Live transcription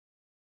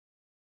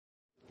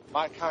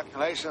my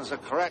calculations are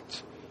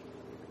correct,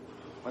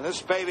 when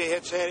this baby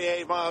hits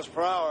 88 miles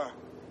per hour,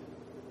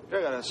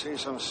 you're gonna see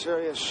some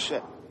serious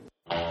shit.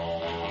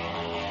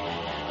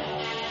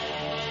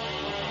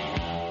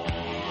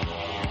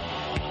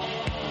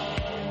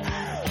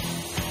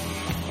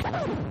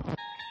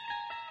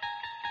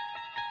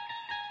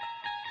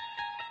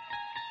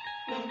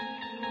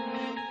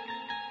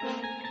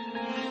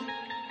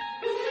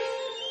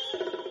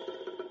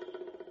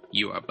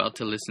 You are about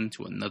to listen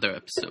to another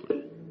episode.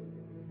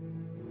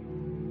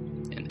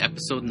 An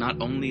episode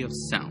not only of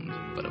sound,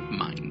 but of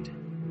mind.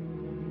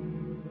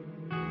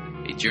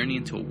 A journey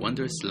into a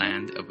wondrous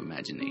land of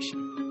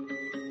imagination.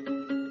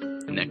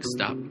 Next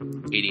stop,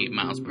 88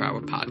 Miles Per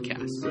Hour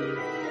Podcast.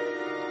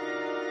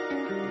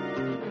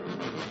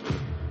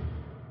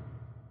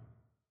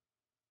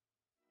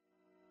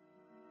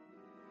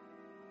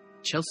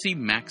 Chelsea,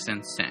 Max,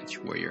 and Sanch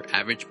were your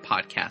average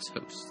podcast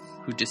hosts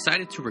who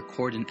decided to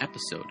record an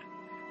episode.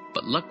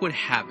 But luck would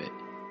have it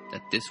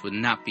that this would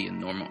not be a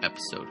normal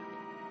episode,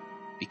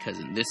 because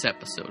in this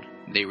episode,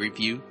 they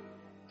review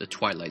The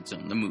Twilight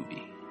Zone, the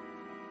movie.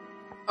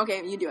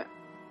 Okay, you do it.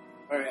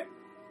 Alright.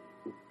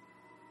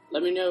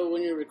 Let me know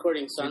when you're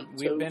recording, son.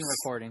 We've been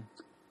recording.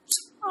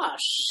 Ah,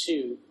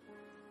 shoot.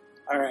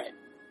 Alright.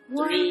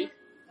 What?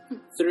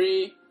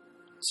 3,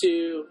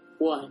 2,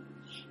 1.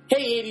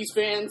 Hey, 80s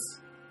fans.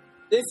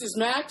 This is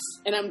Max,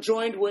 and I'm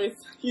joined with...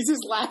 He's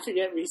just laughing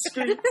at me.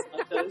 Screw you.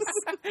 I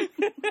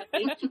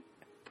hate you.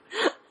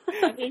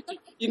 I hate you.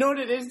 You know what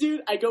it is,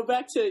 dude? I go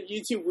back to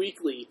YouTube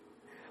Weekly.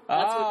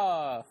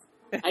 I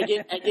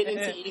get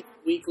into YouTube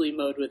Weekly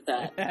mode with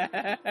that.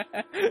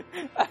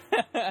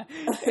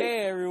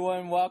 Hey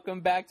everyone,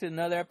 welcome back to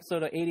another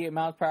episode of 88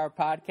 Miles Per Hour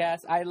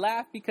Podcast. I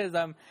laugh because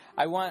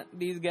I want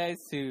these guys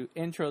to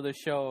intro the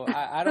show.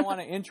 I don't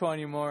want to intro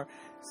anymore,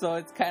 so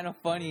it's kind of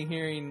funny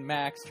hearing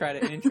Max try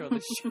to intro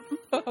the show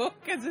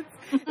because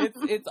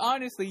it's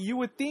honestly, you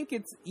would think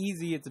it's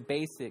easy, it's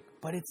basic,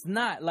 but it's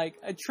not. Like,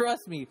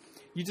 trust me,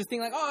 you just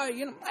think like, oh,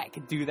 you know, I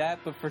could do that,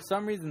 but for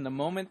some reason, the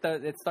moment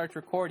that it starts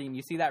recording,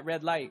 you see that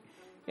red light.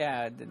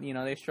 Yeah, you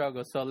know, they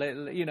struggle. So,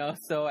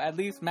 so at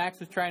least Max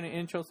was trying to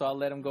intro, so I'll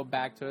let him go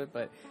back to it.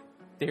 But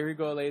there we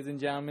go, ladies and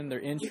gentlemen, their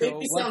intro. You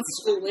make me sound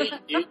so lame,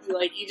 dude.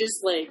 Like, you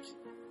just,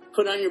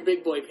 put on your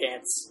big boy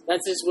pants.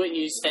 That's just what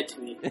you said to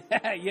me.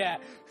 Yeah.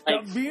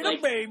 Stop being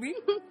a baby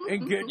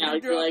and get now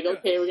your you're like, drug.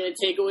 okay, we're going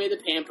to take away the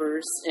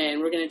Pampers, and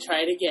we're going to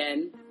try it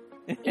again.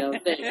 You know,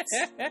 thanks.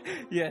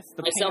 Yes.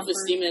 My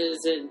self-esteem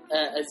is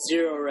a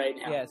 0 right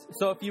now. Yes.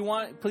 So if you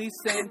want, please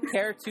send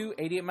care to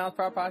 88 Miles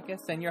Per Hour Podcast.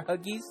 Send your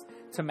huggies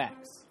to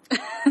Max.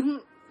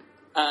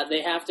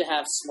 They have to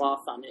have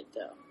sloth on it,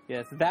 though.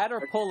 Yes, that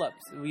or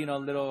pull-ups. You know,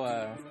 little.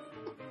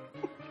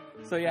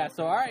 So yeah.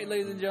 So all right,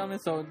 ladies and gentlemen.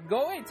 So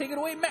go away, take it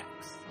away, Max.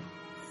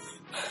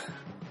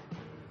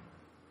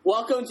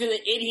 Welcome to the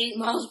 88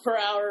 Miles Per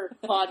Hour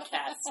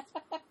Podcast.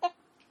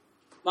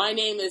 My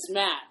name is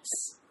Max,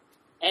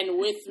 and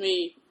with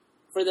me,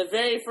 for the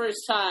very first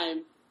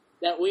time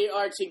that we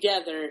are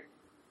together,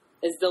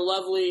 is the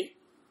lovely...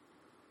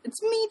 It's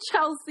me,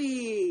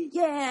 Chelsea.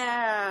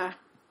 Yeah.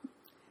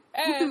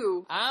 And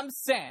Woohoo. I'm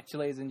Sanch,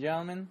 ladies and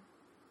gentlemen.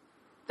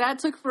 That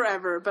took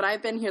forever, but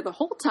I've been here the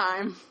whole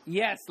time.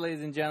 Yes,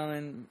 ladies and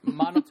gentlemen,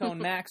 Monotone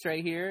Max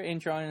right here,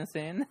 introing us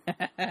in.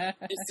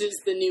 This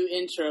is the new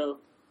intro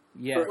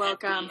Yes. for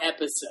Welcome. every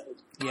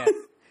episode. Yes.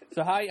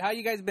 So how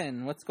you guys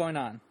been? What's going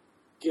on?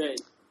 Good.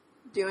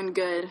 Doing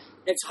good.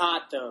 It's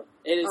hot, though.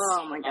 It is.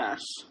 Oh my gosh.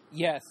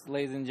 Yes,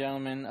 ladies and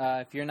gentlemen,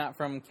 if you're not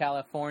from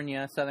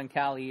California, Southern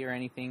Cali or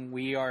anything,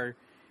 we are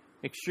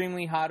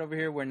extremely hot over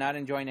here. We're not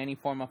enjoying any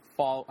form of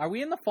fall. Are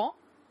we in the fall?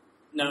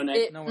 No,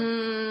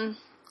 no.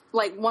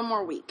 Like 1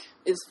 more week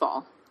is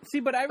fall. See,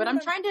 but I'm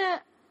trying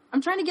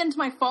to get into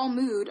my fall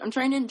mood. I'm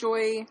trying to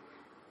enjoy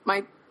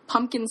my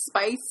pumpkin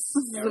spice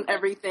and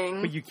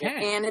everything. But you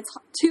can't. And it's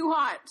too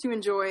hot to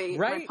enjoy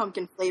my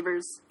pumpkin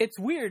flavors. It's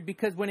weird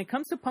because when it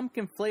comes to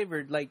pumpkin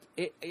flavored, like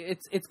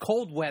it's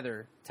cold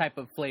weather type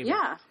of flavor.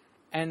 Yeah.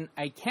 And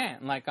I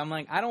can't. Like, I'm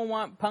like, I don't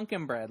want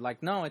pumpkin bread.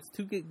 Like, no, it's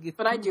too good.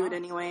 But I do it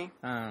anyway.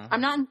 I'm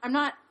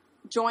not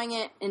enjoying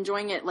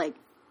it like,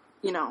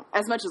 you know,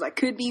 as much as I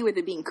could be with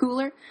it being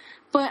cooler.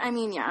 But I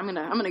mean, yeah, I'm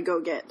gonna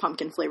go get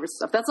pumpkin flavored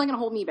stuff. That's not gonna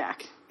hold me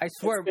back. I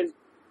swear,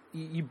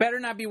 you better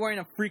not be wearing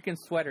a freaking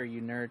sweater,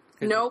 you nerd.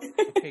 Nope.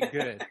 Okay,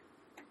 good.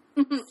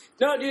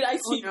 No, dude, I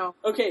see. Oh,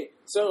 no. Okay,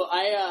 so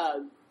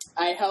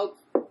I help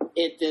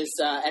at this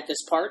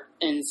park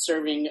and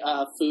serving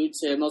food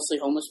to mostly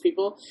homeless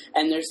people,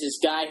 and there's this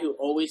guy who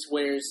always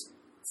wears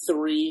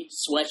 3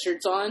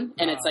 sweatshirts on,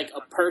 and it's like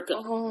a perk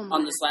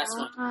on this last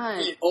one.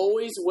 He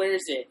always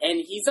wears it, and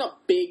he's a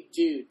big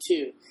dude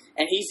too,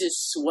 and he's just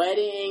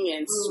sweating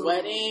and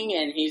sweating,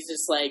 and he's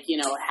just like, you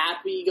know,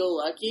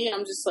 happy-go-lucky.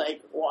 I'm just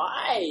like,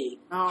 why?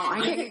 Oh,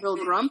 I get real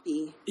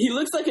grumpy. He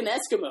looks like an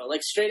Eskimo,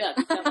 like straight up.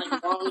 He's got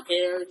like long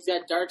hair, he's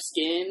got dark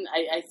skin.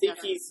 I think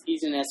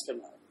he's an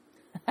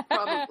Eskimo.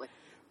 Probably.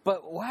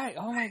 But why?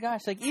 Oh my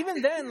gosh! Like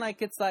even then,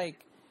 like it's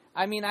like,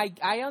 I mean,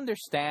 I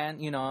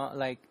understand, you know,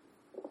 like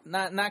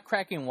not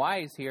cracking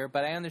wise here,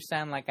 but I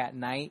understand like at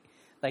night,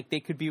 like they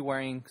could be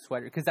wearing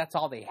sweaters because that's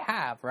all they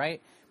have,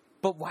 right?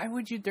 But why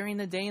would you during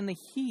the day in the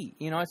heat?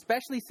 You know,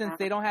 especially since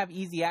they don't have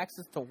easy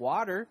access to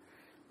water.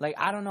 Like,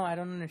 I don't know. I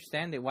don't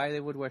understand it. Why they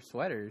would wear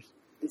sweaters.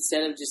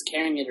 Instead of just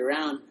carrying it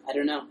around. I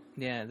don't know.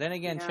 Yeah. Then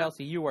again,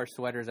 Chelsea, you wear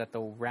sweaters at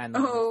the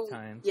random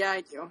times. Yeah,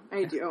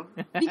 I do.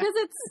 Because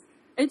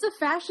it's a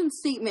fashion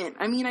statement.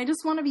 I mean, I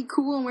just want to be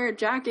cool and wear a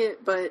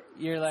jacket, but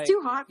you're like, it's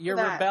too hot for you're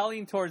that.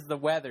 rebelling towards the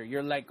weather.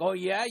 You're like, oh,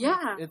 yeah,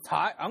 it's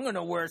hot. I'm going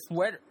to wear a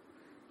sweater.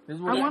 I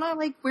want to,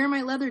 like, wear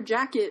my leather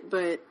jacket,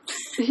 but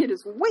it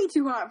is way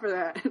too hot for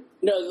that.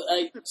 No,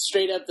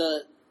 straight up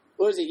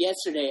what was it,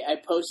 yesterday? I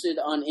posted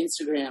on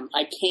Instagram,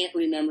 I can't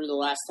remember the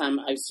last time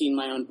I've seen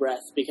my own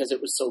breath because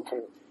it was so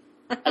cold.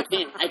 I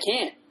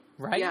can't.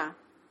 Right? Yeah.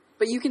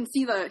 But you can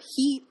see the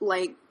heat,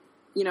 like,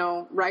 you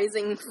know,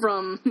 rising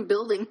from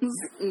buildings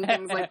and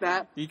things like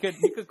that. You could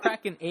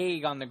crack an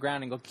egg on the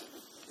ground and go...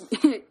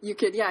 You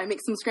could, make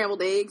some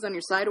scrambled eggs on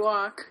your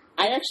sidewalk.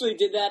 I actually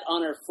did that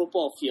on our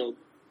football field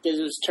because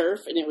it was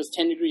turf and it was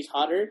 10 degrees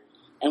hotter,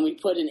 and we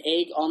put an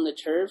egg on the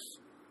turf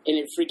and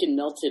it freaking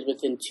melted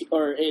within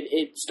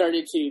it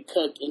started to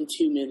cook in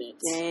 2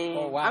 minutes. Dang.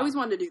 Oh, wow. I always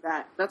wanted to do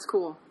that. That's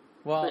cool.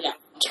 Well, but yeah,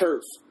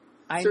 turf.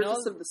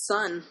 Surface of the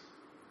sun.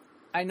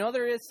 I know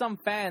there is some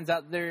fans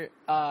out there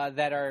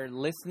that are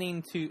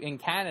listening in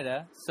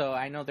Canada, so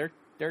I know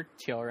they're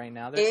chill right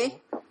now. They're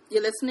cool.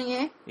 You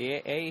listening,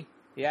 Yeah,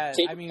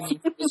 I mean,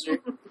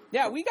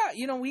 yeah, we got,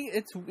 you know,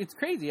 it's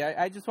crazy.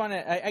 I just want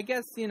to, I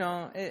guess, you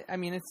know,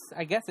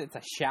 I guess it's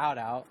a shout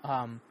out.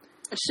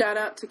 A shout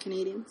out to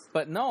Canadians.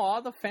 But no,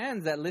 all the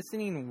fans that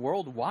listening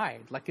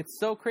worldwide, like, it's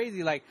so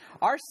crazy. Like,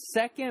 our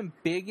second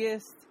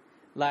biggest,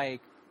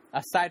 like,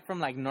 aside from,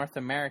 like, North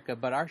America,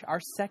 but our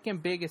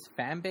second biggest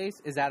fan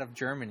base is out of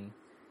Germany.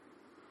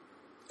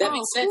 That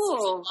makes sense. Cool.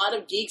 There's a lot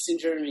of geeks in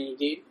Germany,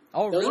 dude.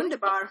 Oh, Those really?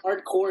 are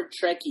hardcore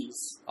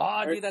Trekkies.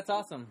 Oh, dude, that's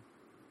awesome.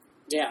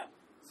 Yeah.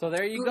 So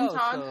there you Guten go.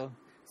 Tag.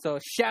 So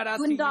shout out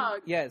Guten to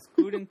Tag. you. Yes,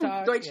 Guten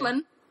Tag.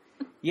 Deutschland.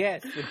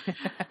 Yes.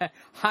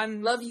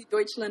 Love you,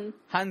 Deutschland.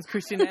 Hans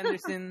Christian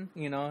Andersen,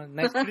 you know,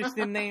 nice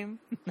Christian name.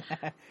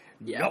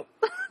 Nope.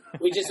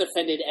 We just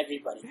offended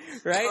everybody.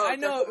 Right? Oh, I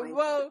know. definitely.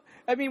 Well,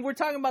 I mean, we're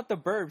talking about the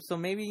Burbs, so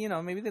maybe, you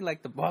know, maybe they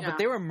like the... Well, but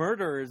they were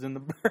murderers in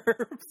the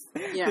Burbs.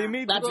 Yeah. They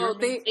made the That's Germans...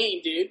 what they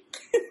ain't, dude.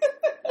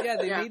 Yeah,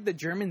 they made the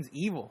Germans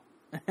evil.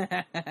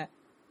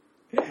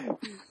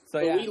 So,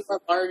 But yeah.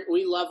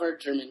 we love our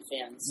German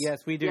fans.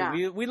 Yes, we do.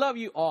 Yeah. We love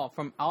you all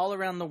from all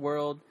around the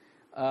world.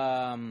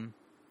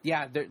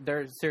 Yeah,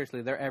 they're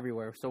seriously, they're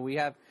everywhere. So we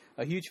have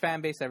a huge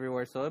fan base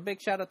everywhere. So a big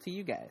shout out to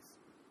you guys.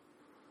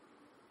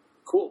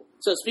 Cool.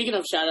 So speaking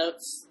of shout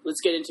outs,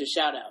 let's get into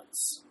shout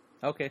outs.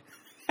 Okay.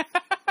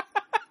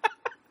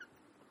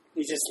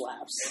 He just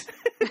laughs.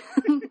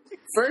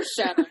 First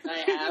shout out I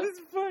have. This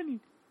is funny.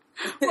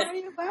 Why are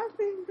you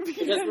laughing?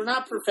 Because we're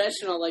not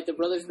professional like the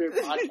Brothers Beer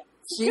podcast.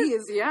 Jeez,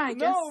 yeah, I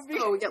guess No,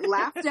 so. We get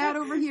laughed at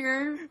over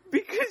here.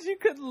 Because you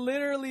could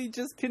literally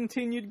just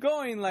continued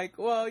going, like,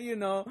 well, you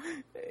know.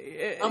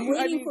 I'm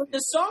waiting for the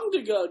song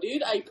to go,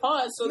 dude. I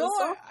paused so the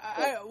song.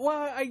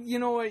 You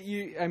know what?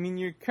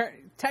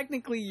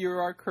 Technically you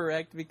are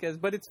correct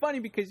but it's funny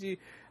because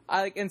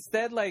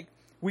instead, like,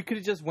 we could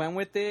have just went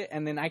with it,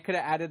 and then I could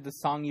have added the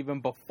song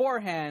even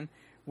beforehand,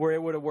 where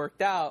it would have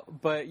worked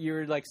out, but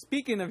you're like,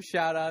 speaking of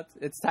shout-outs,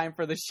 it's time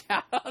for the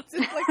shout-outs.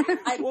 It's like,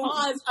 I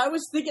paused. I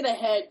was thinking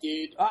ahead,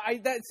 dude.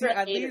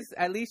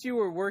 At least you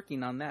were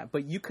working on that,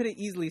 but you could have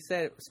easily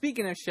said,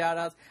 speaking of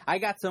shout-outs, I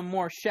got some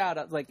more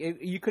shout-outs. Like,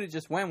 you could have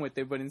just went with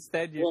it, but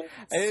instead, it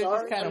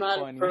was kind of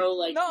funny. Pro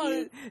like no,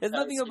 you. it's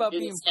nothing about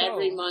being pro.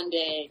 Every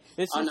Monday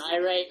It's on just-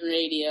 iWrite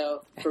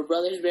Radio for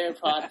Brothers Bear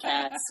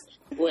Podcast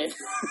with...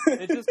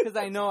 It's just because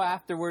I know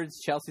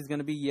afterwards Chelsea's going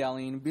to be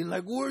yelling, being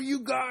like, where are you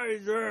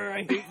guys?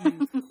 I hate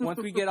you. Once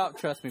we get off,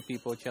 trust me,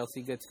 people,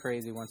 Chelsea gets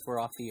crazy once we're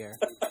off the air.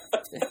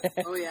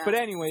 Oh, yeah. But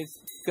anyways,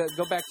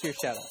 go back to your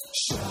shout-out.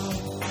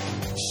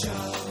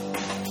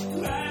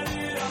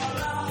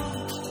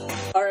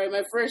 All right,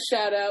 my first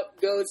shout out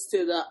goes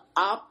to the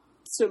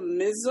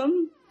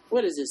Optimism.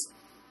 What is this?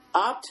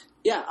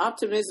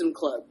 Optimism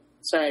Club.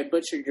 Sorry, I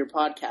butchered your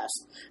podcast.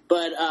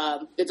 But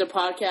it's a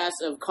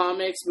podcast of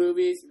comics,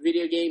 movies,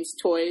 video games,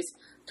 toys.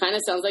 Kind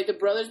of sounds like the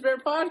Brothers Bear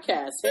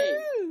podcast. Hey,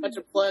 bunch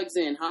of plugs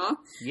in, huh?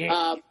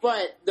 Yeah.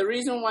 But the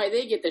reason why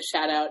they get the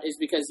shout out is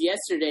because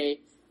yesterday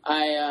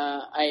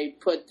I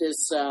put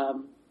this,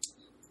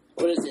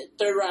 what is it?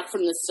 Third Rock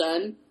from the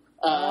Sun.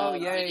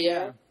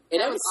 Yeah. And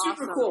that That was was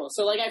super awesome. cool.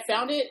 So, like, I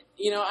found it,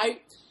 you know, I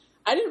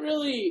didn't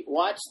really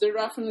watch Third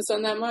Rock from the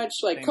Sun that much,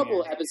 like a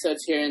couple of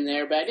episodes here and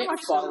there, but I didn't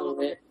watched follow a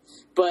little it.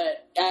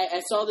 But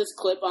I saw this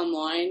clip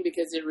online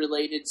because it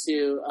related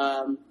to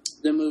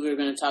the movie we're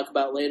going to talk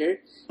about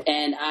later,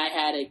 and I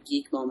had a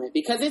geek moment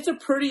because it's a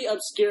pretty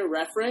obscure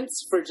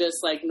reference for just,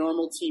 like,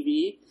 normal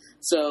TV.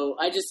 So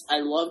I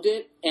loved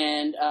it,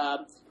 and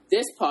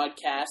this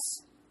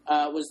podcast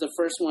was the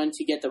first one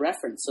to get the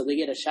reference, so they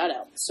get a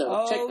shout-out.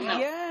 So check them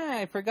out. Yeah,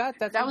 I forgot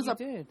that was you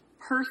did.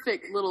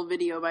 Perfect little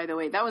video, by the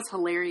way. That was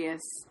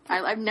hilarious.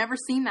 I've never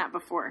seen that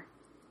before.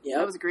 Yeah,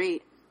 That was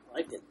great. I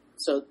liked it.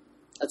 So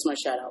That's my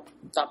shout out.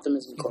 It's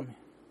Optimism Corps.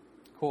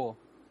 Cool.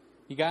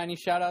 You got any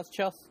shout outs,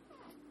 Chelsea?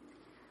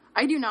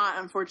 I do not,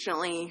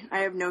 unfortunately. I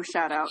have no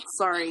shout outs.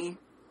 Sorry.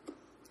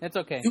 It's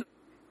okay.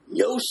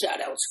 No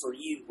shout outs for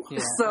you.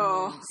 Yeah.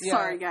 So,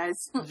 sorry, guys.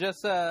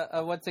 Just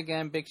once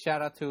again, big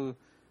shout out to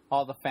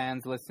all the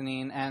fans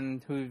listening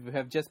and who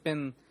have just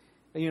been,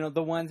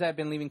 the ones that have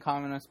been leaving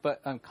comments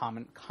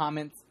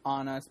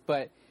on us.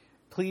 But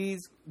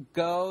please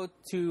go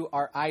to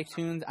our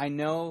iTunes. I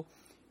know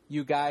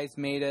you guys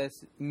made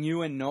us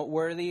new and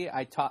noteworthy.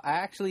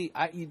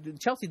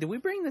 Chelsea, did we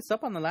bring this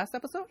up on the last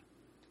episode?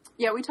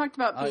 Yeah, we talked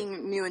about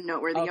being new and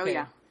noteworthy. Okay. Oh,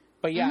 yeah.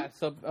 But yeah,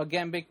 so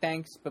again, big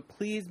thanks. But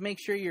please make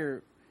sure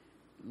you're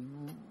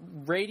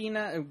rating,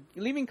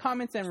 leaving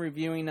comments and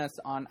reviewing us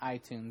on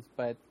iTunes.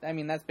 But I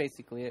mean, that's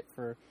basically it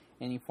for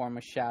any form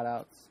of shout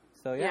outs.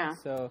 So yeah.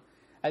 So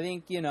I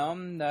think, we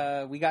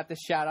got the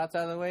shout outs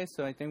out of the way.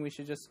 So I think we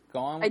should just go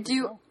on. I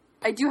do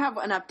have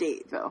an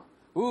update, Phil.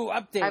 Ooh,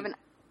 update. I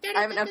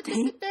have an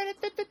update.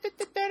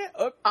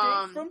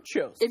 Update from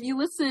Chelsea. If you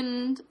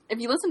listened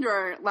to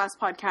our last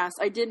podcast,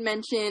 I did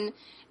mention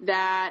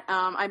that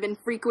I've been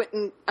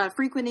frequenting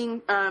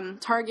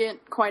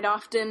Target quite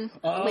often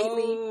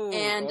lately,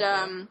 and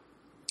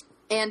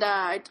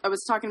I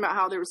was talking about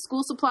how there was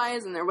school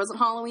supplies and there wasn't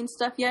Halloween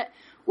stuff yet.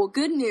 Well,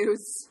 good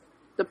news.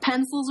 The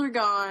pencils are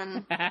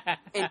gone,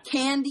 and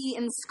candy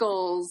and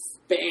skulls,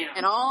 Bam.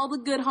 And all the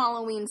good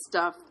Halloween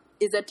stuff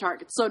is at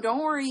Target. So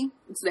don't worry,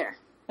 it's there.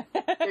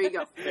 There you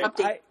go.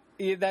 Update.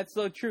 That's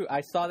so true.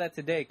 I saw that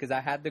today because I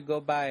had to go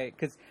buy,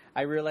 because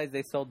I realized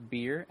they sold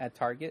beer at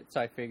Target.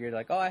 So I figured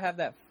I have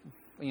that,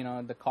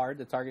 the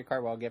Target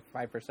card where I'll get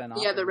 5% off.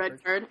 Yeah, the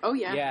red card. Oh,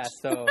 yeah. Yeah,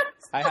 so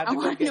I had to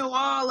I know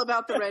all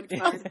about the red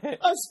card.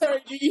 I'm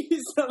sorry, you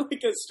sound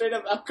like a straight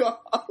up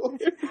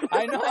alcoholic.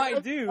 I know I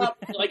do.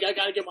 Like, I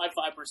gotta get my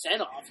 5%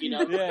 off,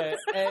 Yeah,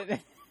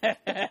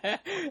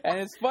 and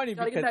it's funny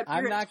because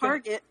I'm not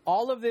going to...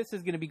 All of this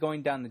is going to be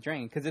going down the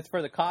drain because it's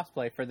for the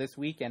cosplay for this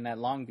weekend at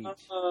Long Beach.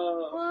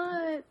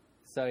 What?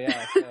 So,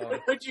 yeah.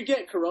 What'd you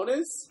get,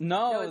 Coronas?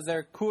 No,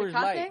 they're Coors Tecate?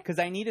 Light because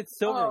I needed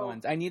silver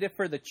ones. I needed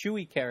for the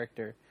Chewy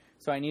character.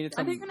 So I needed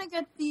some... Are they going to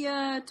get the,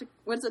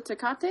 what is it,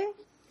 Tecate?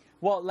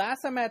 Well,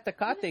 last time I had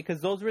Tecate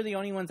because those were the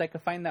only ones I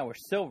could find that were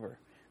silver.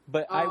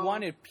 But I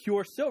wanted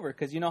pure silver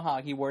because you know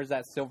how he wears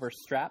that silver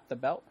strap, the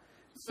belt?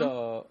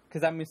 So,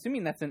 because I'm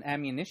assuming that's an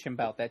ammunition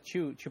belt that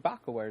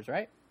Chewbacca wears,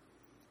 right?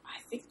 I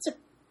think it's a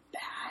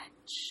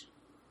badge.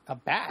 A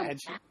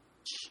badge?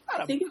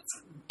 I think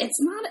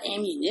it's not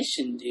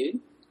ammunition, dude.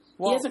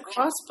 Well, he has a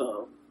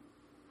crossbow.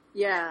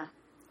 Yeah.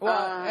 Well,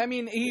 I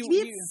mean,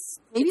 maybe it's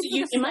like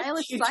a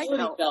stylish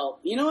utility belt.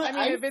 You know what?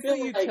 I mean, if it's a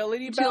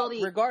utility belt,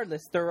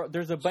 regardless,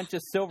 there's a bunch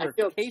of silver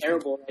cases. I feel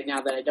terrible right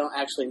now that I don't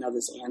actually know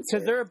this answer.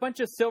 Because there are a bunch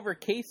of silver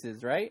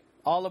cases, right?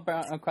 All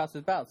across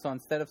his belt. So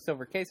instead of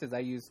silver cases, I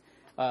use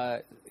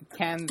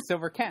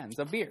silver cans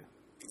of beer.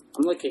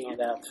 I'm looking it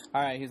up.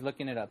 All right, he's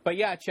looking it up. But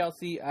yeah,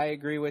 Chelsea, I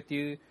agree with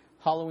you.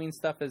 Halloween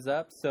stuff is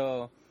up,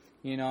 so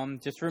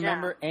just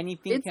remember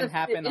anything can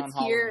happen on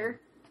Halloween. Here.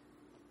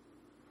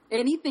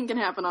 Anything can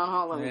happen on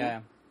Halloween. Yeah,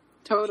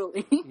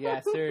 totally.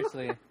 Yeah,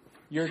 seriously.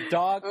 Your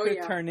dog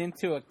could turn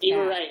into a cat.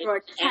 You're right. Or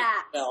a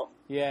cat.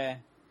 Yeah.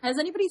 Has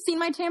anybody seen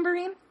my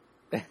tambourine?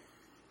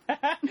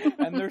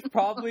 And there's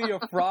probably a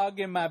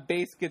frog in my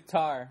bass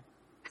guitar.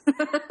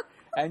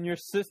 And your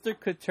sister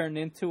could turn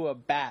into a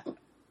bat.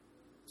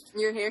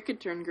 Your hair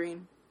could turn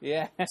green.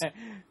 Yeah.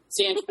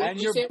 Sam,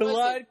 and your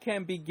blood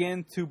can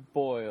begin to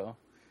boil.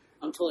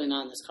 I'm totally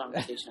not in this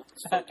conversation.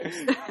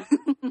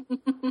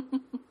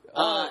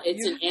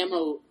 It's an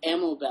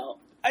ammo belt.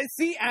 I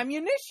see,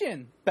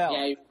 ammunition belt.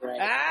 Yeah, you're right.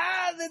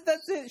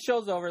 That's it.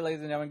 Show's over,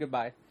 ladies and gentlemen.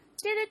 Goodbye.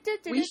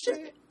 We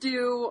should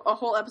do a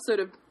whole episode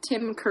of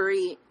Tim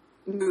Curry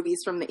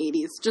movies from the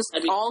 80s. Just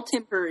all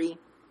Tim Curry.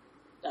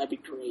 That'd be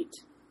great.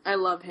 I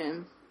love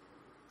him.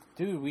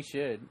 Dude, we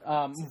should.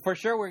 For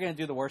sure we're going to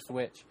do The Worst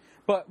Witch.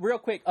 But real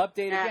quick,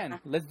 update again.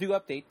 Let's do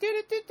update.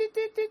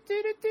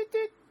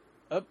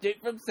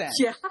 Update from Sam.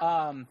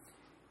 Yeah.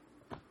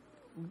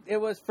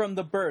 It was from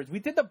The Burbs. We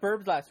did The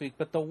Burbs last week,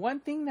 but the one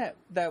thing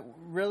that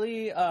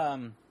really...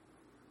 I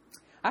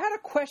had a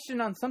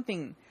question on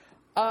something.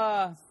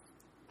 How,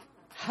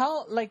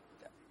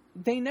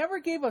 they never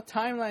gave a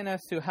timeline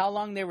as to how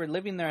long they were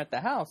living there at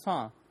the house,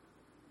 huh?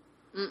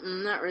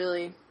 Not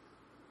really.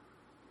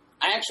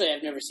 I actually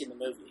have never seen the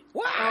movie.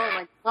 What? Oh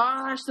my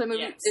gosh, the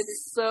movie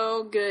is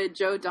so good.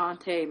 Joe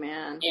Dante,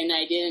 man. And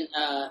I didn't,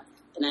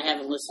 and I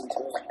haven't listened to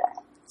it.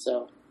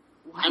 So,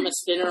 I'm a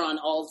spinner on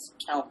all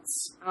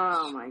counts.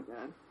 Oh my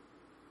god.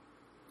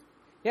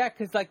 Yeah,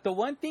 because, the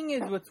one thing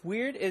is, what's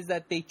weird is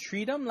that they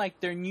treat them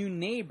like they're new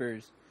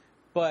neighbors,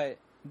 but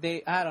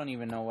I don't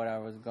even know what I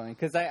was going,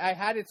 because I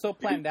had it so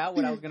planned out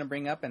what I was going to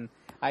bring up, and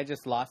I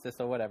just lost it,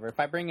 so whatever. If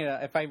I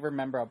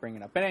remember, I'll bring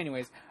it up. But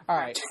anyways, all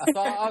right.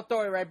 So I'll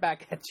throw it right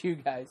back at you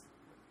guys.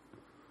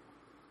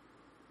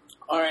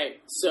 All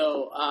right,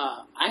 so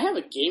I have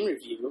a game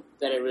review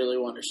that I really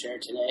want to share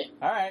today.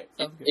 All right.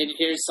 Sounds good. And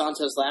here's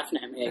Santos laughing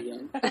at me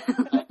again.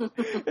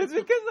 It's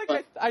because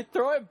like I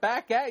throw it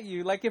back at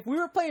you. Like if we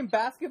were playing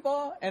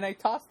basketball and I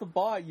toss the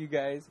ball at you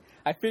guys,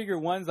 I figure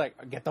one's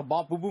like get the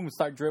ball, boom, boom, and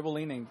start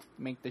dribbling and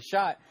make the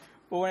shot.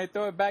 But when I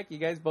throw it back, you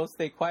guys both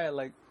stay quiet.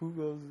 Like who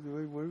goes?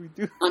 What do we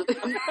do?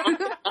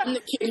 I'm the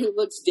kid who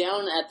looks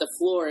down at the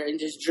floor and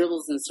just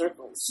dribbles in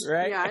circles.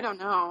 Right? Yeah, I don't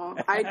know.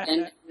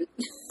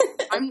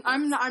 And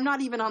I'm not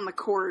even on the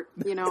court,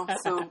 you know,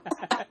 so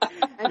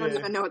I don't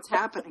even know what's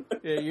happening.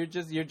 Yeah, you're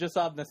just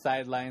on the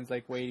sidelines,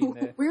 like waiting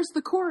to. Where's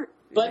the court?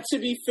 but to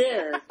be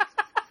fair,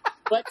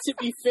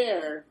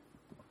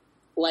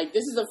 like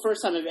this is the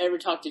first time I've ever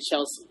talked to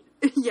Chelsea.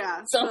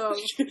 Yeah. So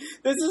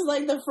this is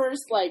like the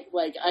first like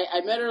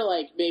I met her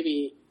like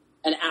maybe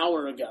an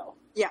hour ago.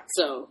 Yeah.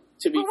 So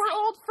to be But we're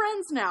old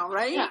friends now,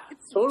 right? Yeah,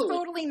 it's totally.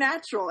 totally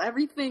natural.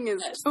 Everything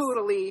is Yes.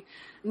 totally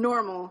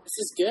normal. this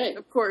is good.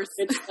 Of course.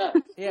 Good stuff.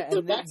 Yeah, So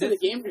and back to the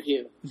game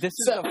review. This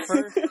is So- the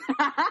first.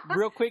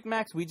 Real quick,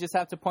 Max, we just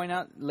have to point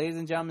out, ladies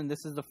and gentlemen,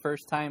 this is the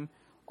first time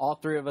all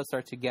three of us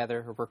are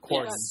together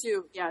recording. That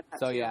too. Yeah. That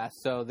So too. yeah,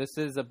 so this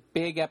is a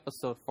big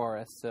episode for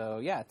us. So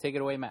yeah, take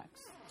it away, Max.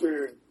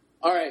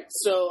 All right,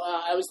 so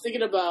I was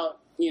thinking about,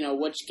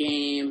 which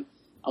game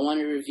I want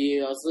to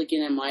review. I was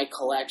looking at my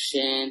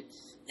collection,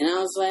 and I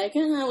was like,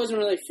 I wasn't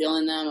really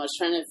feeling them. I was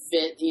trying to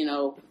fit,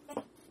 the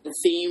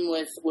theme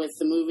with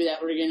the movie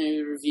that we're going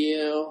to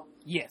review.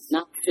 Yes.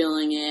 Not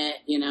feeling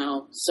it,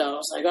 So I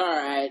was like, all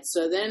right.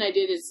 So then I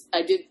did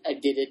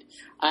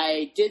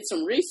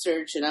some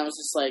research, and I was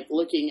just like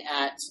looking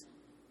at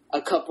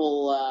a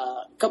couple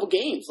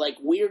games, like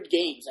weird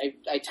games.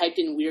 I typed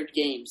in weird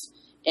games.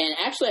 And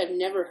actually, I've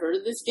never heard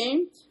of this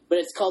game, but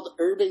it's called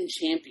Urban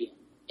Champion.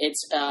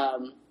 It's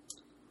from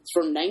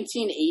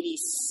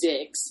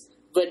 1986.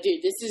 But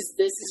dude, this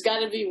has got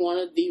to be one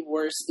of the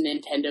worst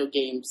Nintendo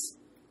games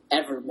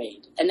ever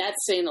made, and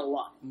that's saying a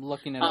lot. I'm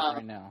looking it up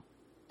right now.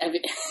 I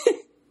mean,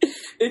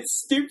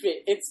 it's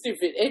stupid. It's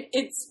stupid.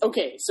 It's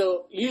okay.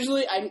 So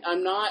usually I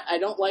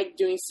don't like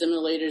doing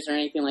simulators or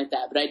anything like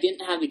that. But I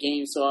didn't have the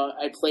game, so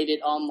I played it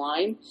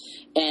online,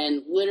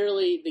 and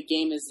literally the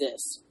game is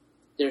this.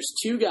 There's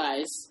two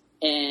guys,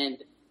 and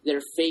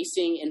they're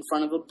facing in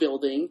front of a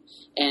building,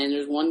 and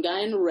there's one guy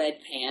in red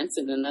pants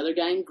and another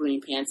guy in green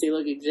pants. They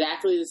look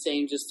exactly the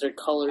same, just they're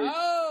colored.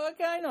 Oh,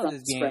 okay, I know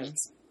this game.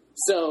 Spreads.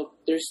 So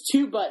there's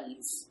two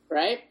buttons,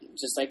 right?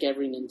 Just like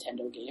every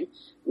Nintendo game.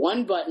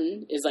 One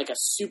button is like a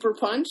super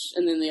punch,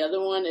 and then the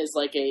other one is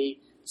like a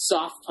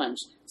soft punch.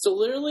 So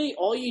literally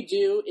all you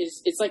do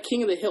is, it's like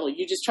King of the Hill.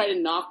 You just try to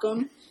knock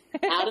them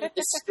out of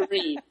the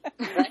screen,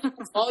 right?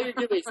 That's all you're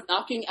doing is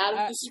knocking out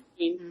of the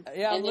screen.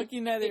 Yeah, I'm and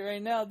looking at it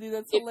right now, dude.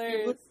 That's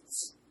hilarious.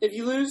 If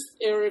you lose,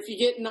 or if you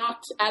get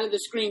knocked out of the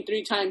screen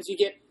 3 times, you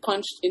get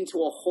punched into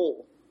a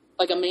hole,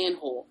 like a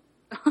manhole.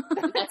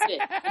 And that's it.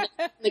 And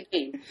that's the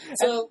game.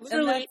 So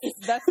literally,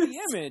 that's the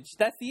image.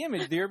 That's the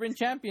image. The Urban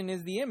Champion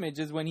is the image,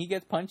 is when he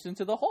gets punched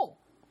into the hole.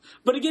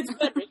 but it gets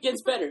better. It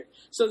gets better.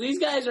 So these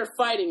guys are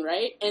fighting,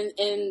 right? And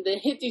the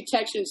hit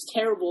detection's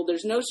terrible.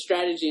 There's no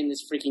strategy in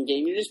this freaking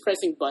game. You're just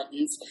pressing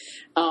buttons.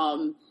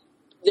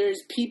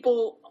 There's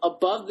people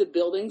above the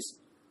buildings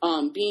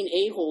being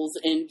a-holes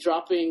and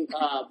dropping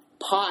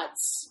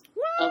pots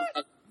of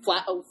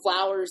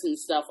flowers and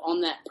stuff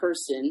on that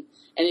person.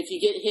 And if you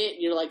get hit,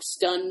 you're like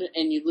stunned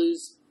and you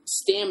lose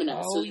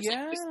stamina. Oh, So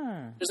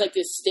there's like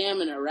this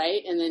stamina,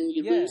 right? And then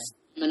you lose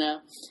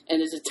stamina, and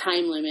there's a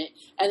time limit.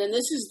 And then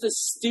this is the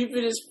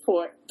stupidest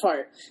part.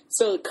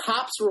 So the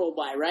cops roll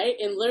by, right?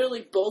 And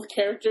literally both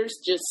characters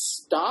just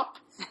stop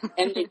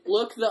and they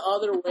look the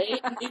other way,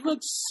 and they look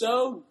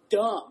so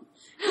dumb.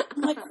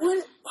 I'm like,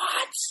 what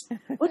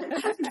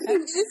kind of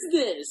game is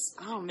this?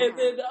 Oh, man. And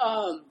then,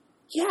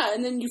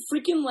 and then you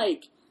freaking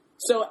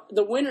so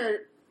the winner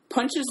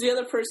punches the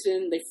other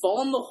person, they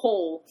fall in the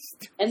hole,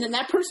 and then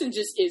that person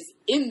just is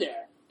in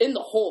there, in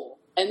the hole.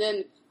 And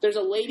then there's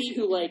a lady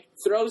who,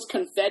 throws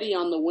confetti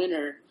on the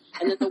winner,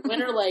 and then the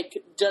winner,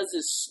 does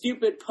this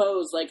stupid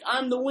pose,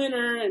 I'm the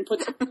winner, and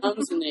puts her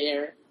thumbs in the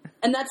air.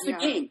 And that's the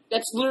game.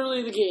 That's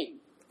literally the game.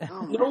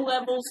 Oh, No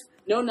levels,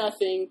 no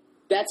nothing.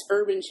 That's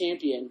Urban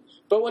Champion.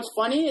 But what's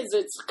funny is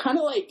it's kind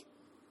of like,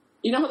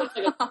 you know how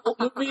there's old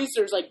movies,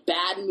 there's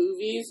bad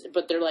movies,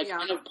 but they're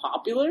kind of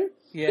popular?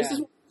 Yeah. This is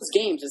one of those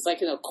games. It's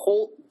like an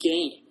occult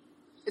game.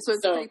 So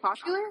it's pretty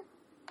popular?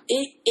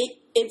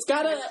 It's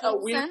got a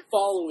weird sense?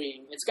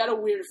 following. It's got a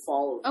weird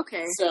following.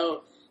 Okay.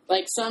 So,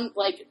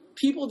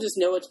 people just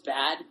know it's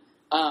bad.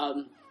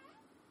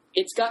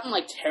 It's gotten,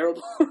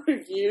 terrible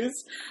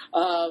reviews.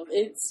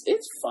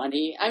 It's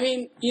funny. I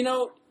mean,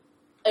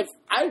 if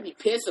I would be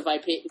pissed if I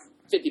paid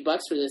 $50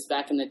 for this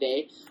back in the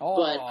day. Oh,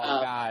 but,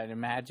 God,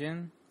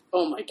 imagine.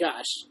 Oh, my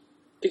gosh.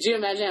 Could you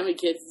imagine how many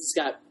kids just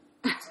got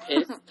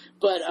pissed?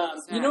 But,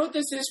 you know what,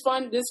 this is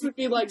fun? This would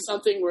be,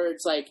 something where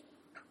it's,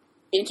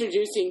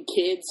 introducing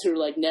kids who,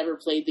 never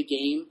played the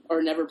game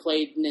or never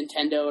played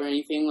Nintendo or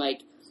anything,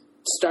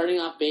 starting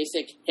off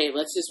basic, hey,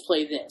 let's just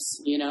play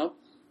this,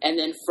 And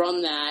then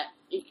from that,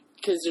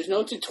 because there's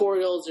no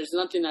tutorials, there's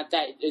nothing like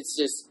that. It's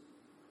just,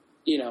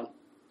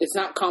 it's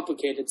not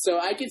complicated. So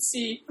I could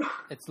see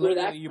It's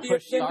literally you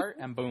push start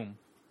and boom.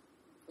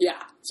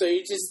 Yeah, so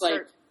you just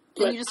and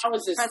you just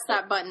press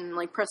that button,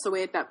 like press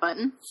away at that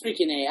button.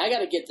 Freaking A, I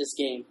gotta get this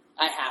game.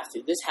 I have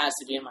to. This has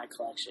to be in my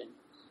collection.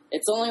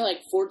 It's only like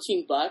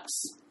 $14,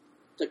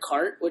 the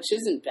cart, which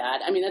isn't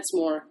bad. I mean, that's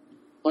more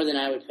than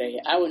I would pay.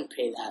 I wouldn't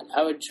pay that.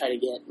 I would try to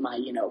get my,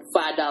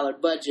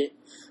 $5 budget.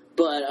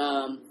 But,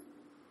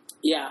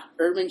 yeah,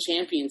 Urban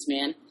Champions,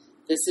 man.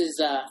 This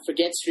is,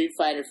 forget Street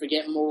Fighter,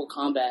 forget Mortal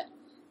Kombat.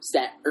 It's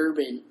that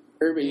Urban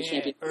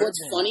Champion. Urban. What's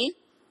funny,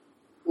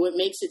 what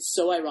makes it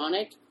so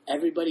ironic,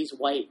 everybody's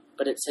white,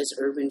 but it says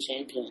Urban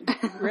Champion.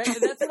 Right?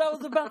 That's what I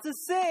was about to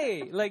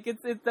say. Like,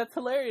 that's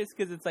hilarious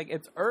because it's like,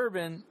 it's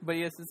urban, but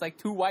yes, it's like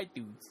two white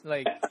dudes.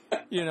 Like,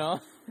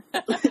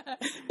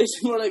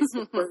 It's more like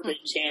Suburban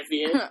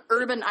Champion.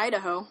 Urban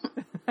Idaho.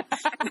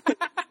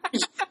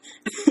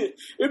 It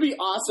would be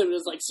awesome if it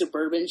was like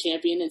Suburban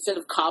Champion. Instead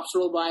of cops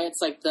roll by,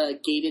 it's like the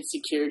gated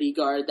security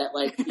guard that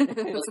like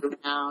goes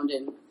around,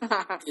 and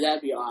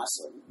that'd be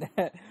awesome.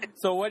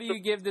 So what do you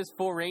give this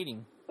full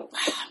rating?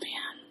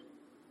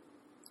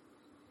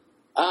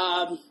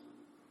 Man.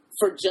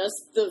 For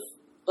just the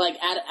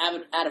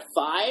out of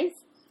 5,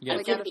 Yeah.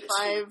 Like out of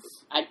 5.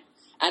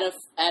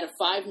 Out of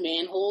 5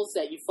 manholes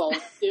that you fall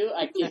into,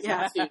 I give you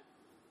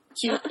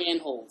 2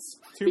 manholes.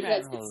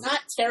 Because it's not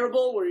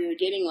terrible where you're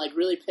getting like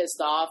really pissed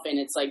off and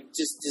it's like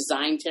just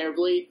designed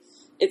terribly.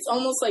 It's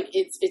almost like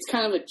it's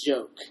kind of a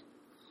joke.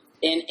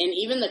 And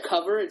even the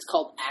cover, it's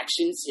called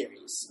Action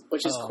Series,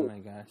 which is cool. Oh my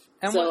gosh!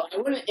 And so I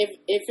wouldn't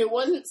if it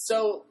wasn't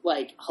so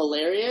like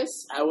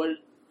hilarious, I would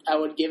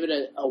give it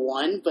a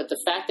 1. But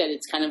the fact that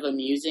it's kind of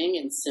amusing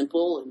and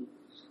simple, and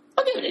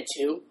I'll give it a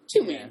 2.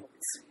 2 manholes.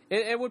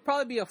 It would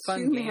probably be a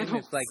fun game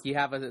if like you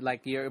have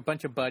a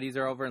bunch of buddies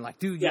are over and like,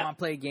 dude, you want to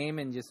play a game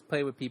and just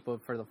play with people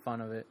for the fun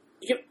of it.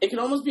 It could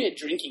almost be a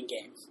drinking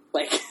game.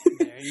 Like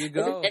there you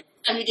go. Every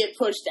time you get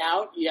pushed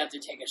out, you have to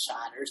take a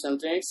shot or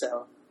something.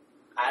 So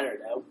I don't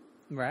know.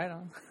 Right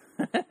on.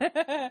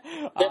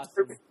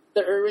 Awesome.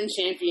 The Urban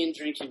Champion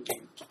drinking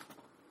game.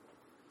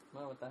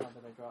 Well, what the hell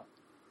did I drop?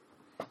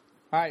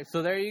 All right,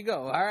 so there you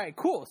go. All right,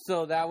 cool.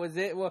 So that was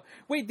it. Well,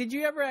 wait, did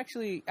you ever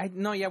actually...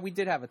 we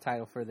did have a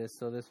title for this.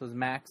 So this was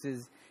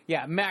Max's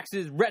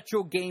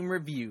retro game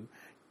review.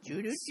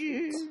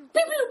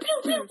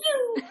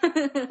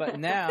 But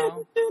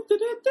now,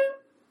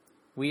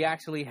 we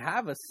actually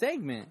have a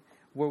segment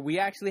where we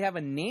actually have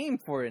a name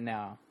for it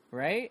now,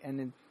 right? And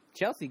then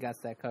Chelsea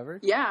got that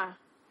covered. Yeah,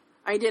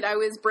 I did. I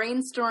was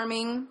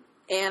brainstorming,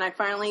 and I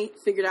finally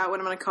figured out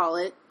what I'm going to call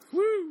it.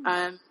 Woo!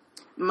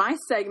 My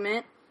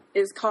segment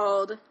is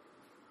called,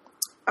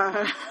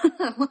 let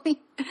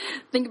me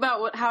think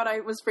about how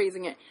I was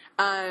phrasing it.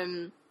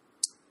 80s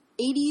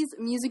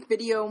music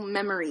video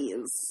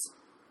memories.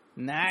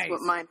 Nice. That's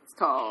what mine is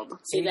called.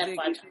 Say that 5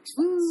 times.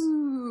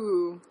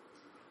 Ooh.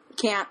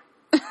 Can't.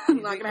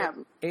 Not gonna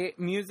happen.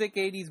 Music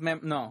 80s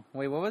no,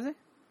 wait, what was it?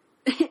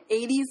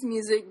 80s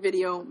music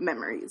video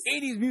memories.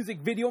 80s music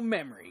video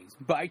memories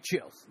by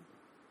Chelsea.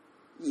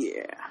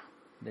 Yeah.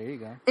 There you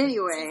go.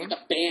 Anyway. It's like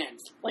a band.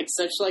 Like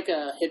such like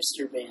a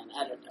hipster band.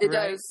 I don't know. It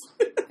does.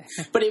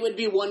 But it would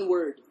be one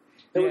word.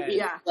 There would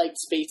be like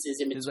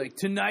spaces in between. It's like,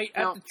 tonight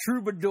at the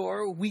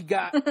Troubadour, we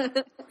got,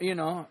 urban.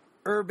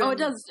 Oh, it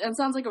does. It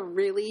sounds like a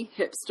really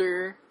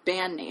hipster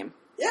band name.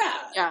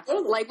 Yeah. Yeah.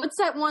 Totally. Like, what's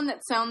that one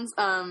that sounds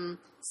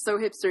so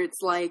hipster?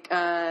 It's like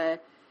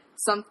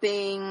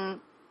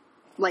something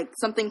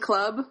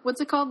club.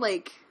 What's it called?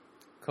 Like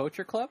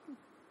Culture Club?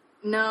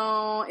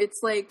 No,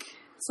 it's like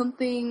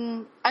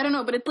something, I don't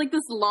know, but it's like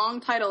this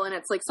long title and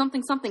it's like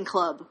something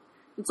club.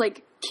 It's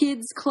like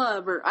Kids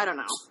Club or I don't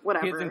know,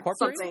 whatever. Kids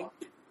Incorporated? Something.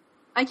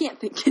 I can't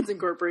think Kids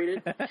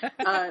Incorporated.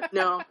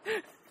 No.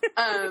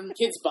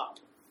 Kids Bop.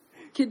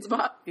 Kids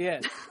Bop.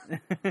 Yes.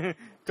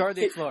 Dora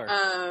the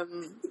Explorer.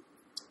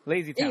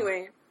 Lazy Town.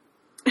 Anyway.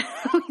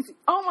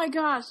 Oh my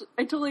gosh,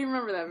 I totally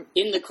remember them.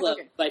 In the Club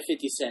by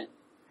 50 Cent.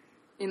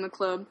 In the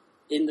Club.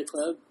 In the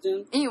Club.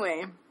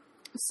 Anyway,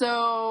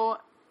 so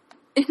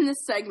in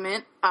this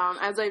segment,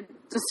 as I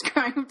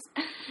described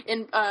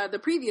in the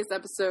previous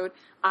episode,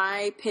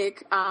 I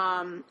pick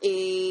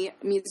a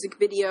music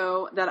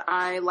video that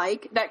I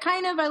like.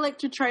 I like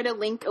to try to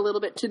link a little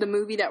bit to the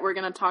movie that we're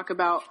going to talk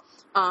about.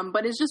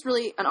 But it's just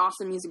really an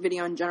awesome music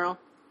video in general.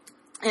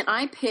 And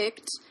I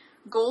picked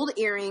Gold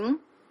Earring,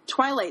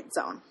 Twilight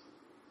Zone.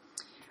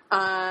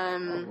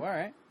 All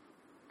right.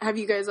 Have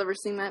you guys ever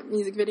seen that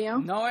music video?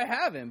 No, I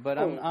haven't, but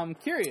I'm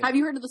curious. Have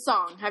you heard of the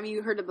song?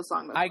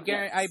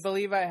 Before? I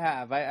believe I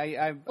have.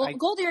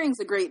 Gold Earring's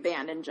a great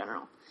band in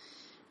general.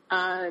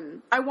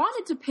 I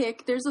wanted to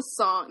pick. There's a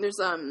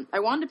song. I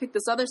wanted to pick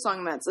this other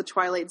song that's a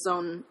Twilight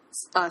Zone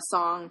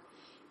song,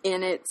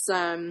 and it's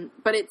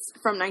but it's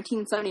from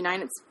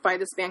 1979. It's by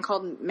this band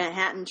called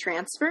Manhattan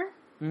Transfer.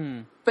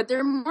 Mm. But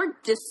they're more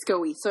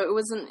disco-y, so it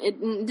wasn't.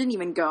 It didn't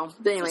even go.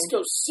 But anyway,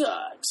 disco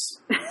sucks.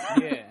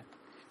 Yeah.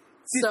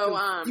 So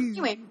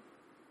anyway,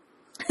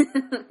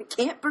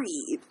 can't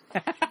breathe.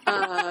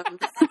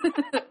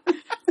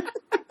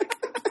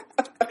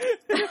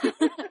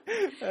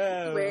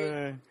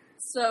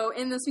 So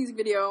in this music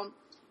video,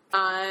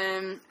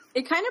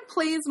 it kind of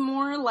plays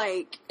more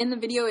like, in the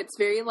video, it's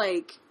very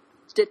like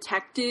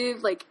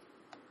detective. Like,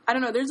 I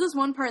don't know. There's this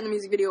one part in the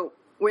music video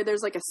where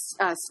there's like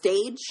a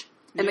stage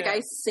and the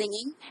guy's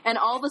singing, and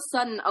all of a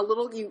sudden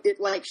it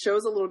like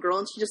shows a little girl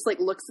and she just like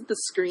looks at the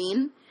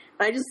screen.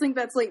 And I just think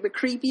that's like the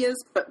creepiest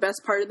but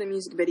best part of the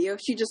music video.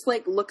 She just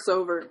like looks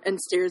over and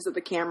stares at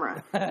the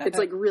camera. It's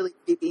like really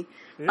creepy.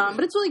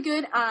 But it's really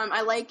good.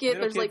 I like it.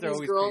 Little There's like kids are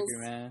these always girls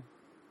creepy, man.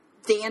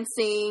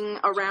 dancing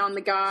around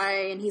the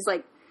guy, and he's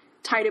like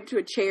tied up to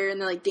a chair and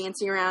they're like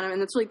dancing around him,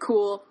 and it's really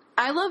cool.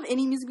 I love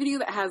any music video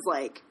that has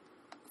like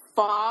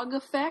fog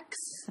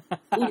effects,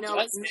 you know,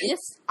 like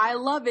mist. I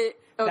love it.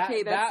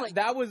 Okay,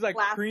 that was like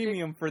classic.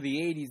 Premium for the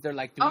 80s. They're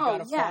like, do we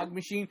got a fog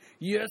machine?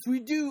 Yes, we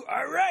do.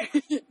 All right.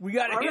 We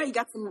got it. You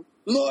got some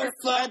More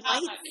fun.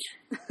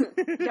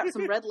 you got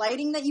some red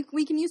lighting that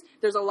we can use.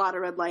 There's a lot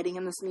of red lighting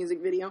in this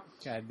music video.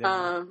 God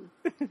damn.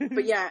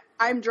 But yeah,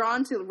 I'm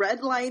drawn to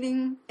red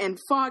lighting and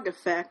fog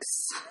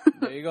effects.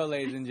 There you go,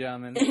 ladies and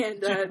gentlemen.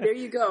 And there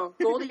you go.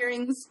 Gold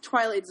Earrings,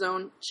 Twilight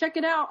Zone. Check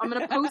it out. I'm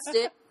going to post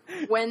it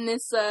when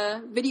this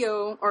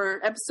video or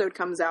episode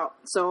comes out.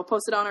 So I'll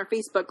post it on our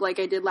Facebook like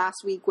I did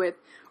last week with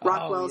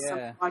Rockwell's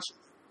Watch.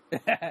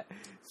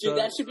 Dude,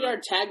 that should be our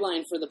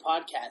tagline for the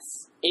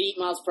podcast. 88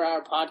 miles per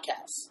hour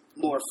podcast.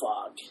 More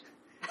fog.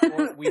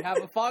 Well, we have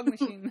a fog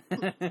machine.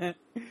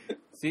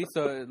 See,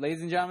 so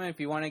ladies and gentlemen, if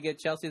you want to get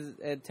Chelsea's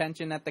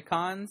attention at the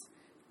cons,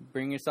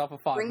 bring yourself a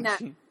fog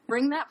machine.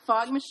 Bring that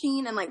fog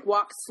machine and like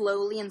walk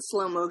slowly in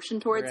slow motion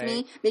towards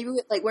me. Maybe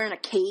with, like wearing a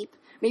cape.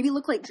 Maybe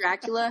look like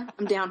Dracula.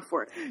 I'm down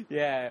for it.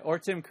 Yeah, or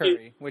Tim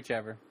Curry,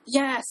 whichever.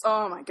 Yes.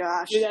 Oh my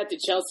gosh. Do that to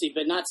Chelsea,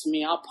 but not to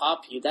me. I'll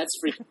pop you. That's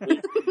freaking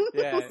weird.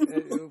 Yeah.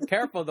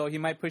 Careful though. He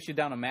might push you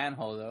down a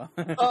manhole though.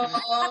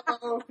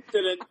 Oh.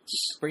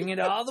 Bring it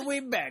all the way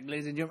back,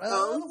 ladies and gentlemen.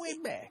 All the way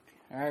back.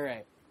 All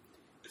right.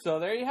 So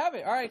there you have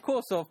it. All right,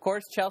 cool. So of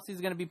course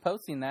Chelsea's going to be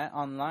posting that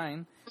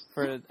online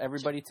for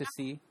everybody to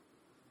see.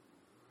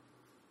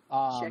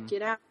 Check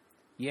it out.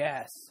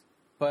 Yes,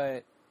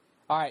 but.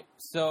 All right,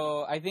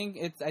 so I think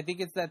it's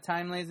that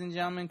time, ladies and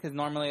gentlemen, because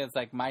normally it's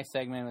like my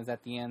segment was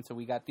at the end, so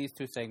we got these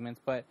two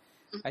segments. But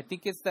I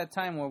think it's that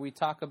time where we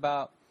talk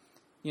about,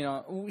 you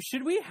know,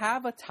 should we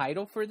have a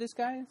title for this,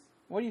 guys?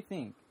 What do you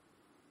think?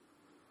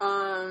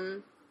 I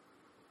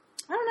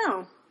don't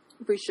know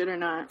if we should or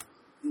not.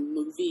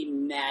 Movie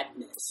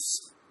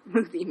madness.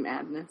 Movie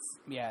madness.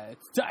 Yeah,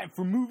 it's time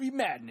for movie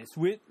madness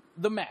with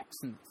the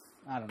Maxons.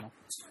 I don't know.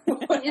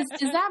 Is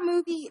that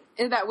movie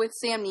that with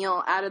Sam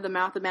Neill, Out of the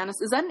Mouth of Madness?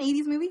 Is that an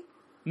 80s movie?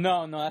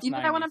 No, that's 90s. Do you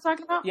know that one I'm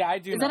talking about? Yeah, I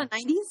do. Is that a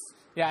 90s?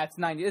 Yeah, it's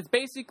 90s. It's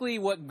basically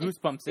what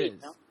Goosebumps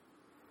is.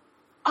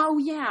 Oh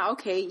yeah,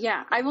 okay,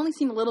 yeah. I've only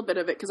seen a little bit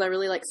of it because I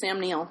really like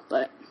Sam Neill,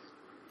 but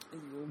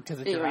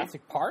because of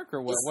Jurassic Park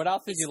or what? What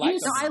else did you like?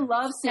 No, I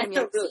love Sam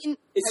Neill.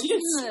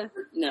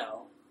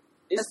 No.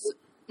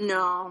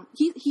 No,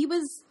 he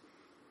was.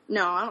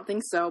 No, I don't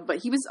think so. But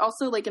he was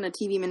also like in a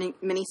TV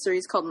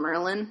miniseries called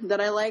Merlin that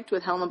I liked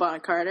with Helena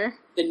Bonham Carter.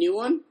 The new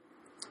one?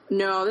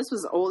 No, this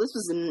was old. This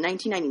was in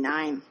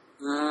 1999.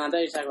 I thought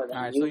you were talking about that.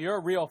 All right, so you're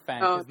a real fan.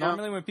 Because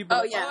normally when people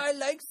I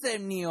like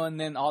Sam Neill, and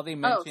then all they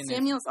mention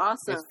Sam Neill's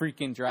awesome. is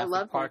freaking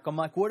Jurassic Park. I'm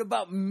like, what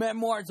about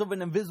Memoirs of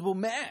an Invisible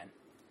Man?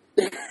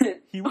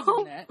 He was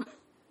in that.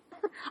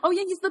 Oh,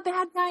 yeah, he's the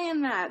bad guy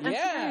in that. That's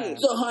right.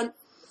 The Hunt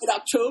in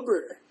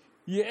October.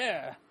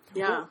 Yeah.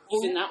 Yeah.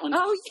 He's in that one.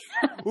 Oh,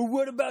 yeah. Well,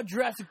 what about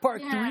Jurassic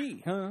Park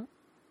 3, huh?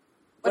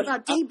 What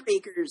about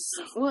Daybreakers?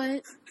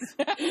 What?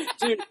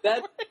 Dude,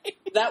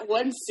 that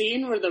one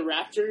scene where the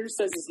raptor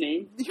says his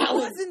name. It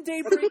wasn't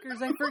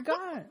Daybreakers, I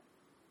forgot.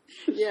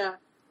 Yeah.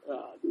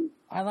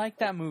 I like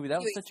that movie.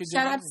 That was such a good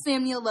Shout movie. out to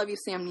Sam Neill. Love you,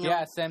 Sam Neill.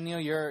 Yeah, Sam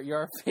Neill, you're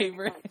our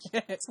favorite.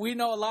 We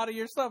know a lot of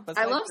your stuff.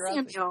 I love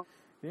Sam Neill.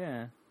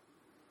 Yeah.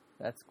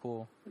 That's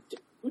cool.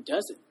 Who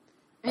doesn't?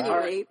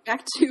 Anyway,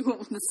 back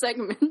to the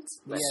segment.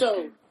 Yeah.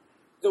 So,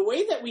 the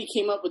way that we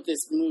came up with this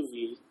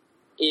movie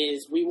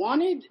is we're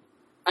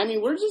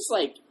just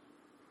like,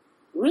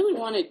 really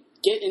want to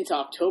get into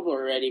October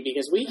already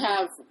because we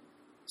have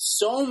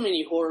so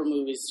many horror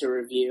movies to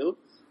review.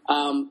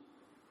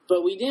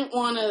 But we didn't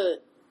want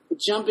to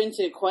jump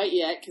into it quite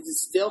yet because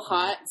it's still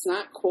hot. It's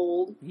not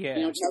cold. Yeah.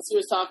 You know, Chelsea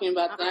was talking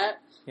about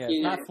that. Yeah,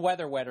 it's not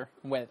wetter.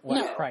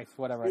 No. Christ,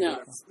 whatever. No.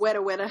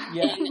 Weta.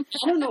 Yeah. And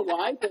I don't know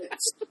why, but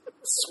it's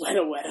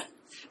Sweata.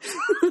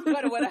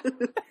 Sweata.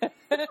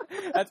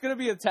 That's going to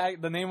be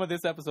the name of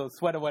this episode,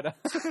 Sweata.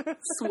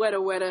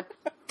 Sweata.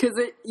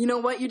 Because you know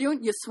what you're doing?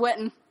 You're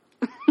sweating.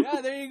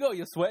 Yeah, there you go.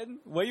 You're sweating.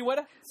 What you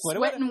weta?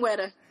 Sweating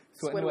weta.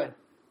 Sweating weta.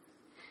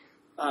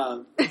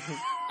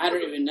 I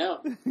don't even know.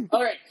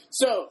 All right,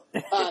 so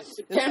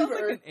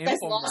September. That's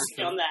lost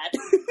on that.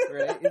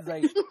 Right? It's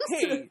like,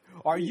 hey,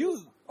 are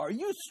you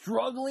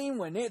struggling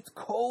when it's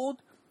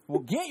cold?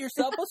 Well, get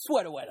yourself a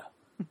sweater.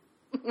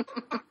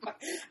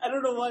 I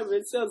don't know why, but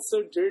it sounds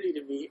so dirty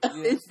to me. Yeah,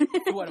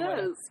 It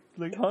does.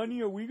 Like,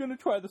 honey, are we gonna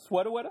try the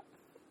sweater?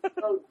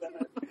 Oh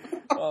god.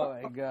 Oh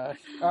my gosh!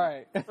 All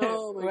right.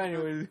 Oh my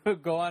Anyways,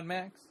 go on,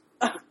 Max.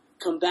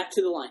 come back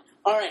to the line.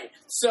 All right,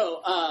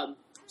 so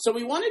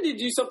we wanted to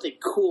do something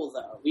cool,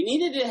 though. We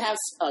needed to have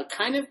a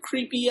kind of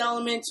creepy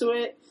element to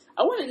it.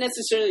 I wouldn't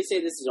necessarily say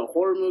this is a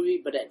horror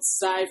movie, but it's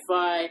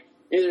sci-fi.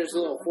 Maybe there's a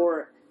little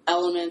horror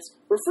elements.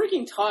 We're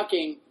freaking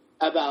talking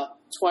about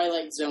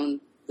Twilight Zone,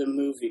 the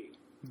movie.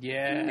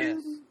 Yes.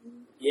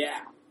 Yeah.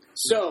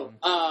 So,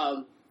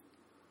 I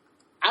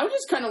would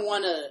just kind of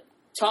want to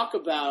talk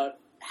about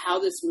how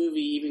this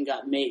movie even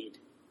got made.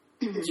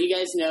 Do you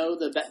guys know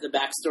the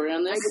backstory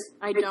on this?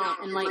 I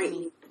don't. Enlighten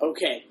me.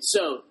 Okay,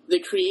 so the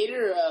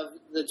creator of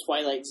the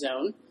Twilight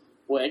Zone,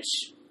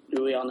 which,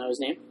 do we all know his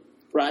name?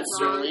 Rod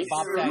Serling.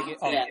 Bob Saget.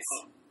 Oh. Yes.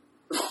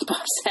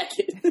 Bob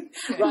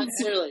Saget. Rod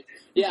Serling.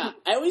 Yeah,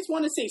 I always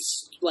want to say,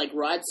 like,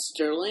 Rod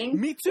Sterling.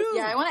 Me too.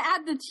 Yeah, I want to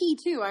add the T,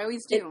 too. I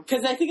always do.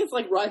 Because I think it's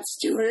like Rod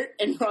Stewart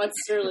and Rod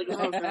Serling.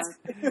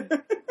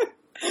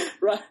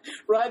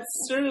 Rod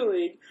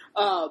Serling.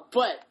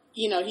 But,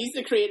 you know, he's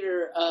the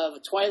creator of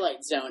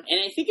Twilight Zone. And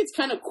I think it's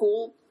kind of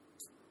cool.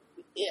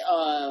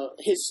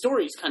 His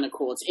story's kind of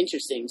cool. It's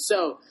interesting.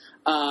 So,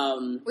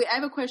 wait, I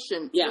have a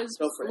question. Yeah,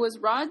 go for it. Was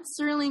Rod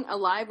Serling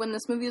alive when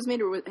this movie was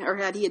made, or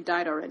had he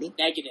died already?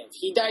 Negative.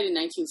 He died in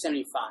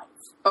 1975.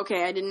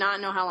 Okay, I did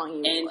not know how long he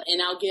was alive.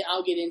 And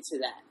I'll get into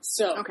that.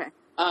 So, okay.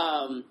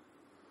 All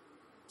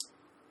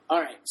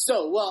right.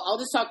 So, well, I'll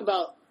just talk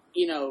about,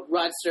 you know,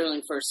 Rod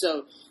Serling first.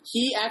 So,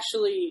 he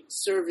actually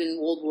served in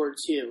World War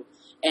II,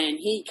 and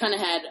he kind of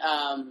had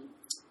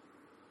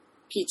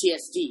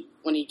PTSD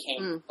when he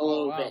came a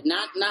little bit.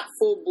 Not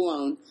full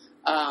blown.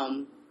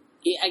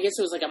 I guess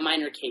it was like a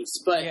minor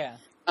case, but Yeah.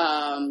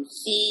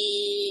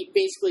 He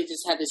basically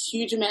just had this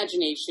huge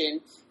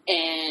imagination,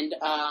 and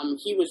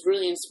he was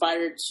really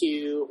inspired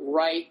to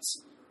write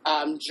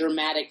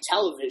dramatic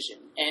television,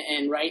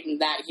 and right in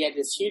that he had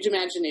this huge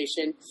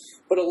imagination,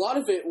 but a lot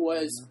of it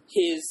was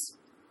his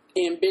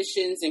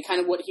ambitions and kind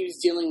of what he was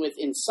dealing with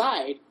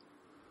inside.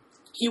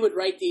 He would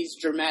write these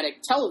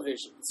dramatic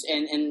televisions,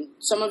 and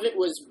some of it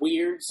was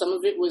weird, some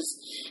of it was,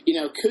 you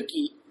know,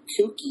 kooky.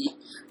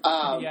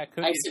 Yeah,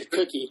 cookie. I said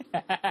cookie.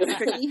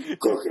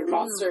 Cookie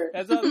monster.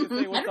 That's what I was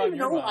gonna say. What's on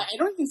your mind? I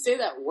don't even say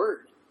that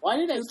word. Why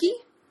did I say?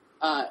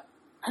 I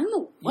don't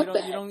know what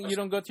the heck. You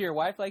don't go to your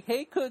wife like,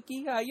 "Hey,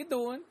 Cookie, how you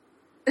doing?"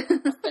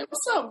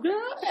 What's up,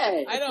 girl?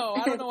 Hey. I know.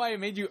 I don't know why it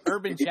made you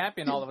urban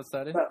champion all of a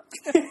sudden.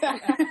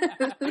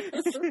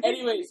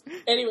 anyways,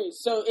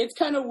 so it's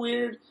kind of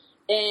weird.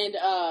 And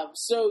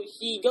so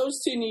he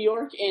goes to New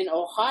York and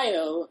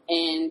Ohio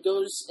and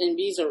goes and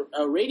be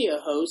a radio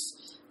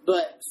host,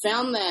 but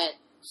found that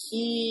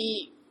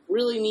he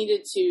really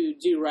needed to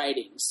do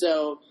writing.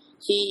 So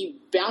he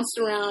bounced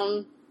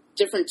around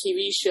different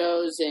TV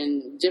shows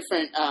and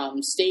different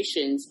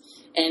stations,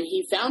 and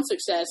he found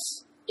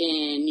success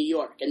in New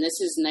York. And this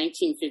is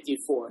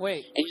 1954.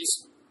 Wait. And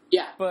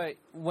yeah. But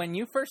when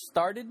you first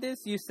started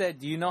this, you said,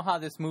 "Do you know how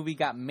this movie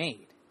got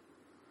made?"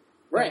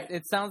 Right.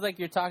 It sounds like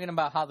you're talking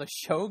about how the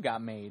show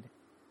got made.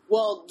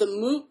 Well, the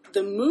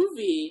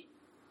movie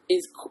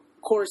is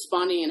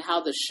corresponding in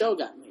how the show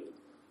got made.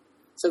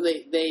 So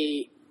they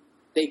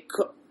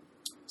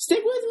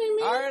stick with me,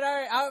 man. All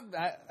right.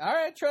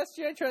 I trust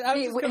you. I was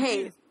just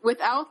confused.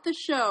 Without the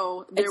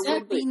show, there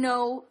would be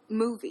no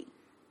movie.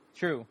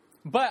 True.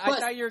 But I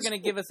thought you were going to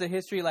give us a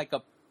history, like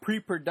a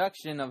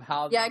pre-production of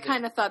how... Yeah, I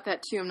kind of thought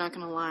that too, I'm not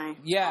going to lie.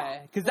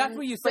 Yeah, because that's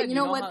what you said. But you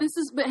know what?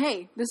 But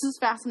hey, this is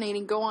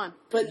fascinating. Go on.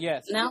 But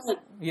yes. now...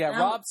 Yeah, now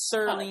Rob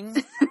Sterling.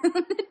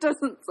 It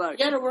doesn't suck. We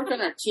got to work on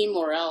our team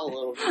morale a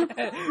little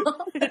bit.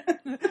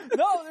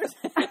 No, there's...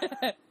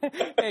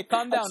 Hey,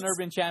 calm down,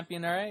 urban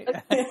champion, all right?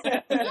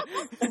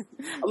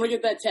 I'm going to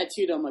get that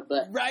tattooed on my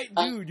butt. Right,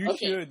 dude, you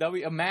should. That'll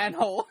be a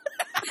manhole.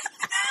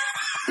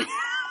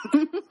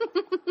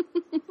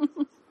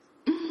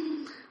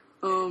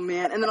 Oh,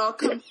 man. And then I'll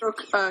come throw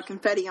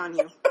confetti on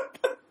you.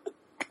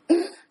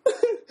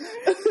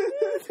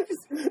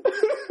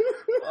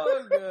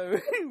 Oh,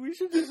 God. We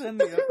should just end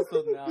the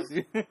episode now,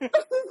 dude.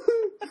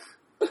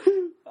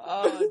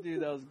 Oh,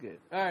 dude, that was good.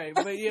 All right,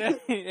 but yeah,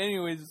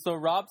 anyways, so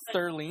Rob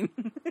Sterling.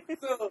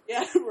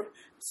 Yeah,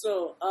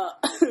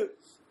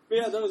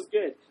 that was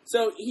good.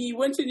 So he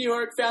went to New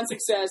York, found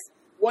success,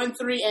 won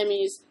 3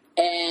 Emmys,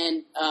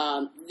 and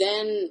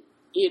then,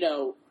 you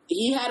know,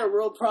 he had a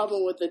real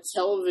problem with the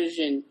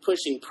television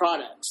pushing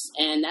products,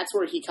 and that's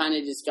where he kind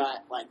of just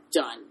got, like,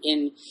 done.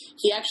 And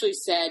he actually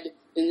said,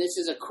 and this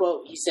is a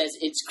quote, he says,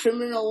 "It's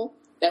criminal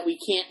that we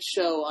can't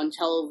show on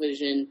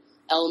television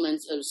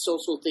elements of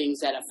social things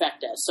that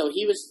affect us." So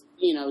he was,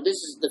 you know, this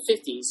is the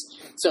 50s,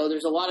 so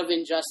there's a lot of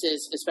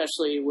injustice,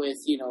 especially with,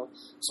 you know,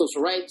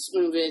 social rights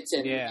movements,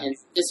 and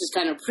this is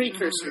kind of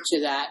precursor to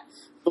that,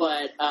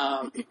 but,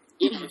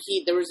 you know,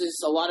 there was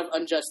a lot of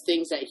unjust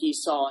things that he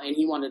saw, and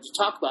he wanted to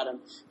talk about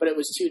them, but it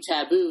was too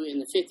taboo in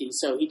the 50s.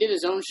 So he did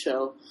his own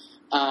show,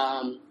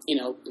 you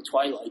know, The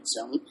Twilight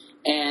Zone,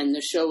 and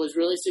the show was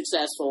really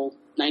successful,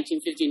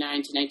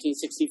 1959 to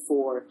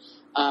 1964,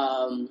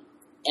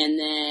 and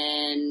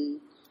then...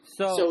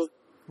 So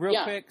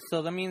real quick,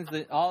 so that means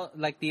that all,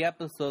 like, the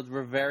episodes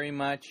were very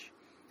much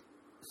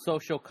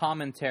social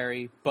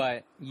commentary,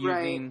 but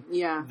using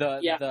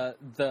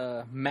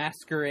the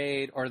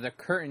masquerade or the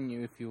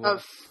curtain, if you will,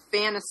 of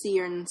fantasy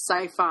and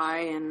sci-fi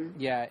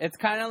and it's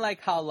kind of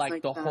like how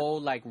like the that. whole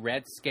like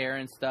Red Scare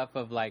and stuff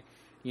of like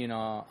it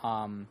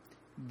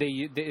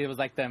was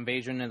like the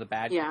invasion of the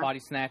body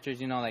snatchers,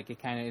 like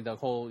it kind of the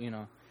whole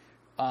and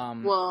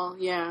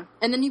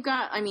then you've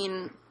got, I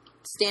mean,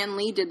 Stan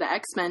Lee did the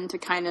X-Men to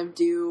kind of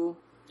do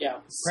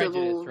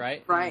civil,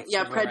 prejudice, right?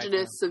 Yeah, civil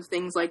prejudice rights, of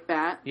things like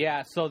that.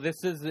 Yeah, so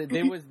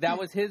that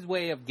was his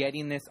way of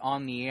getting this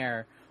on the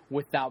air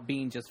without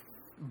being just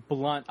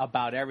blunt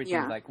about everything.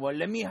 Yeah. Like, well,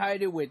 let me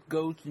hide it with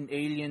ghosts and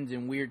aliens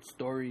and weird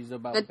stories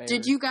about bears.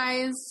 Did you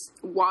guys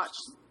watch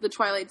The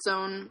Twilight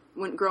Zone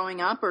when growing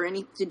up, or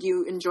did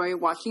you enjoy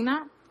watching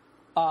that?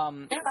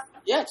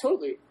 Yeah,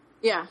 totally.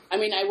 Yeah. I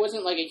mean, I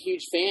wasn't like a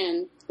huge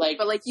fan,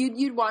 but like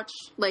you'd watch,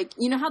 like,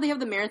 you know how they have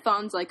the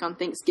marathons like on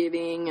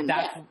Thanksgiving, and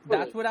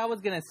that's what I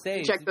was gonna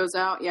say. Check those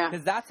out, yeah.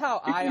 Because that's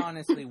how I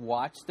honestly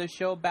watched the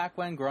show back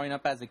when growing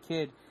up as a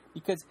kid.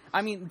 Because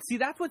I mean, see,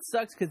 that's what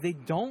sucks because they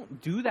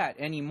don't do that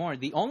anymore.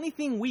 The only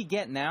thing we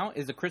get now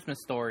is a Christmas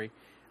Story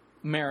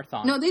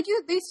marathon. No, they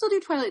do. They still do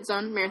Twilight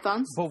Zone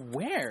marathons. But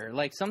where?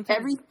 Like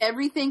sometimes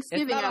every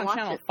Thanksgiving, it's not on I watch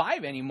Channel it.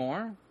 5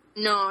 anymore.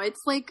 No,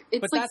 it's like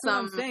but that's what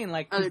I'm saying.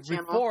 Like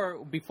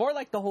before,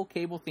 like the whole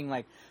cable thing,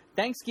 like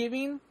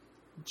Thanksgiving,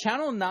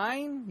 Channel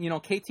 9,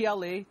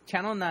 KTLA,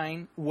 Channel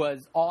 9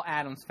 was all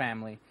Addams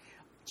Family.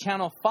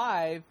 Channel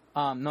 5,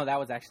 no, that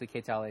was actually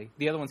KTLA.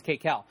 The other one's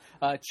KCAL.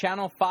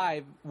 Channel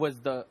 5 was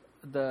the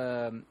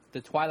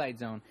Twilight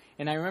Zone,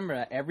 and I remember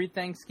that every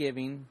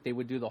Thanksgiving they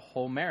would do the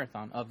whole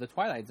marathon of the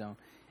Twilight Zone,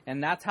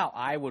 and that's how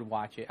I would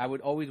watch it. I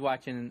would always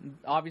watch it, and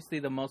obviously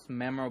the most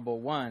memorable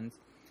ones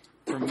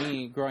for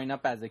me growing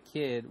up as a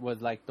kid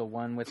was like the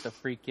one with the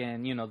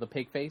freaking, the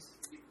pig face.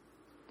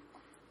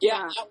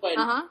 Yeah, that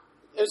one.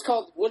 It was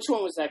called, which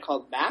one was that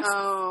called? Masks?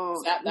 Oh,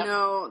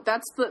 no,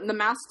 that's the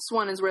Masks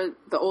one is where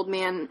the old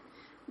man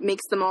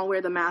makes them all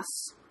wear the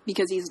masks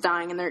because he's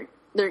dying, and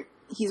they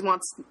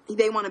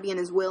want to be in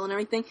his will and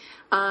everything.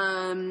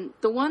 The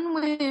one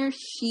where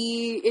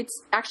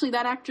it's actually,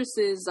 that actress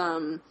is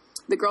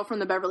the girl from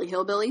the Beverly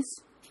Hillbillies.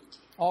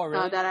 Oh,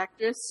 really? That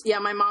actress. Yeah,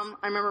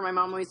 I remember my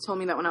mom always told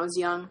me that when I was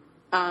young.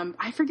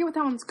 I forget what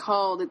that one's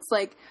called. It's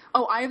like,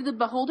 Eye of the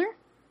Beholder?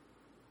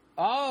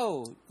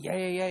 Oh, yeah.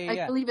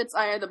 I believe it's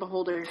Eye of the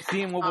Beholder.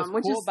 See, and what was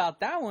cool about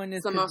that one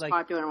is the most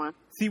popular one.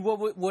 See,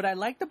 what I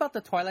liked about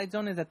the Twilight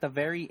Zone is at the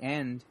very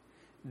end,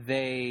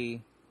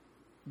 they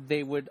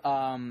would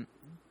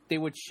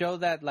show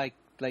that like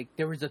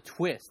there was a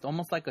twist,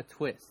 almost like a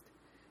twist.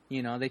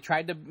 They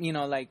tried to,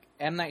 like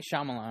M. Night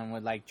Shyamalan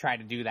would like try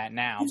to do that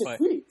now, but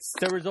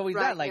there was always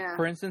that. Like,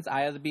 for instance,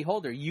 Eye of the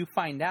Beholder, you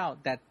find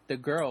out that the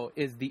girl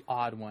is the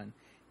odd one.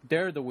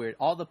 They're the weird.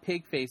 All the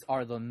pig face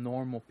are the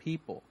normal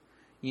people.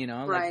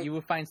 Like you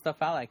would find stuff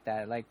out like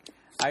that. Like,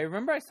 I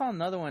remember I saw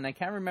another one. I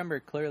can't remember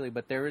it clearly,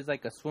 but there was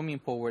like a swimming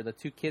pool where the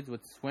two kids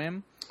would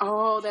swim.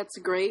 Oh, that's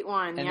a great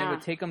one. And they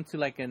would take them to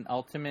like an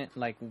ultimate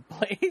like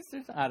place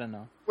or something. I don't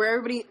know.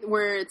 Where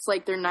it's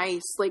like they're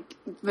nice, like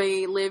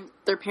they live.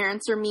 Their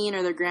parents are mean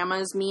or their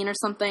grandma's mean or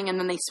something, and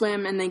then they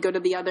swim and they go to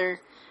the other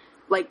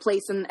like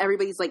place and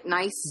everybody's like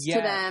nice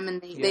to them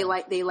and they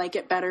like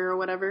it better or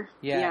whatever.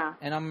 Yeah.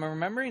 And I'm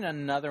remembering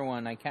another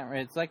one. I can't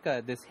remember. It's like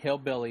this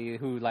hillbilly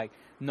who like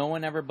no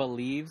one ever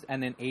believes,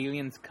 and then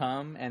aliens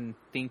come and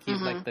think he's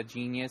like the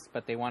genius,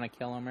 but they want to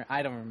kill him. Or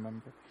I don't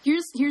remember.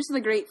 Here's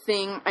the great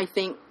thing. I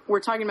think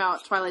we're talking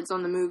about Twilight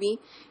Zone the movie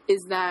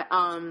is that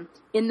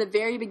in the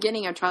very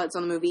beginning of Twilight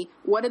Zone the movie,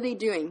 what are they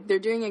doing? They're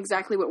doing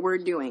exactly what we're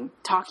doing,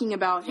 talking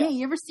about, hey,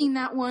 you ever seen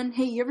that one?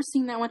 Hey, you ever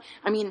seen that one?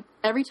 I mean,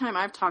 every time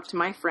I've talked to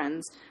my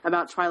friends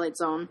about Twilight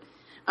Zone,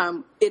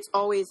 it's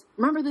always,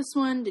 remember this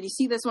one? Did you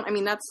see this one? I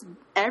mean, that's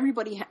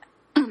everybody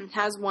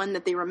has one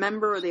that they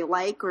remember or they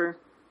like or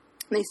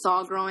they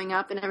saw growing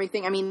up and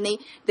everything. I mean,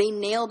 they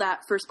nail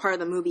that first part of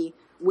the movie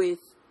with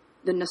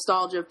the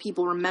nostalgia of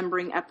people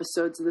remembering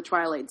episodes of the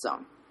Twilight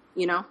Zone,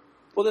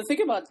 Well, the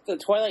thing about the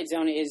Twilight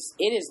Zone is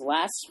it has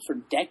lasted for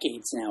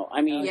decades now.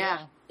 I mean,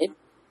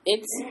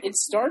 it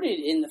started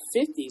in the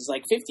 50s,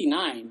 like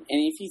 59, and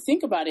if you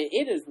think about it,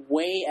 it is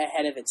way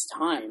ahead of its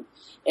time.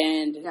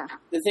 And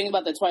the thing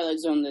about the Twilight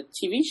Zone, the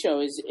TV show,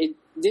 is it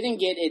didn't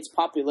get its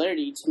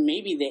popularity to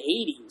maybe the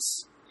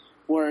 80s,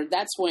 where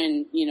that's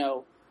when,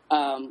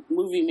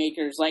 movie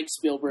makers like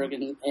Spielberg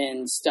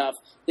and stuff,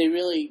 they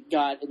really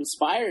got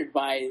inspired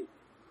by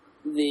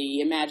the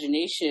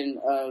imagination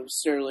of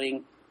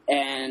Sterling.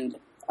 And,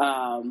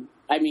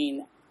 I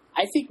mean,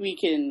 I think we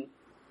can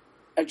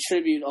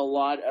attribute a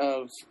lot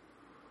of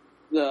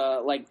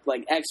the,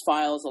 like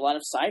X-Files, a lot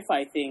of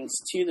sci-fi things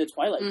to the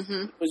Twilight.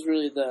 It was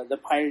really the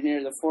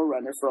pioneer, the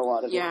forerunner for a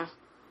lot of it.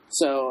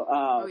 So,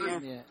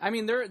 I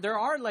mean, there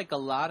are, like, a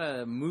lot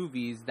of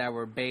movies that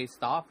were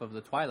based off of the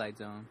Twilight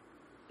Zone.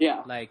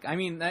 Yeah. Like, I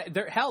mean,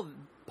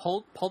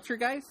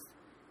 Poltergeist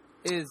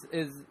is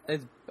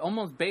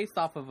almost based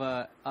off of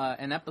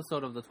an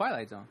episode of the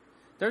Twilight Zone.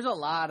 There's a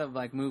lot of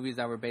like movies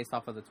that were based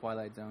off of the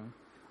Twilight Zone.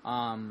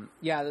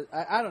 Yeah,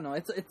 I don't know.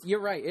 It's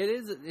you're right.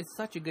 It's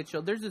such a good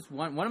show. There's this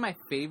one of my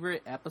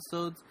favorite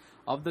episodes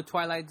of The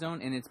Twilight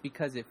Zone, and it's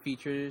because it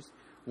features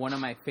one of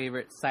my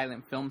favorite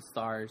silent film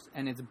stars,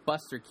 and it's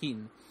Buster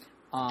Keaton.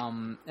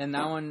 And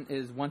that one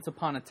is Once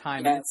Upon a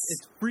Time. Yes. And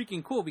it's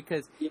freaking cool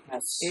because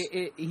Yes.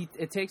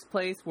 it takes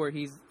place where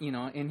he's,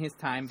 in his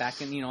time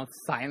back in,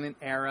 silent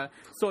era.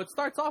 So it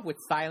starts off with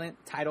silent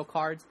title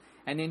cards,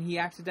 and then he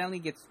accidentally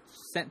gets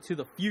sent to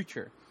the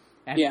future.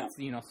 And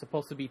it's,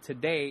 supposed to be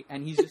today,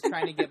 and he's just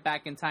trying to get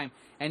back in time.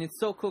 And it's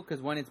so cool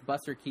because when it's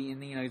Buster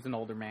Keaton, he's an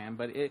older man.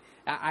 But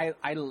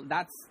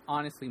that's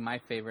honestly my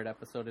favorite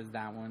episode is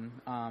that one.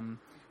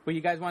 But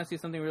you guys want to see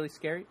something really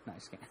scary? No,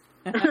 just kidding.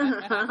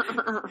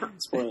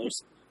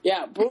 Spoilers.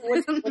 Yeah, but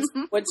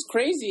what's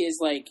crazy is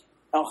like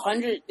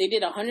 100. They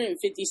did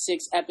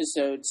 156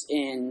 episodes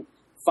in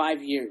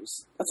 5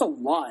 years. That's a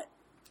lot.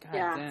 God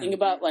Yeah. damn. Think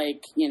about what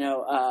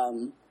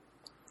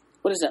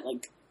is that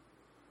like?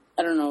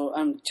 I don't know.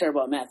 I'm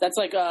terrible at math. That's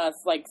like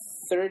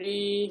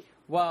 30.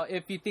 Well,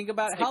 if you think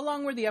about it, how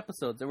long were the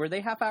episodes? Were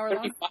they half hour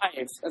long?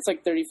 35. That's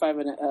like 35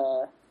 and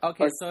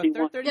Okay, or so if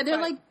they're 31. 35, Yeah,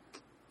 they're like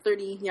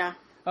 30. Yeah.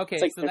 okay,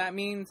 it's like so that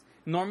means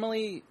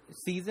normally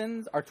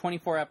seasons are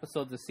 24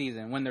 episodes a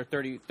season when they're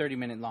 30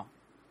 minute long.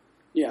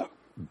 yeah.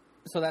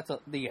 So that's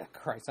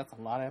Christ, that's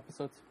a lot of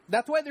episodes.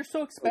 That's why they're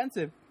so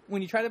expensive.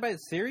 When you try to buy a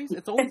series,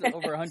 it's always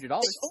over $100.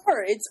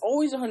 It's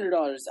always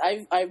 $100.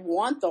 I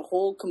want the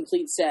whole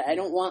complete set. I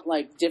don't want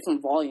like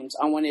different volumes.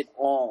 I want it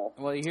all.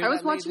 Well, you hear I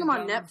was that, ladies watching them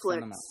and on gentlemen? Send Netflix.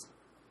 them out.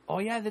 Oh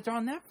yeah, they're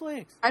on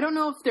Netflix. I don't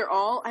know if they're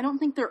all. I don't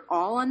think they're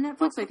all on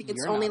Netflix. I think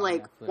it's You're only not on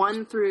like Netflix.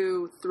 1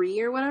 through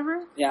 3 or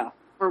whatever, Yeah,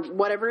 or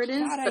whatever it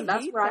is. God, I but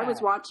that's hate where I that.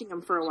 was watching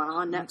them for a while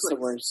on that's Netflix.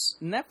 the worst.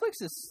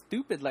 Netflix is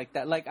stupid like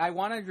that. Like I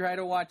want to try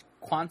to watch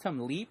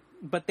Quantum Leap,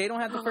 but they don't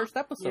have the first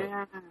episode.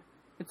 Yeah,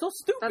 It's so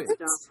stupid. that's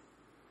dumb.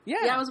 Yeah.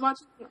 Yeah, I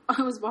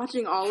was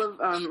watching all of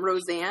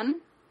Roseanne,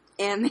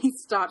 and they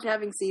stopped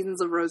having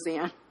seasons of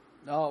Roseanne.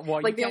 Oh well,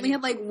 Like you they can't only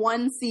had like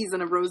 1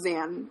 season of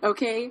Roseanne.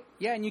 Okay.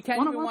 yeah, and you can't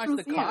Wanna even watch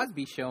watch the Roseanne.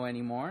 Cosby Show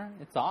anymore.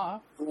 It's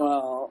off.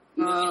 Well,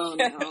 Oh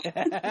no.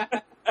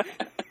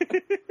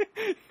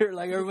 You're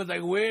like everyone's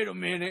like, wait a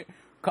minute,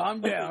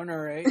 calm down, all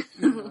right.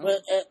 You know?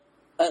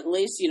 but at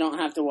least you don't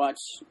have to watch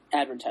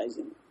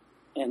advertising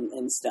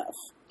and stuff.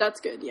 That's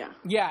good. Yeah.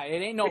 Yeah,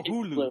 it ain't no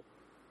Freaking Hulu.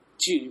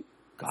 Dude,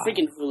 God,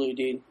 freaking Hulu,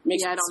 dude,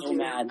 makes Yeah, I me don't so do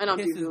mad. that. I don't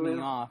do pisses me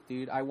Hulu. off,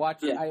 dude. I watch.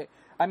 Yeah.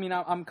 I mean,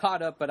 I'm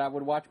caught up, but I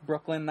would watch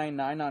Brooklyn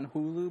Nine-Nine on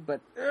Hulu. But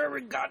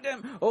every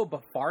goddamn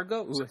but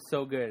Fargo, ooh, it's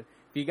so good.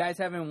 If you guys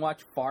haven't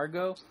watched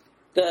Fargo,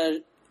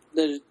 The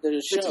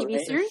show, TV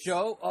right? series?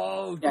 show,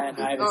 oh, Yeah, I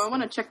haven't Oh, I seen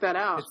want it. to check that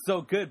out. it's so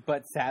good.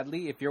 But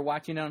sadly, if you're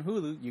watching it on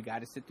Hulu, you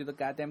got to sit through the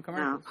goddamn No.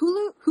 commercials.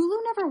 Hulu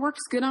never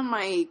works good on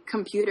my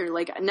computer.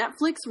 Like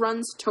Netflix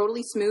runs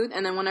totally smooth,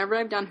 and then whenever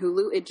I've done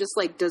Hulu, it just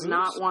like does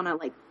not want to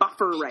like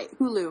buffer right.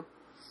 Hulu,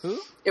 Hulu?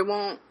 it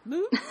won't.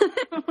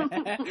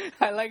 Hulu?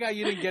 I like how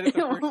you didn't get it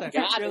the first time.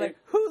 Got You're it. like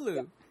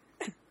Hulu.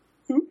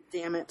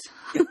 Damn it.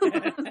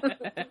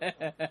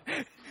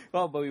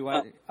 Oh, but we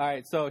want. All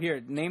right, so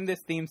here, name this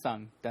theme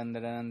song. Dun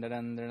dun dun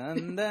dun dun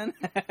dun dun.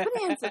 Good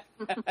answer.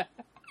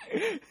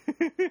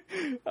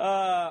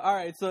 All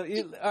right, so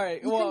all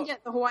right. You Well, couldn't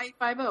get the Hawaii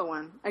 5-0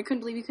 one. I couldn't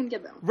believe you couldn't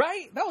get that one.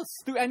 right, that was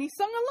and he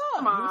sung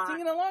along. Come He was on.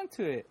 singing along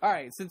to it. All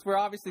right, since we're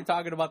obviously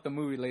talking about the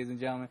movie, ladies and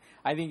gentlemen,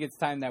 I think it's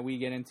time that we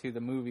get into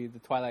the movie, The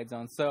Twilight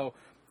Zone. So.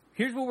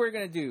 Here's what we're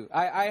gonna do.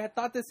 I had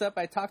thought this up.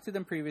 I talked to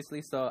them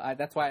previously, so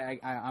that's why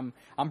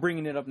I'm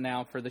bringing it up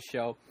now for the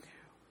show.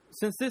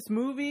 Since this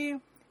movie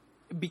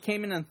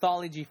became an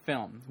anthology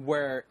film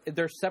where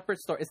there's separate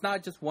stories, it's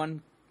not just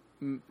one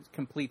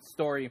complete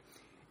story.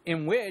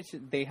 In which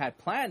they had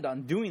planned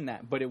on doing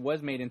that, but it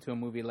was made into a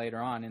movie later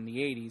on in the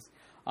 80s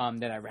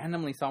that I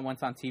randomly saw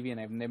once on TV,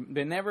 and I've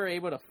been never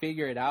able to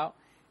figure it out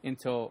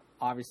until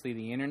obviously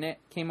the internet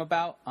came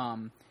about.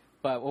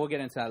 But we'll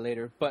get into that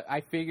later. But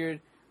I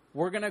figured.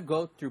 We're going to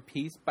go through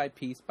piece by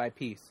piece by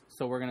piece.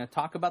 So we're going to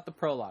talk about the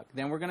prologue.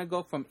 Then we're going to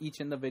go from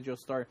each individual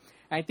story.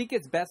 And I think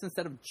it's best,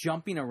 instead of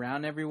jumping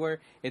around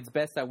everywhere, it's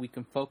best that we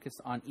can focus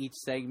on each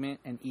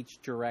segment and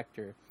each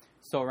director.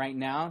 So right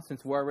now,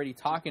 since we're already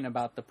talking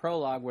about the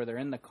prologue where they're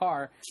in the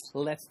car,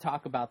 let's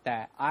talk about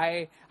that.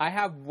 I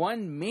have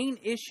one main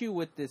issue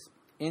with this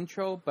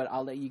intro, but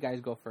I'll let you guys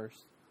go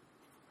first.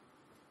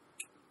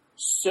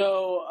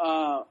 So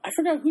I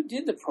forgot who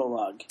did the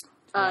prologue.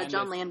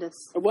 John Landis.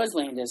 It was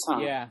Landis, huh?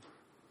 Yeah.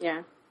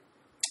 Yeah.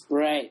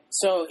 Right.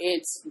 So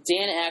it's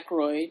Dan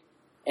Aykroyd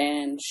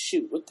and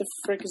shoot, what the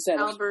frick is that?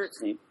 Albert.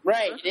 name?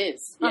 Right, it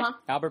is. Yeah. Uh-huh.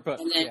 Albert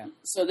Brooks, And then, yeah.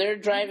 so they're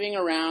driving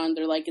around.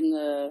 They're like in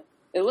the.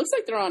 It looks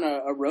like they're on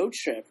a road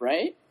trip,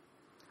 right?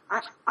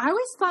 I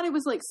always thought it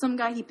was like some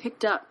guy he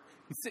picked up.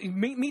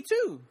 Me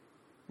too.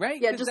 Right?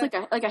 Yeah, 'Cause just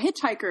that- like a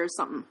hitchhiker or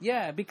something.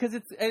 Yeah, because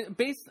it's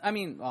based. I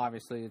mean,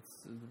 obviously,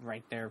 it's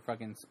right there,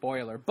 fucking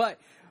spoiler. But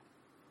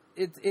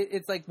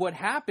it's like what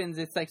happens.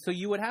 It's like, so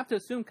you would have to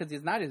assume, because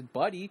he's not his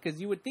buddy, because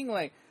you would think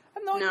like,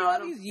 I've known you No, I all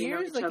don't these think they know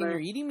years, each like, and other. you're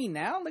eating me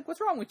now. Like,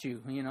 what's wrong with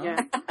you? You know?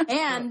 Yeah.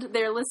 And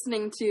they're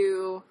listening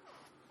to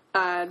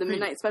the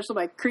Midnight Special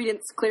by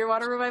Creedence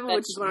Clearwater Revival,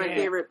 which is one of my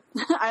favorite.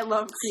 I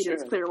love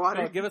Creedence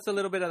Clearwater. Oh, give us a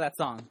little bit of that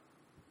song.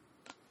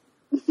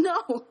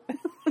 No.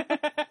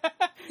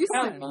 Just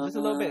a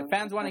little bit.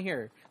 Fans want to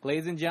hear.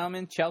 Ladies and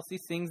gentlemen, Chelsea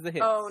sings the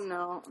hits. Oh,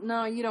 no.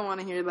 No, you don't want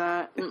to hear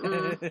that.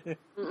 Mm-mm.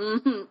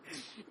 Mm-mm.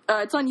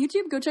 It's on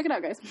YouTube. Go check it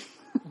out, guys.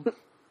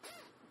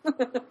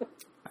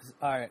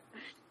 All right.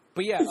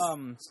 But yeah,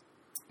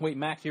 wait,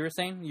 Max, you were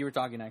saying? You were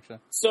talking, actually.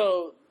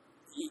 So,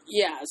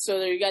 yeah,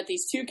 so you got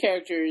these two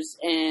characters,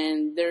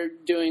 and they're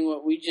doing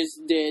what we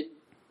just did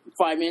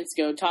 5 minutes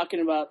ago,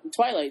 talking about the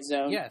Twilight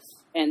Zone. Yes.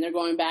 And they're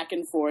going back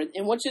and forth.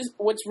 And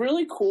what's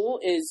really cool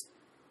is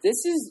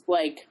this is,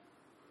 like,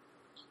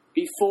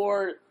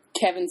 before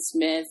Kevin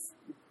Smith,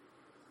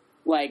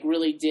 like,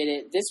 really did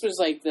it. This was,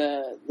 like,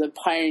 the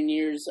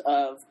pioneers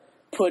of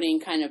putting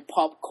kind of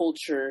pop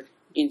culture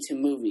into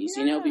movies,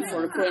 you know,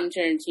 before Quentin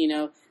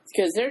Tarantino.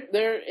 Because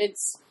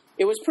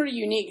it was pretty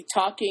unique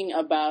talking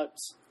about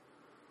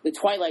the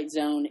Twilight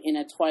Zone in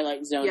a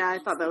Twilight Zone. Yeah, I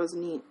thought that was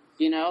neat.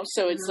 You know?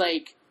 So it's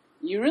like,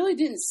 you really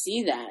didn't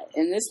see that.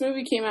 And this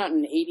movie came out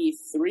in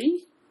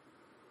 83?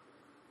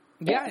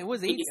 Yeah, it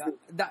was 80.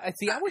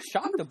 See, I was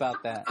shocked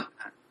about that.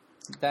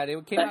 That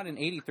it came out in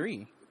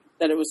 83.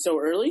 That it was so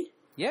early?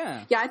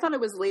 Yeah. Yeah, I thought it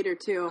was later,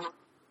 too.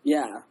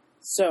 Yeah.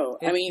 So,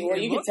 I mean, well,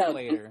 you can tell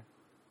later.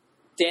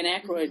 Dan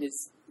Aykroyd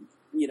is,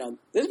 you know...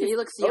 he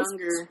looks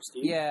younger.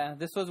 Yeah,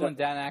 this was when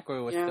Dan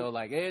Aykroyd was still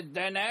like, hey,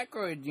 Dan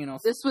Aykroyd, you know.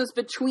 This was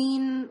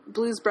between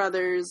Blues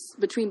Brothers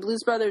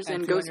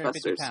and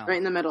Ghostbusters, pounds. right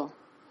in the middle.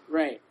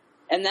 Right.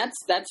 And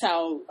that's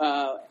how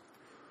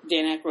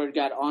Dan Aykroyd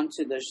got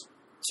onto this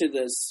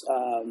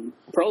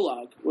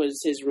prologue,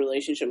 was his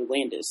relationship with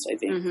Landis, I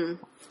think.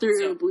 Mm-hmm.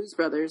 Through Blues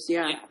Brothers,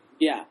 yeah.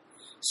 Yeah.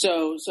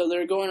 So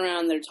they're going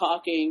around, they're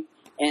talking,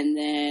 and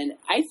then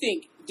I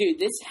think, dude,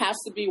 this has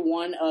to be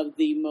one of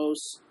the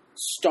most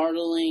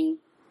startling,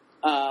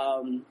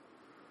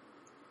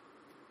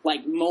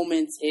 like,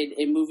 moments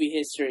in movie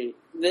history.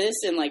 This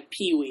and, like,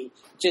 Pee-wee,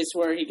 just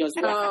where he goes,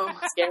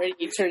 scared,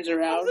 he turns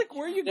around. I was like,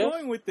 where are you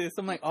going with this?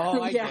 I'm like,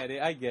 oh, I get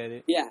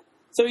it. Yeah.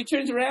 So he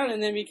turns around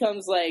and then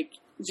becomes, like,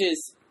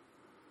 just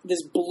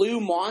this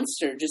blue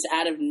monster just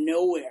out of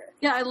nowhere.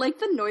 Yeah, I like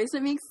the noise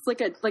it makes.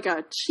 It's like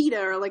a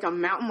cheetah or like a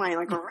mountain lion,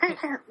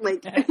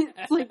 like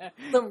it's like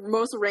the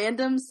most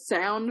random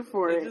sound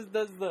for it. It just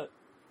does the.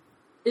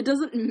 It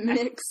doesn't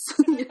mix.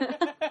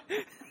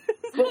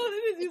 Well,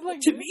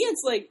 to me,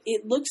 it's like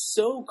it looks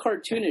so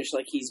cartoonish.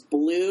 Like he's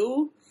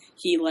blue.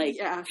 He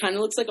kind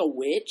of looks like a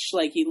witch.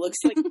 Like he looks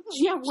like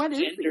what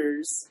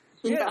genders.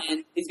 is he? Yeah.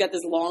 And he's got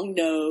this long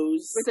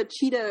nose. With a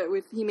cheetah,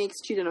 he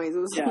makes cheetah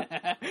noises.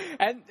 Yeah.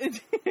 And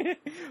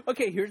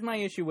okay, here's my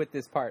issue with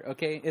this part,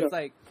 okay? It's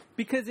like,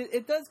 because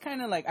it does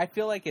kind of like, I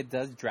feel like it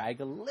does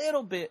drag a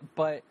little bit,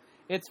 but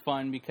it's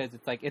fun because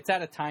it's like, it's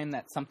at a time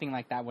that something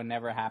like that would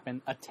never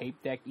happen. A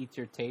tape deck eats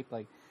your tape,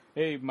 like,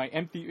 hey, my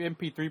empty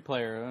MP3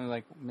 player,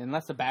 like,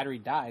 unless the battery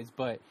dies,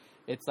 but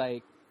it's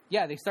like,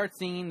 yeah, they start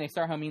singing, they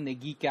start humming, they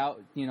geek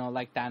out, you know,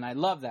 like that, and I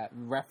love that,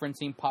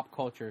 referencing pop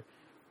culture.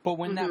 But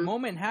when that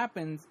moment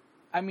happens,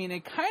 I mean,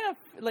 it kind of,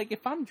 like,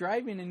 if I'm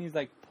driving and he's,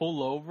 like,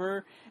 pull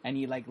over and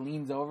he, like,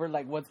 leans over,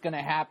 like, what's going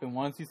to happen?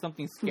 Want to see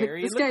something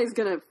scary? This guy's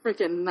going to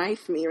freaking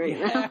knife me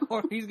now.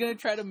 Or he's going to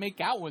try to make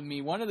out with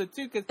me, one of the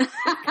two, because it's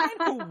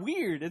kind of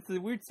weird. It's a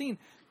weird scene.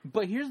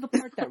 But here's the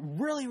part that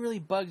really, really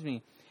bugs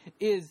me,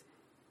 is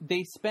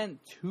they spent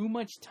too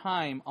much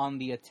time on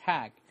the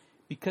attack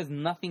because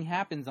nothing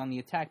happens on the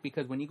attack.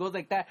 Because when he goes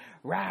like that,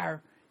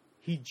 rawr,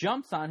 he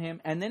jumps on him,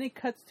 and then it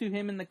cuts to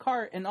him in the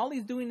car, and all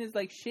he's doing is,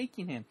 like,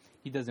 shaking him.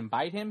 He doesn't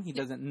bite him. He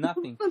doesn't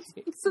nothing.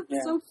 It's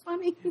so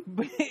funny.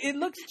 But it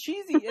looks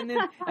cheesy,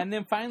 and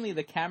then finally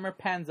the camera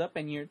pans up,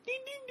 and you're ding,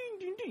 ding, ding,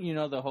 ding, ding, you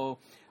know, the whole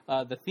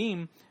the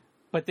theme.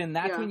 But then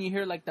that's when you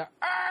hear like the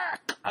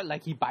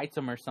like he bites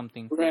him or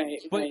something. Right.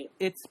 But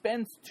it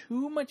spends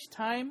too much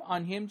time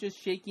on him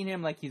just shaking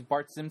him like he's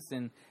Bart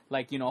Simpson,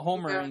 like, you know,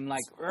 Homer, and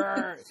like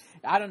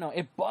I don't know.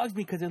 It bugs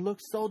me because it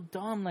looks so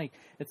dumb. Like,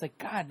 it's like,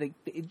 God,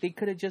 they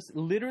could have just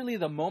literally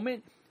the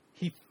moment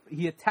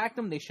he attacked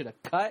him, they should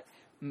have cut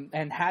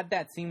and had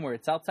that scene where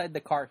it's outside the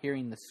car,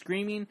 hearing the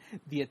screaming,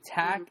 the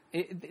attack,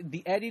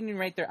 the editing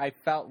right there. I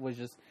felt was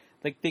just.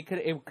 Like, it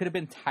could have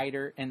been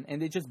tighter, and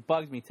it just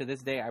bugs me to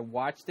this day. I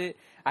watched it.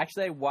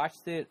 Actually, I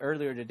watched it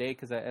earlier today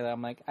because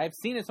I'm like, I've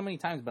seen it so many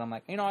times, but I'm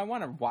like, you know, I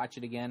want to watch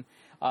it again.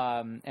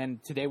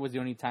 And today was the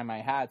only time I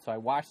had, so I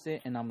watched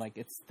it, and I'm like,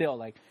 it's still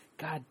like,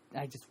 God,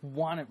 I just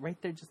want it right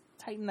there. Just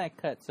tighten that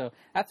cut. So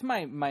that's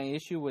my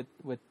issue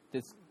with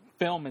this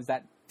film, is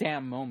that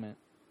damn moment.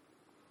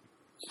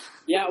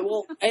 Yeah,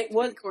 well,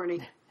 corny.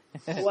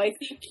 Well, I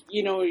think,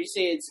 you know, when you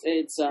say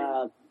it's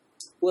a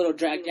little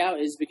dragged out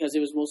is because it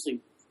was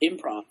mostly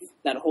improv,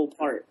 that whole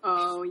part.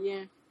 Oh,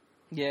 yeah.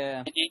 Yeah.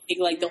 And I think,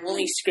 like, the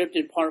only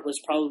scripted part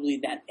was probably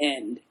that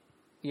end.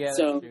 Yeah,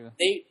 so that's true.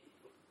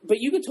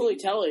 But you could totally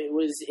tell it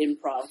was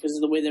improv because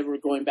of the way they were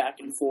going back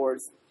and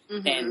forth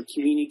and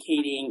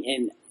communicating.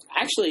 And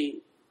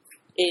actually,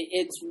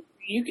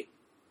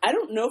 I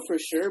don't know for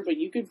sure, but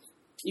you could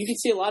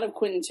see a lot of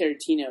Quentin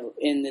Tarantino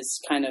in this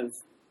kind of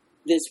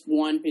this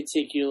one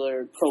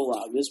particular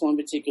prologue, this one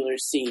particular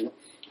scene,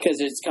 because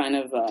it's kind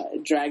of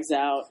it drags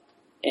out,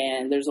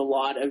 and there's a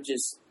lot of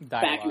just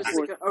back and It's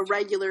forth. like a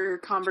regular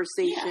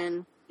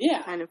conversation.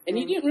 Yeah, kind of and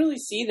you thing. didn't really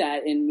see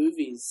that in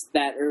movies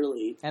that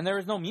early. And there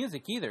was no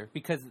music either,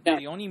 because Yeah.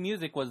 the only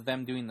music was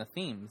them doing the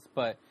themes.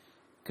 But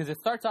because it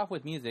starts off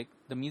with music,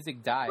 the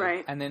music dies,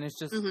 Right. and then it's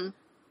just hmm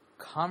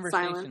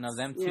conversation Silence, of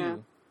them two, yeah.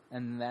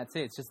 and that's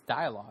it. It's just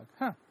dialogue.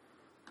 Huh?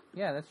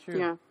 Yeah, that's true.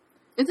 Yeah,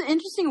 it's an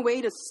interesting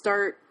way to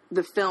start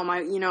the film.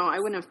 I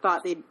wouldn't have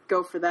thought they'd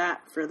go for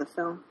that for the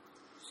film.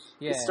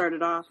 Yeah. To start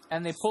it off.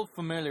 And they pulled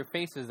familiar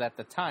faces at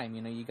the time.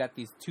 You know, you got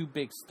these two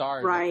big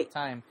stars at Right. the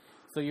time.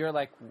 So you're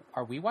like,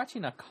 are we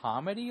watching a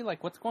comedy?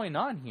 Like, what's going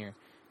on here?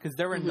 Because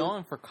they were Mhm.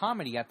 known for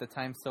comedy at the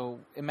time.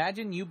 So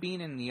imagine you being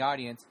in the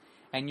audience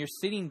and you're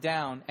sitting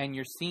down and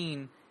you're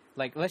seeing,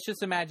 like, let's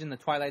just imagine the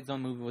Twilight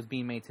Zone movie was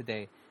being made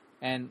today.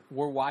 And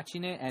we're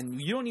watching it and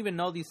you don't even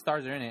know these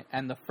stars are in it.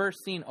 And the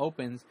first scene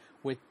opens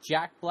with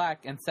Jack Black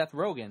and Seth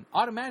Rogen.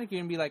 Automatically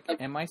you're going to be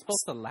like, am I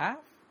supposed to laugh?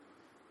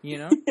 You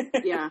know?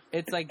 Yeah.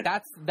 It's like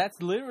that's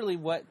literally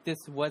what this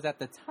was at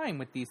the time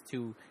with these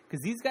two,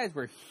 because these guys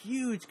were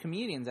huge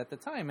comedians at the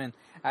time, and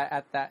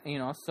at that, you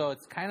know, so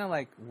it's kind of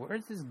like,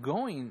 where's this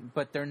going?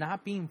 But they're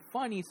not being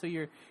funny, so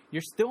you're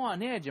still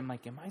on edge. I'm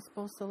like, am I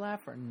supposed to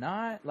laugh or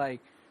not? Like,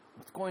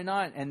 what's going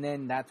on? And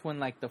then that's when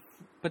like the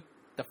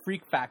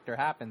freak factor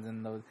happens,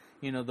 and those,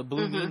 you know, the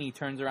blue Mhm. meanie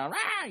turns around,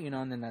 rah, you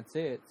know, and then that's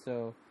it.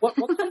 So, What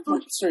kind of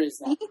monster is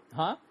that?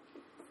 huh?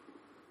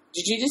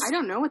 Did you just? I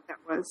don't know what that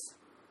was.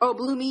 Oh,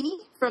 Blue Meanie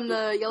from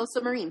the Yellow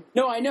Submarine.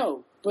 No, I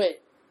know,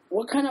 but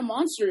what kind of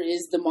monster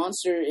is the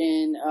monster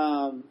in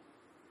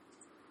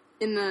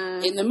In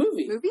the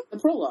movie? movie? The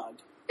prologue.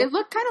 It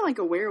looked kind of like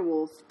a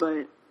werewolf,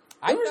 but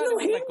I There was thought no it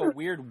was like hair. a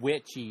weird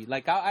witchy.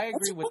 Like I agree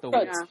That's with the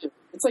what witch.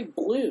 it's like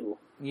blue.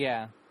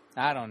 Yeah,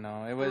 I don't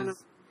know. It don't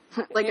was.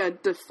 like a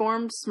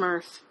deformed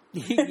Smurf.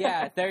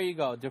 Yeah, there you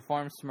go,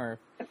 deformed Smurf,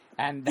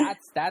 and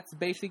that's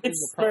basically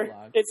It's the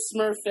prologue. It's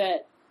Smurfette.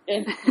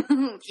 And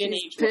She's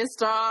Age.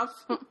 pissed off.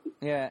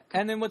 Yeah,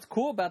 and then what's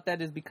cool about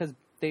that is because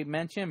they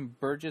mention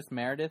Burgess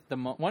Meredith.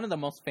 One of the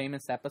most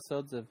famous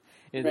episodes is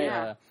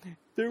Right.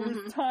 there was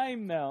Mhm.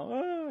 time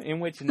now, in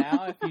which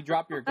now if you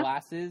drop your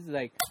glasses,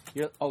 like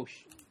you're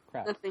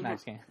crap, Nothing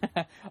nice game.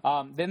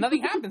 Then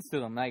nothing happens to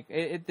them. Like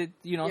it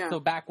you know. Yeah. So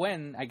back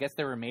when, I guess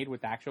they were made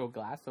with actual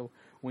glass. So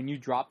when you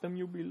drop them,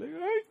 you'll be like,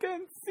 I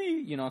can't see.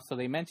 You know. So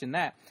they mentioned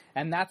that,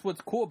 and that's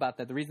what's cool about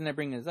that. The reason I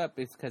bring this up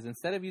is because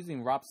instead of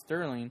using Rob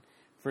Sterling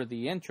for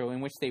the intro,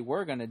 in which they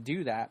were going to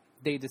do that,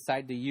 they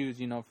decided to use,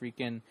 you know,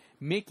 freaking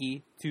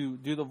Mickey to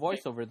do the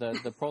voiceover,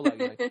 the prologue.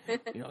 Like,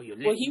 you know,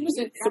 well, he was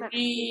in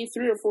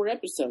three or four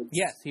episodes.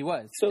 Yes, he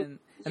was. So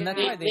and that's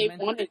Yeah. why they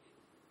mentioned,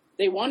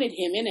 they wanted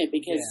him in it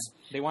because,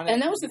 they wanted,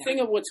 and that was the thing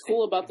of what's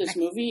cool about this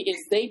movie is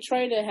they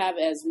try to have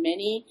as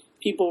many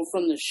people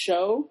from the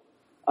show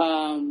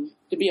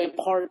to be a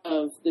part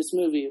of this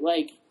movie.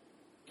 Like,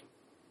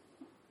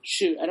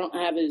 shoot, I don't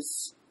have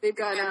his They've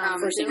got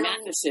first name,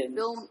 Matheson.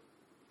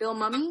 Bill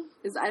Mummy.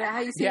 Is that how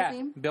you say yeah, his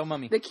name? Bill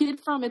Mummy. The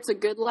kid from It's a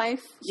Good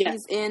Life. Yeah.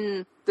 He's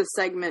in the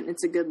segment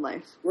It's a Good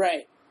Life.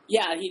 Right.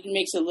 Yeah, he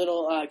makes a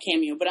little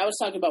cameo. But I was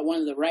talking about one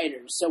of the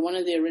writers. So one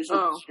of the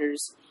original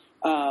writers,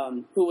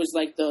 who was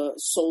like the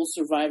sole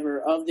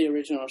survivor of the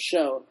original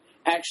show,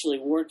 actually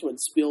worked with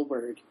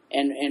Spielberg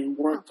and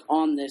worked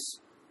on this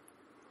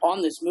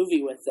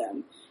movie with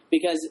them.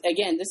 Because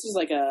again, this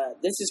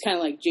is kind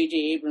of like J.J.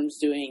 Abrams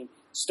doing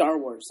Star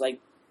Wars. Like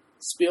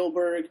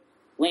Spielberg,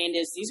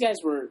 Landis, these guys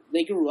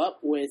they grew up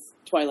with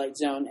Twilight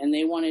Zone and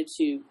they wanted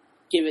to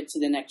give it to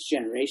the next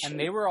generation. And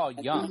they were all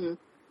young. Mhm.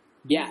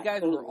 Yeah, These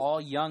guys were all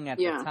young at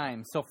Yeah. the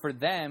time. So for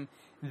them,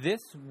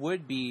 this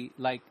would be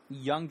like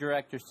young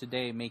directors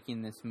today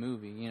making this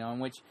movie, you know, in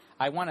which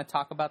I want to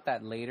talk about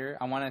that later.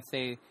 I want to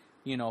say,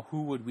 you know,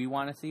 who would we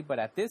want to see? But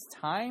at this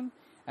time,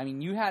 I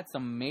mean, you had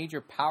some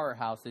major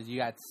powerhouses.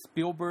 You had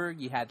Spielberg,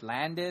 you had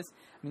Landis.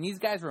 I mean, these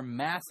guys were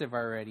massive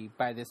already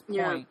by this point,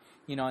 Yeah.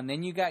 you know, and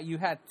then you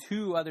had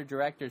two other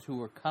directors who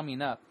were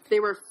coming up. They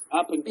were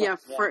up and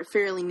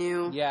fairly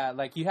new. Yeah,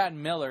 like you had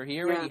Miller.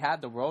 He already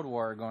had the Road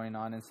War going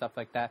on and stuff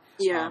like that.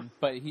 Yeah.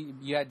 But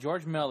you had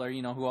George Miller,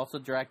 you know, who also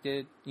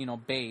directed, you know,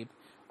 Babe.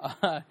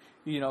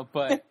 You know,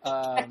 but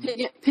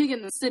Pig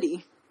in the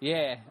City.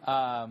 yeah,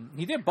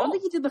 he did I don't both.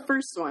 think he did the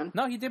first one.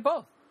 No, he did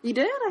both. He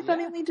did? I thought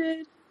he Yeah. only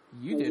did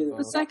You He did did the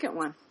both. second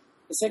one.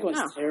 The second one's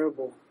Oh.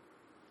 terrible.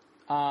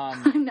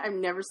 I've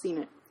never seen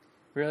it.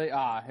 Really?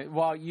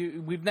 Well,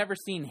 we've never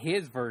seen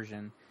his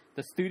version.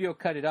 The studio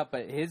cut it up,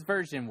 but his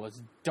version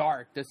was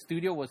dark. The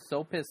studio was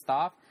so pissed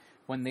off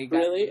when they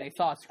Really? when they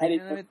saw a screen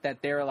didn't- of it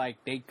that they were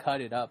like, they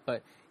cut it up.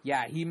 But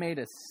yeah, he made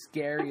a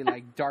scary,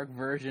 like, dark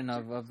version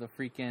of the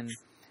freaking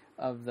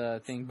of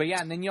the thing. But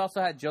yeah, and then you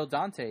also had Joe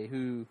Dante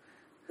who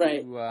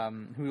Right.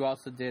 who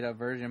also did a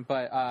version.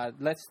 But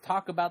let's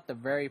talk about the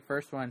very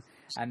first one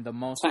and the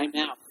most Time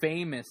Out.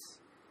 famous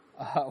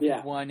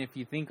Yeah. one, if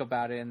you think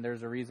about it, and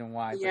there's a reason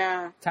why. But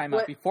Yeah. time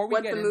out. Before we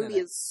what get the into movie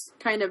that. is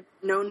kind of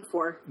known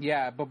for.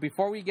 Yeah, but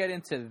before we get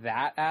into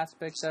that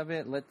aspect of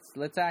it,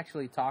 let's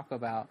actually talk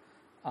about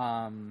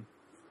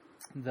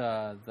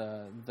the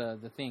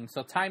thing.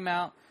 So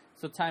timeout.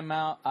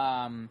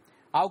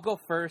 I'll go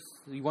first.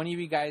 One of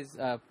you guys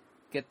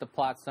get the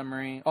plot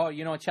summary. Oh,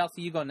 you know what,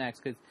 Chelsea, you go next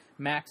because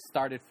Max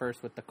started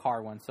first with the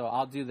car one. So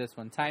I'll do this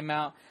one.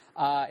 Timeout.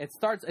 It's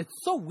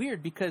so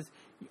weird because,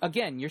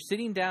 again, you're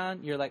sitting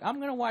down, you're like, I'm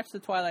going to watch The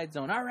Twilight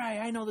Zone. All right,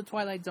 I know The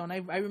Twilight Zone. I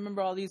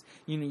remember all these.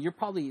 You know, you're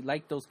probably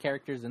like those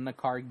characters in the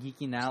car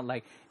geeking out,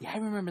 like, yeah, I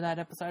remember that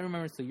episode. I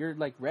remember. So you're,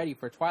 like, ready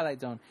for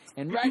Twilight Zone.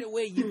 And right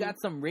away, you got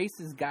some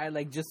racist guy,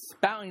 like, just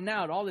spouting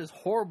out all this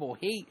horrible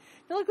hate.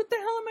 You're like, what the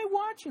hell am I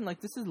watching?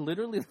 Like, this is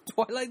literally The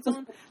Twilight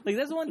Zone? Like,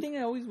 that's one thing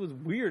that always was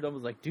weird. I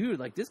was like, dude,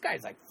 like, this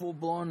guy's, like,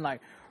 full-blown,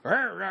 like,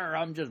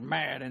 I'm just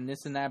mad and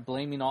this and that,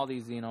 blaming all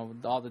these, you know,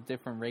 all the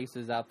different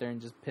races out there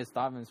and just pissed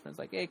off. And his friend's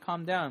like, hey,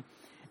 calm down.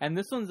 And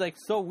this one's, like,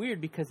 so weird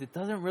because it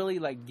doesn't really,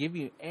 like, give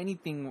you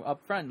anything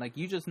up front. Like,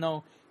 you just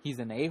know he's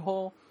an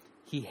a-hole.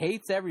 He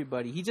hates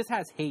everybody. He just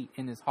has hate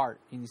in his heart.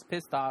 And he's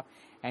pissed off.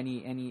 And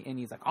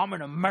he's like, I'm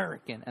an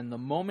American. And the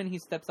moment he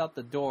steps out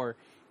the door,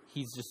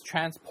 he's just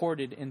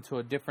transported into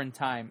a different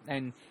time.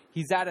 And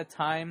he's at a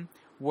time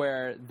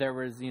where there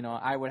was, you know,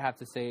 I would have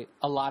to say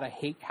a lot of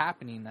hate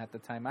happening at the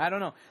time. I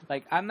don't know.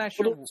 Like, I'm not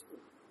sure.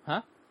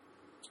 Huh?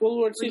 World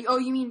War II. Oh,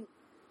 you mean?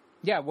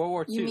 Yeah, World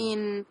War II. You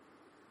mean?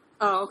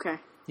 Oh, okay.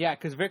 Yeah,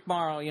 because Rick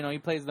Morrow, you know, he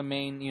plays the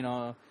main, you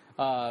know,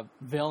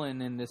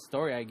 villain in this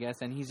story, I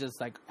guess, and he's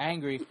just, like,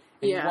 angry.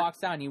 And he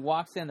walks out, and he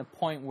walks in a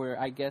point where,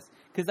 I guess,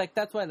 because, like,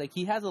 that's why, like,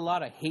 he has a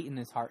lot of hate in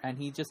his heart, and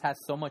he just has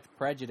so much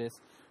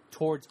prejudice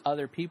towards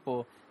other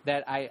people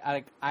that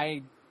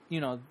I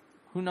you know,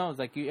 who knows?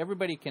 Like,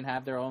 everybody can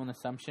have their own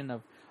assumption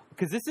of...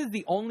 Because this is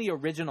the only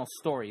original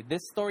story.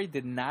 This story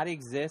did not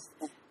exist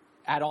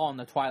at all in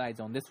the Twilight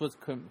Zone. This was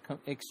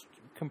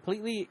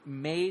completely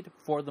made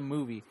for the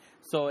movie.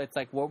 So it's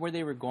like, what were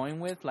they going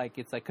with? Like,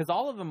 it's like... Because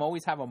all of them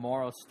always have a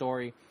moral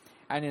story.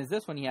 And in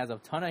this one, he has a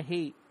ton of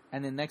hate.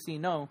 And then next thing you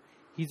know,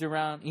 he's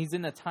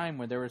in a time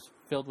where there was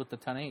filled with a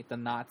ton of hate. The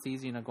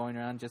Nazis, you know, going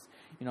around just,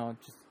 you know,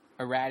 just...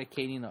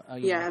 eradicating a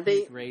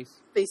huge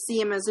race. They see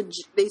him as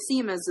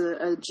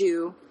a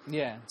Jew.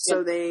 Yeah.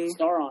 So they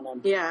star on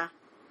him. Yeah.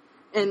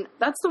 And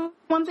that's the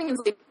one thing is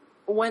like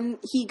when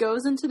he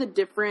goes into the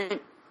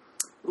different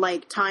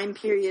like time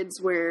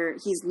periods where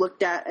he's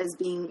looked at as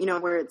being, you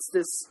know, where it's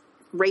this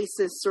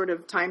racist sort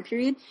of time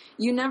period,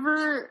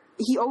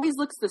 he always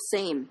looks the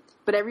same,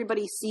 but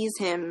everybody sees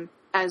him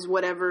as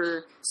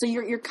whatever. So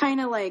you're kind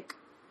of like,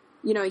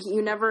 you know,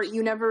 he never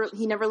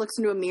looks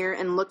into a mirror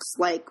and looks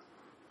like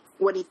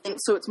what he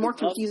thinks, so it's more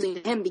confusing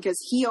to him because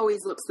he always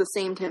looks the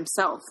same to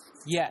himself.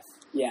 Yes.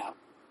 Yeah.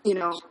 You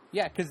know.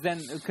 Yeah, because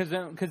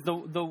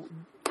the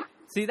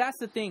see, that's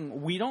the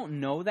thing. We don't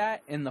know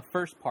that in the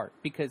first part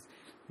because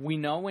we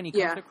know when he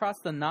comes across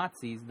the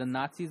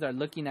Nazis are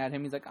looking at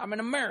him. He's like, I'm an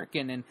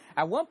American, and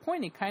at one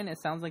point it kind of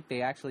sounds like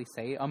they actually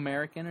say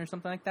American or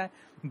something like that,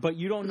 but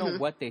you don't know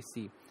what they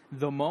see.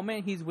 The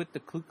moment he's with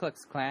the Ku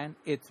Klux Klan,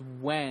 it's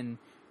when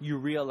you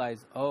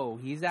realize, oh,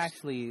 he's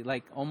actually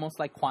like almost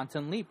like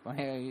Quantum Leap.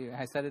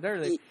 I said it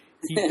earlier.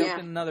 He jumped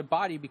in another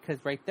body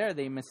because right there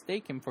they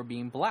mistake him for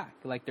being black.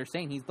 Like they're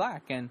saying he's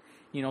black, and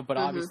you know, but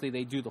obviously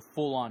they do the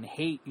full on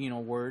hate, you know,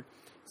 word.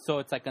 So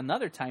it's like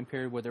another time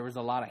period where there was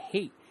a lot of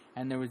hate,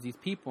 and there was these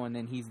people, and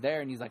then he's there,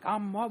 and he's like,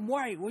 I'm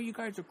white. Well, you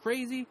guys are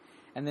crazy.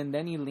 And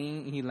then he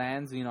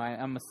lands, you know,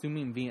 I'm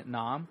assuming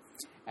Vietnam,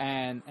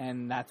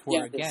 and that's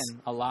where again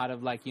a lot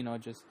of like, you know,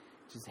 just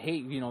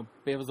hate, you know,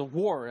 it was a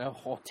war, a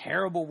whole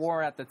terrible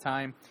war at the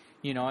time,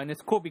 you know, and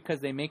it's cool because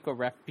they make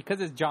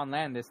because it's John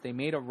Landis, they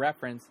made a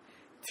reference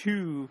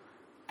to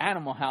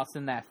Animal House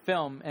in that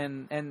film,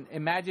 and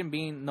imagine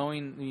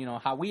knowing, you know,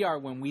 how we are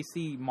when we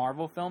see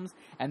Marvel films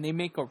and they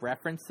make a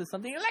reference to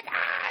something, you're like,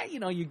 you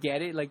know, you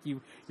get it, like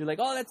you're like,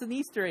 oh, that's an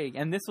Easter egg,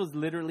 and this was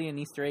literally an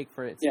Easter egg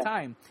for its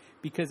time,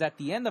 because at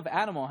the end of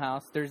Animal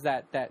House, there's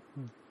that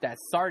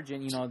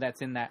sergeant, you know,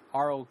 that's in that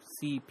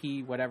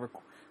ROCP, whatever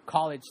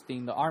college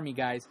thing, the army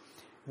guys,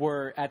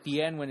 where at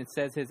the end when it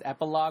says his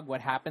epilogue, what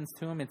happens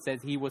to him, it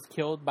says he was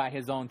killed by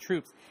his own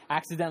troops,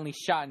 accidentally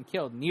shot and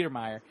killed,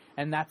 Niedermeyer,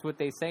 and that's what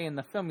they say in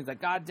the film. He's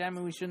like, God damn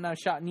it, we shouldn't have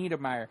shot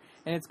Niedermeyer,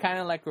 and it's kind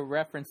of like a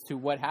reference to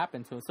what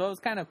happened to him, so it was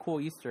kind of a cool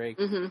Easter egg.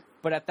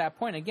 But at that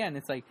point, again,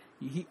 it's like,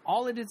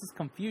 all it is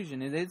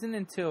confusion. It isn't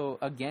until,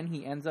 again,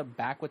 he ends up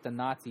back with the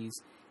Nazis,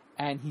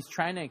 and he's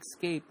trying to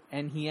escape,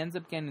 and he ends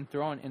up getting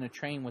thrown in a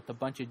train with a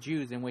bunch of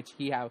Jews, in which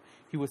he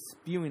was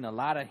spewing a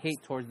lot of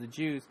hate towards the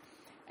Jews.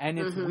 And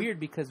it's weird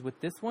because with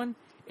this one,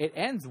 it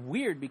ends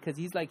weird because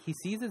he's like, he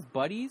sees his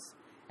buddies,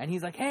 and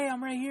he's like, hey,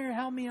 I'm right here,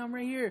 help me, I'm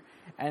right here.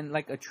 And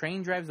like a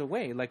train drives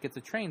away, like it's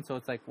a train, so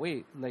it's like,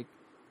 wait, like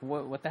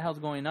what the hell's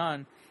going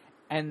on?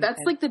 And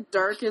that's like the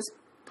darkest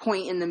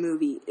point in the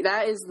movie.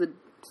 That is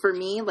for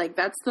me, like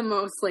that's the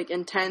most like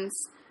intense,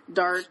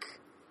 dark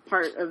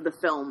part of the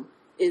film.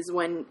 Is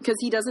when, because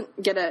he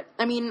doesn't get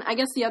I mean, I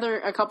guess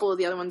a couple of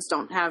the other ones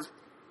don't have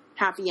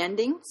happy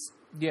endings.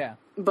 Yeah.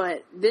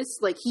 But this,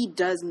 like, he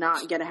does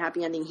not get a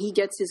happy ending. He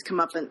gets his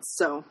comeuppance,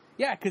 so.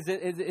 Yeah, because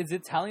is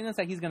it telling us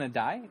that he's going to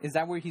die? Is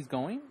that where he's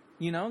going?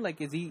 You know,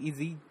 like, is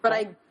he?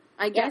 But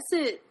I guess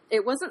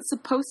it wasn't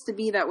supposed to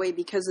be that way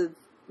because of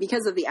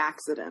the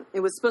accident. It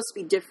was supposed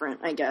to be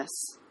different, I guess.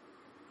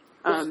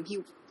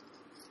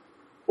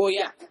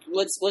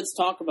 Let's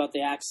talk about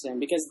the accident,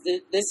 because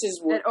this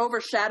is what it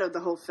overshadowed the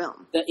whole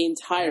film. The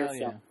entire film.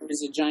 Yeah. It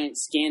was a giant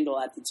scandal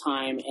at the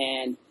time,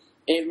 and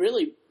it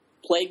really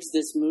plagues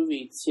this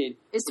movie to.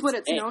 It's what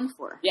it's known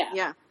for. Yeah,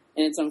 yeah,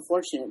 and it's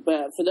unfortunate.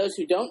 But for those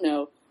who don't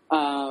know,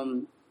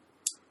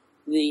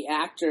 the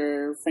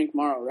actor Frank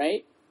Morrow,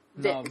 right?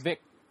 No, Vic.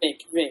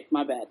 Vic.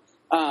 My bad.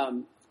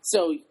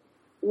 So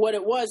what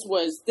it was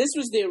this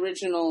was the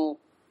original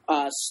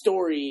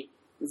story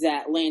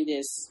that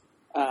Landis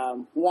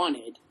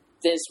wanted.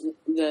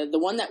 The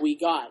one that we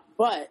got,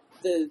 but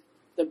the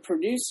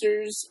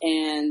producers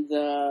and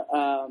the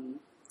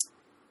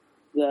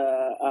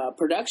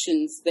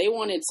productions, they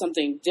wanted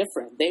something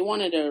different. They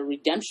wanted a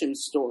redemption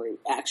story,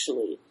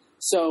 actually.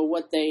 So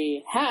what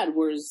they had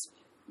was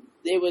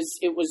it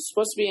was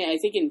supposed to be, I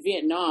think, in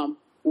Vietnam,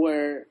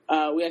 where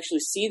we actually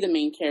see the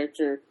main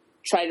character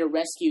try to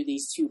rescue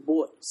these two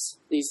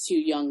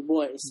young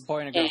boys. Boy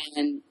and a girl.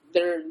 And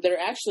there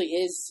actually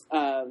is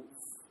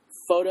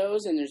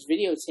photos and there's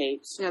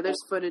videotapes. Yeah,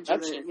 there's footage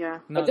of it. Yeah,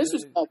 but this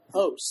was all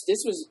post.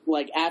 This was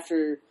like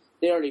after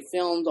they already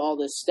filmed all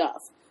this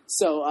stuff.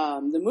 So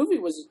the movie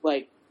was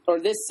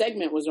this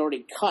segment was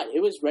already cut.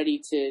 It was ready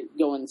to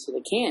go into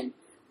the can.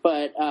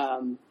 But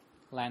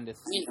Landis,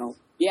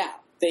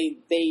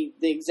 the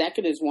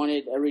executives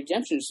wanted a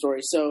redemption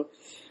story. So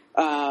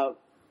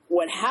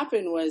what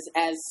happened was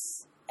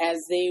as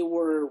they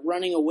were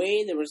running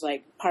away, there was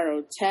like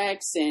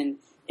pyrotechnics and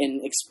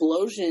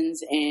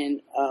explosions,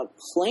 and a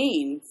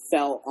plane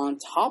fell on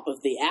top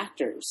of the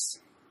actors.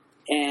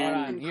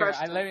 And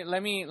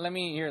let me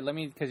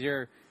because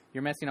you're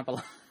messing up a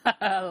lot.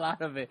 A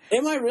lot of it.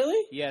 Am I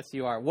really? Yes,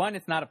 you are. One,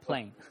 it's not a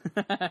plane.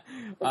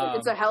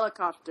 It's a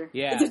helicopter.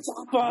 Yeah. It's a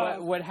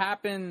chopper. What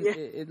happened?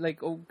 Yeah.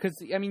 Because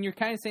I mean, you're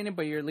kind of saying it,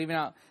 but you're leaving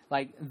out.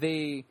 Like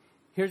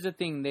here's the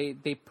thing.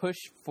 They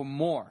pushed for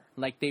more.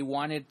 Like they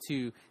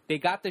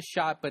got the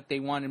shot, but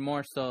they wanted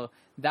more. So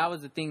that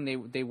was the thing.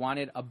 They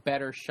wanted a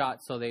better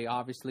shot. So they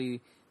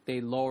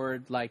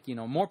lowered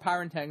more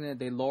pyrotechnics.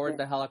 They lowered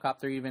the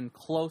helicopter even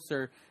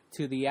closer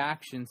to the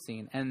action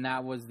scene, and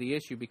that was the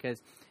issue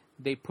because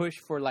they pushed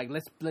for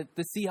let's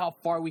see how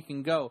far we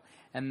can go,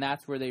 and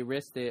that's where they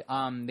risked it.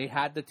 They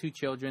had the two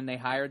children. They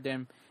hired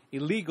them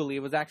illegally.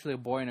 It was actually a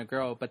boy and a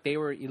girl, but they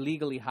were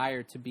illegally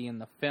hired to be in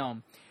the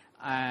film,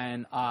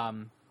 and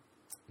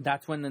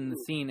that's when in the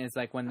scene is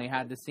when they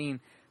had the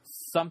scene,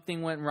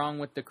 something went wrong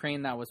with the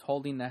crane that was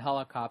holding the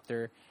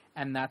helicopter,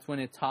 and that's when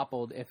it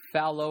toppled. It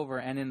fell over,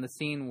 and in the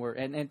scene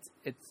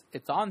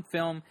it's on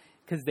film.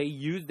 Because they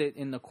used it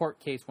in the court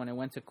case when it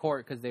went to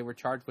court, because they were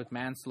charged with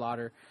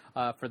manslaughter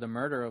for the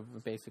murder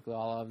of basically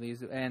all of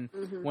these. And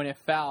when it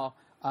fell,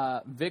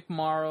 Vic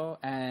Morrow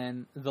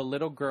and the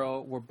little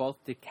girl were both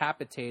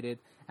decapitated,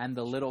 and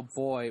the little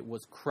boy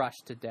was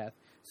crushed to death.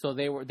 So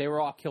they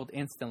were all killed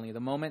instantly. The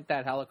moment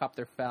that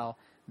helicopter fell,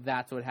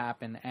 that's what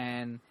happened.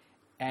 And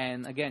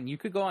again, you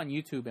could go on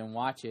YouTube and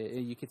watch it.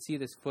 You could see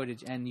this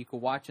footage, and you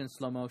could watch in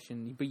slow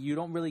motion, but you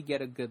don't really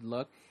get a good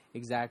look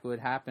exactly what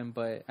happened.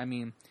 But I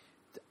mean.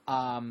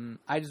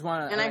 I just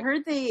want to. And I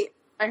heard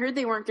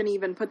they weren't going to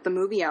even put the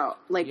movie out.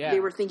 They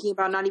were thinking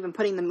about not even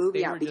putting the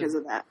movie out because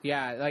of that.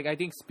 Yeah, I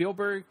think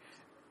Spielberg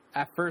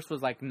at first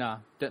was like, "No,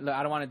 I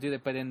don't want to do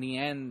that." But in the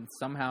end,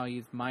 somehow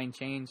his mind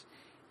changed,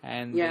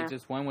 and they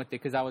just went with it.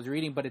 Because I was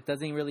reading, but it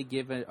doesn't really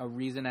give a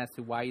reason as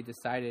to why he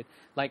decided.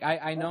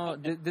 I know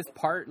this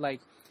part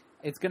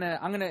it's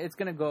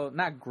gonna go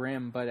not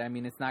grim, but I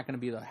mean it's not gonna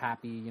be the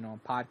happy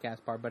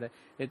podcast part, but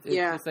it's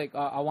just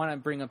I want to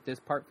bring up this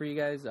part for you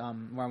guys where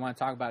I want to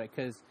talk about it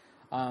because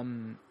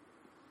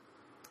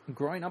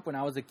growing up when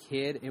I was a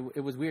kid,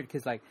 it was weird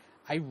because I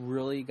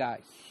really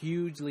got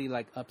hugely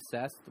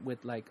obsessed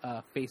with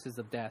Faces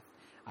of Death.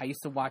 I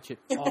used to watch it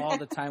all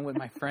the time with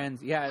my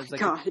friends. Yeah, it's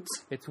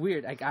it's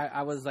weird.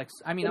 I was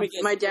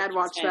my dad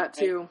watched that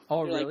too.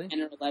 Oh, really?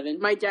 10 or 11.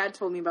 My dad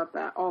told me about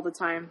that all the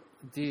time.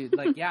 Dude,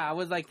 I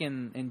was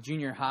in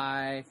junior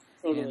high.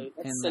 Totally,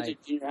 that's such a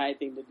junior high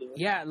thing to do.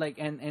 Yeah,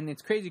 and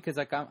it's crazy because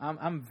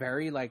I'm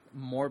very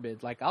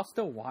morbid. I'll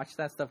still watch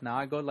that stuff now.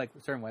 I go to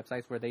certain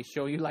websites where they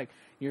show you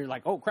you're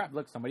oh crap,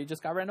 look, somebody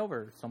just got ran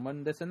over,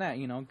 someone this and that,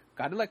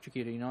 got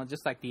electrocuted,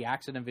 just the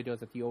accident videos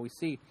that you always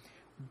see.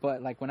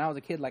 But when I was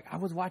a kid, I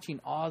was watching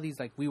all these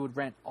we would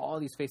rent all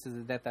these Faces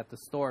of Death at the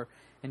store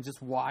and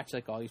just watch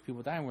all these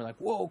people die, and we're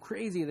whoa,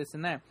 crazy, this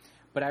and that.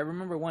 But I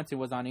remember once it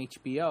was on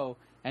HBO,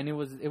 and it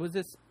was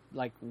this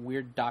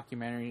weird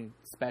documentary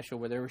special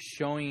where they were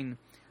showing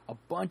a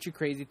bunch of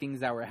crazy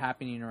things that were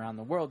happening around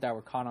the world that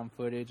were caught on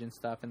footage and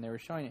stuff, and they were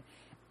showing it.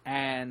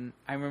 And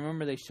I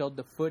remember they showed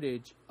the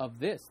footage of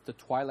the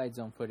Twilight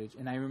Zone footage,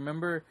 and I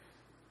remember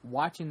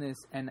watching this,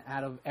 and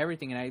out of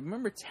everything, and I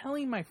remember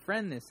telling my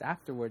friend this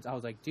afterwards. I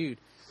was like,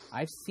 dude,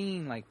 I've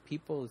seen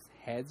people's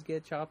heads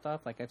get chopped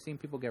off, I've seen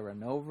people get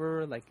run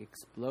over,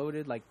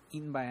 exploded,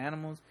 eaten by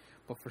animals,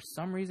 but for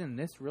some reason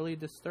this really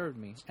disturbed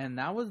me. And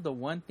that was the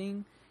one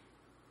thing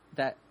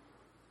that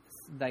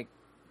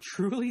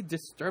truly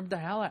disturbed the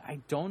hell out. I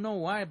don't know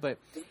why, but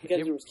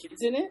Because there was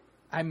kids in it?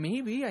 I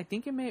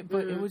think it may,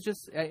 but it was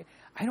just, I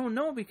don't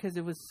know, because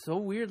it was so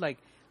weird. Like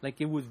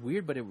it was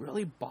weird, but it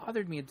really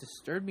bothered me. It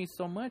disturbed me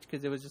so much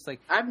because it was just like,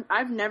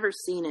 I've never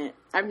seen it.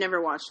 I've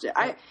never watched it.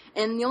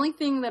 And the only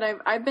thing that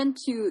I've been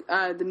to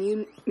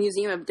the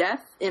Museum of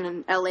Death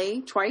in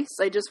LA twice.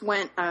 I just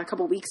went a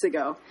couple weeks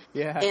ago.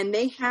 yeah. And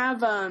they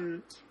have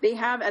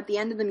at the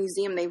end of the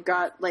museum, they've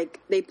got like,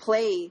 they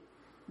play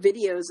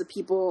videos of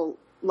people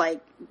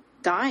like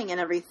dying and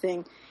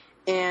everything.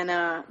 And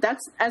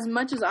that's as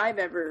much as I've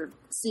ever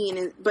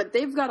seen. But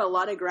they've got a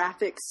lot of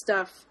graphic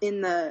stuff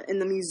in the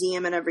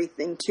museum and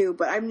everything too.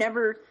 But I've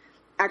never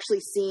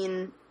actually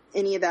seen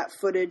any of that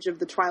footage of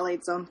the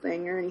Twilight Zone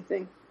thing or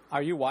anything.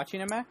 Are you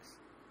watching it, Max?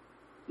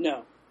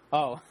 No.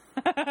 Oh.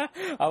 I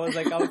was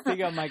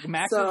thinking, I'm like,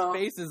 Max's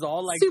face is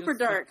all like super just,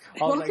 dark.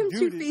 Welcome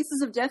to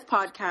Faces of Death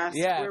podcast,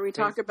 where we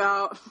talk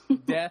about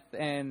death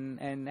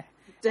and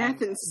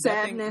death and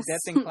sadness,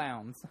 death and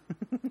clowns.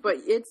 But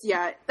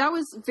that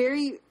was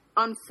very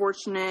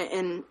unfortunate,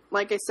 and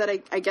like I said,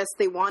 I guess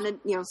they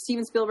wanted,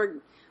 Steven Spielberg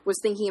was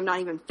thinking of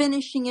not even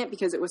finishing it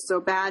because it was so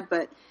bad,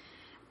 but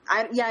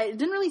it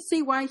didn't really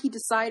say why he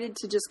decided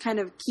to just kind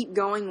of keep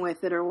going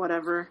with it or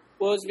whatever.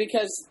 Well, it's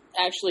because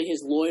actually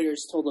his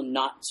lawyers told him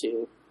not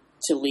to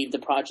leave the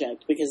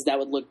project because that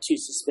would look too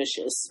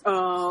suspicious.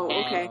 Oh,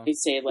 okay. And they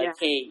say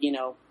hey,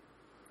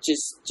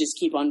 just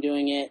keep on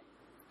doing it.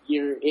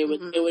 It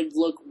would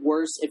look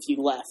worse if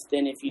you left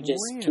than if you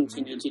just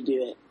continued to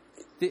do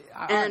it.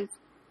 And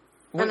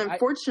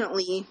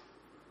unfortunately,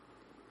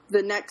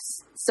 the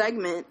next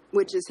segment,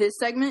 which is his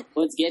segment,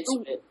 let's get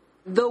to it.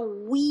 The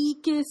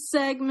weakest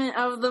segment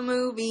of the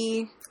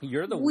movie.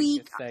 You're the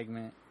weakest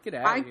segment. Get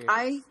out of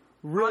here.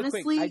 Really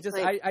honestly,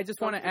 quick, I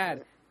just want to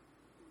add,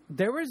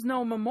 there was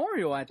no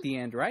memorial at the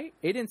end, right?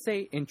 It didn't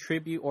say in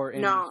tribute or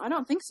in... No, I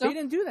don't think so. They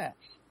didn't do that.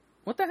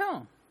 What the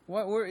hell?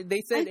 What were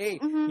they said? I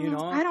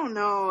don't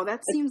know.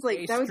 That seems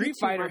like that would be too Street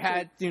Fighter much.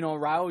 had,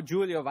 Raul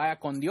Julio Vaya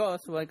con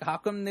Dios. Like, how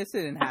come this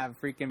didn't have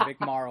freaking Vic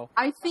Morrow?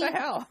 I think. What the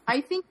hell?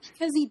 I think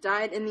because he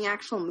died in the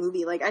actual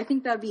movie. Like, I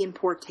think that'd be in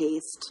poor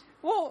taste.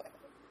 Well,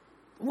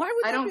 why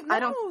would I don't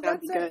think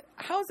that'd be good.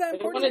 How's that in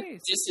They poor want to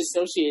taste?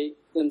 disassociate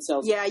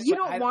themselves. Yeah, you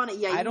don't want it.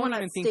 Yeah, I don't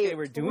even think they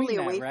were doing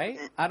totally that, right?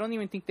 I don't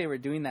even think they were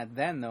doing that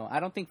then, though. I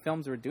don't think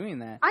films were doing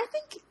that. I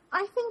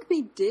think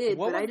they did,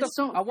 but I just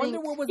don't. I wonder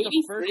what was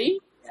the first.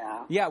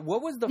 Yeah,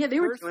 what was the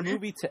first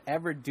movie to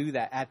ever do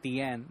that at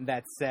the end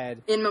that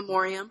said in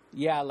memoriam?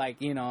 Yeah, like,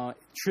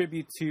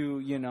 tribute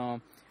to,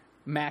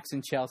 Max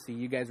and Chelsea.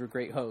 You guys were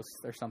great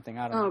hosts or something.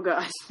 I don't know. Oh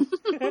gosh.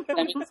 That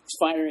means he's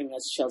firing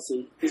us,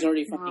 Chelsea. He's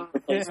already fucking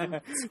replacing.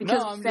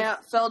 Because he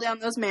fell down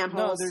those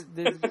manholes.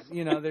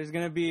 No, there's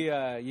gonna be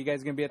you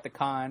guys gonna be at the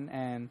con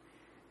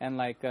and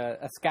like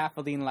a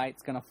scaffolding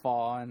light's gonna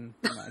fall and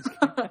it's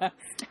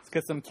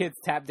because some kid's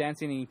tap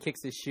dancing and he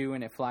kicks his shoe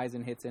and it flies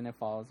and hits and it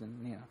falls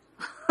and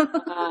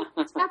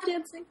Tap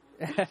dancing.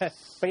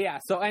 But yeah,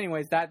 so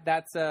anyways, that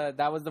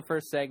was the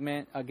first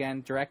segment,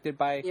 again directed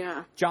by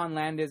John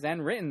Landis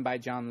and written by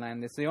John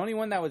Landis. The only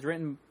one that was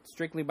written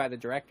strictly by the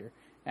director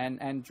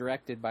and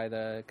directed by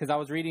because I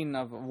was reading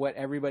of what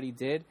everybody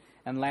did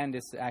and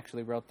Landis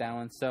actually wrote that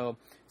one. So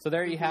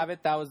there you have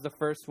it. That was the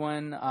first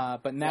one.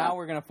 But now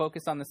we're gonna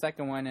focus on the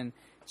second one, and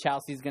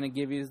Chelsea's gonna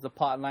give you the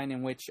plot line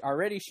in which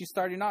already she's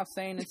starting off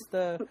saying it's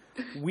the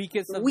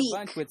weakest of the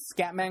bunch with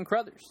Scatman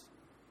Crothers.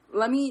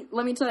 Let me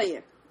tell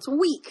you, it's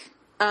weak.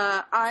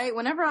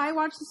 Whenever I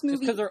watch this movie,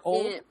 because they're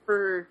old,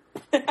 they're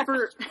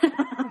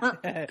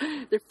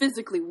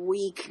physically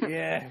weak.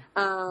 Yeah,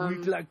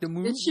 weak like the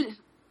movie.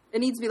 It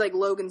needs to be like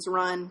Logan's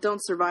Run.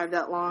 Don't survive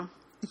that long.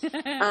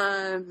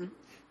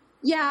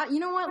 Yeah, you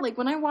know what? Like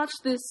when I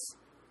watched this,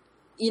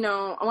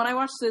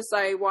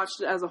 I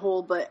watched it as a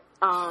whole. But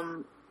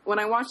when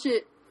I watch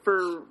it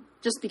for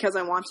just because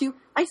I want to,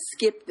 I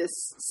skip this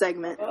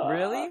segment.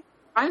 Really?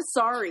 I'm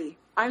sorry.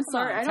 I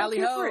don't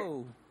care for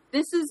it.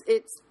 This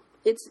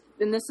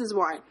is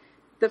why.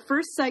 The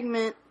first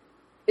segment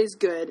is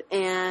good,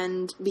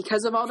 and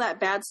because of all that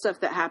bad stuff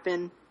that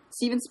happened,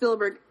 Steven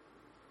Spielberg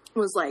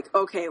was like,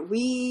 okay,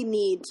 we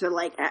need to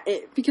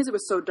because it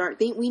was so dark,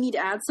 we need to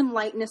add some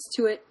lightness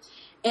to it,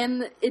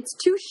 and it's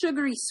too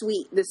sugary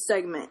sweet, this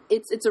segment.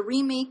 It's a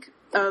remake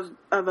of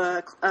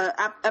a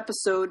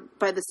episode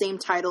by the same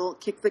title,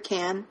 Kick the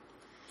Can,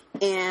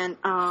 and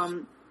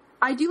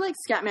I do like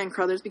Scatman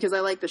Crothers because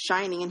I like The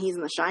Shining, and he's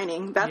in The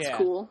Shining. That's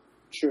cool.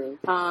 True.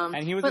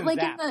 And he was in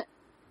Zap.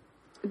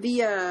 And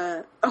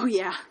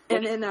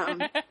then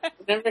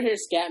whenever I hear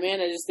Scatman,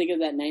 I just think of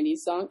that 90s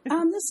song.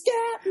 I'm the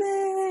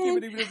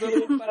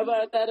Scatman. How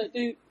about that?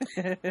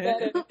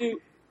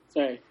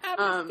 Sorry.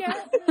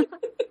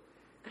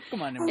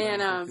 Come on.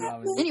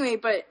 Anyway,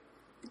 but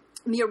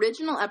the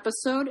original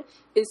episode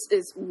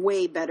is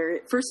way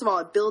better. First of all,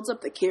 it builds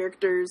up the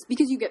characters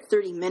because you get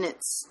 30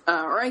 minutes,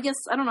 or I guess,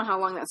 I don't know how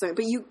long that's,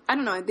 but I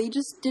don't know, they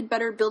just did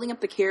better building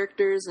up the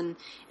characters and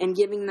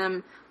giving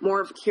them more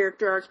of a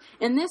character arc.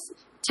 In this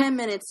 10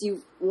 minutes,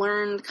 you've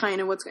learned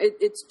kind of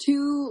it's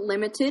too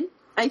limited,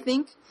 I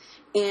think.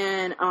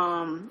 and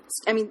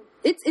I mean,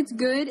 it's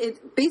good. It's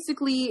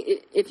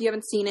basically, if you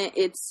haven't seen it,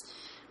 it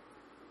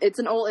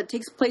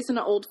takes place in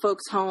an old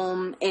folks'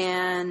 home,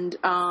 and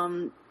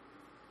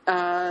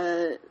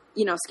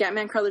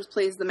Scatman Crothers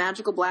plays the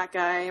magical black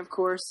guy, of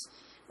course.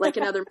 Like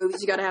in other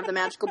movies, you got to have the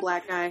magical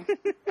black guy,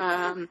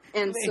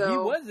 and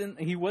so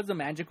he was a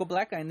magical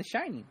black guy in The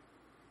Shining,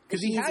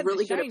 because he's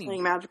really good at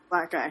playing magical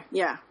black guy.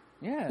 Yeah,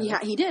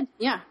 he did.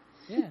 Yeah.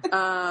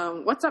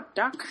 What's up,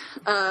 Doc?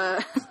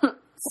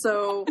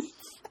 So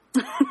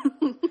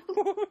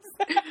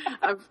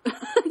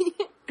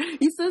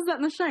he says that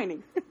in The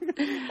Shining.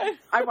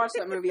 I watched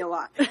that movie a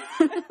lot.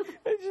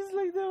 It's just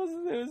like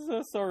it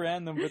was so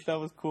random, but that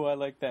was cool. I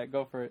like that.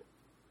 Go for it.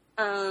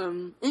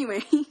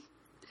 Anyway,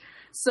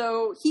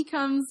 so he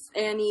comes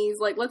and he's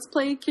like, "Let's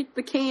play kick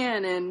the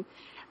can," and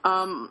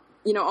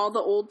all the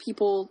old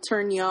people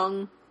turn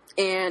young,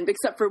 and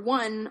except for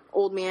one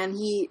old man,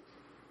 he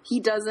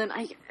doesn't.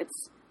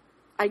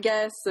 I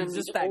guess, and he's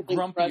just that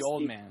grumpy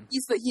old man.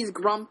 He's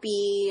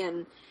grumpy,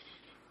 and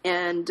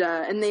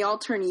they all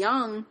turn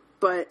young,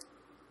 but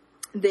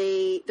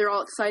they're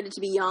all excited to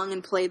be young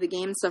and play the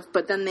game and stuff.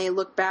 But then they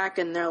look back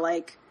and they're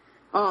like,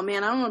 "Oh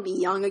man, I don't want to be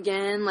young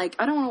again. Like,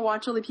 I don't want to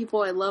watch all the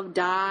people I love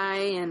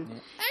die,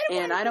 and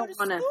I don't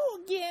want to."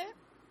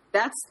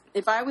 That's,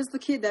 if I was the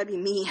kid, that'd be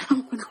me. I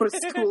don't want to go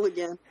to school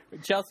again.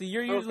 Chelsea,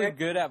 you're usually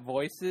good at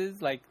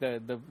voices, like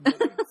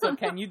so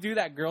can you do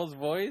that girl's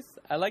voice?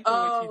 I like the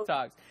way she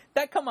talks.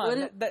 Come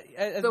on.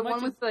 The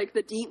one with like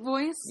the deep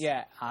voice?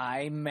 Yeah,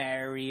 I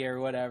Mary or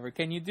whatever.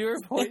 Can you do her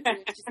voice?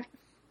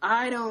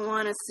 I don't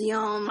want to see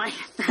all my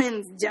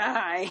friends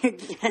die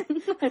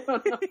again. I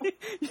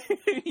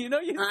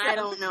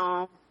don't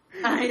know.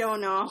 I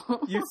don't know.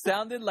 You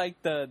sounded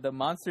like the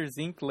Monsters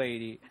Inc.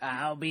 lady.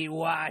 I'll be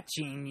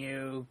watching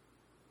you.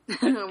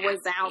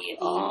 Without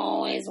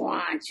always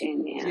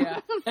watching you. Yeah.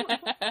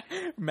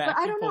 But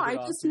I don't know. I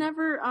just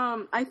never.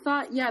 I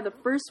thought, the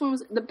first one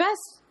was the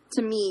best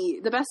to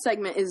me. The best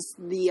segment is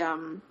the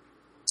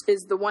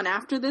one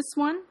after this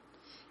one.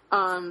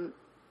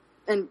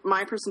 And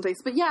my personal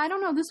taste. But I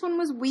don't know. This one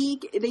was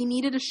weak. They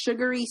needed a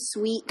sugary,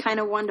 sweet kind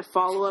of one to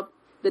follow up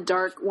the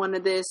dark one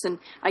of this. And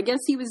I guess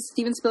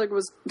Steven Spielberg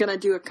was going to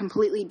do a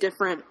completely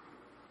different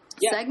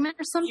segment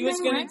or something. He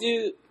was going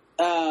to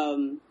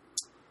do,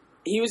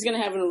 he was going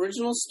to have an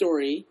original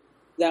story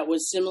that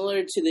was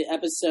similar to the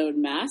episode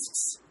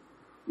Masks.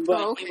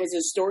 But it was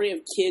a story of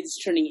kids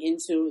turning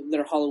into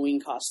their Halloween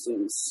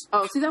costumes.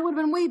 Oh, see, that would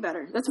have been way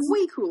better. That's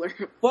way cooler.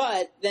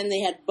 But then they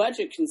had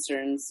budget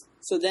concerns,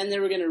 so then they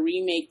were going to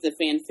remake the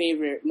fan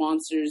favorite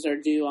Monsters Are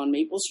Due on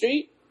Maple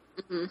Street.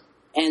 Mm-hmm.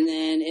 And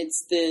then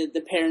it's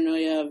the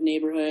paranoia of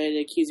neighborhood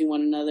accusing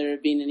one another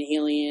of being an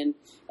alien,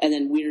 and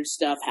then weird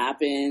stuff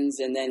happens,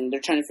 and then they're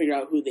trying to figure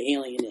out who the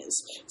alien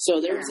is. So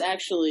there's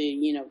actually,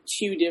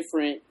 two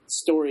different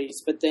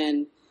stories, but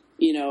then,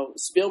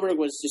 Spielberg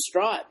was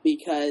distraught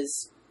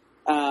because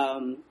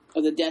of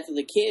the death of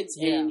the kids,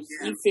 and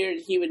he feared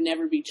he would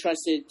never be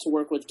trusted to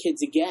work with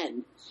kids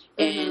again.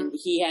 Mm-hmm. And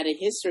he had a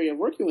history of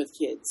working with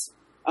kids,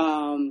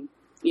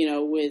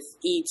 with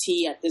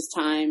E.T. at this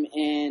time,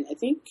 and I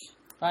think...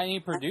 And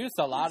he produced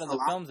a lot of the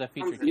films that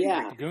featured kids,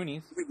 like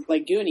Goonies.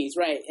 Like Goonies,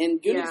 right.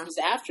 And Goonies was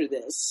after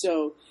this,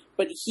 so...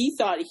 But he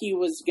thought he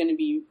was going to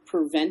be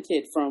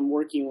prevented from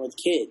working with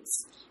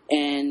kids.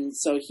 And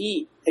so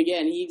he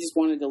just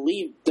wanted to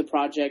leave the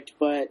project,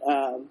 but...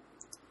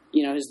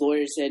 his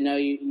lawyer said, no,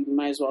 you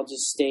might as well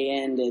just stay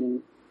in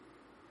and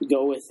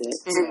go with it.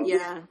 So.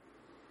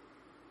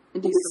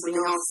 And do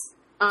something else.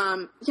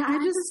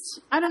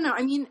 I don't know.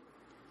 I mean,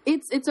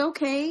 it's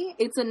okay.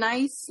 It's a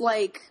nice,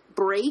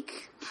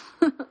 break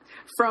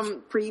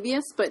from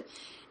previous, but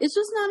it's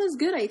just not as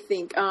good, I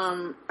think.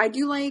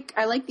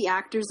 I like the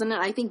actors in it.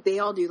 I think they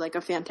all do,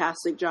 a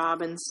fantastic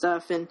job and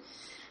stuff.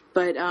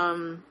 But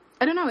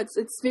I don't know.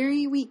 It's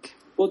very weak.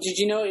 Well, did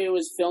you know it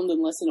was filmed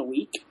in less than a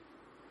week?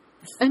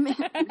 I mean,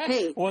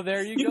 hey. Well,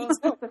 there you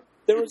go.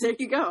 There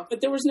you go.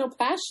 But there was no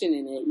passion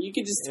in it. You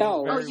could just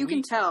tell. Oh, you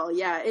can tell.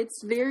 Yeah,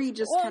 it's very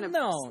just kind of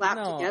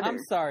slapped together. I'm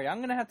sorry. I'm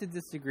going to have to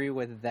disagree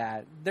with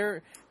that.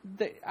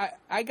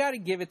 I got to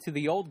give it to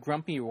the old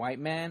grumpy white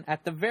man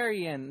at the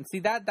very end.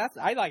 See,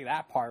 I like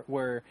that part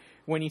where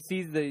when he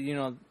sees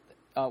the,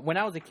 when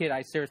I was a kid,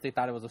 I seriously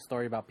thought it was a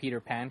story about Peter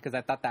Pan because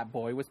I thought that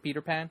boy was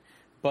Peter Pan.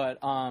 But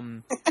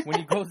when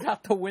he goes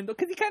out the window,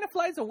 because he kind of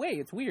flies away,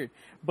 it's weird.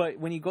 But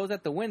when he goes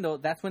out the window,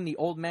 that's when the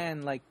old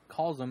man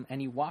calls him, and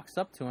he walks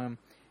up to him,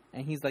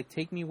 and he's like,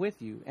 "Take me with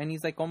you." And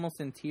he's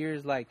almost in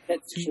tears,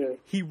 that's true.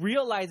 He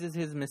realizes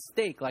his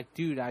mistake.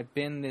 Dude, I've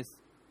been this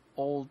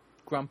old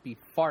grumpy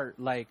fart.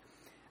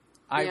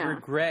 I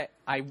regret.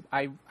 I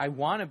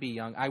want to be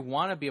young. I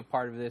want to be a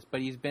part of this.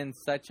 But he's been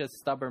such a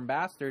stubborn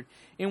bastard.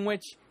 In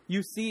which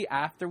you see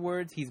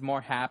afterwards, he's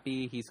more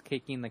happy. He's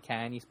kicking the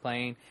can. He's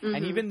playing. Mm-hmm.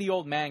 And even the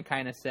old man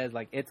kind of says,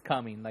 it's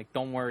coming.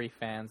 Don't worry,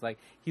 fans.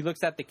 He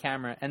looks at the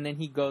camera, and then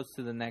he goes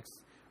to the next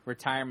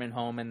retirement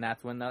home, and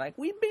that's when they're like,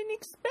 we've been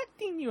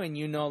expecting you. And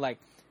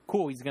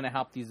cool. He's gonna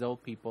help these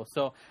old people.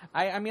 So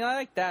I mean, I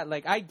like that.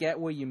 Like, I get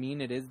what you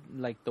mean. It is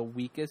like the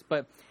weakest,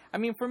 but I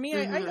mean, for me,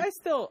 I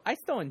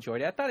still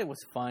enjoyed it. I thought it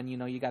was fun. You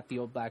know, you got the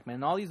old black man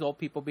and all these old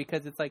people,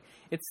 because it's like,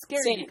 it's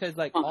scary because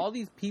like all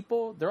these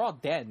people, they're all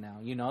dead now.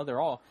 You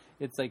know,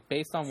 it's like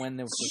based on when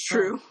they were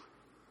true.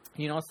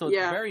 You know, so it's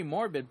very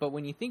morbid. But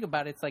when you think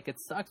about it, it's like, it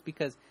sucks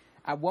because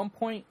at one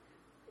point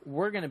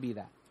we're gonna be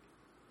that.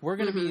 We're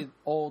gonna be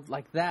old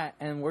like that,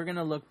 and we're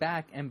gonna look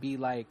back and be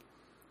like,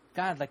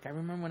 God, like, I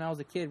remember when I was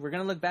a kid. We're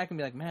gonna look back and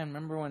be like, man,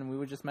 remember when we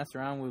would just mess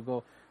around? We would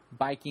go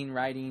biking,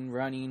 riding,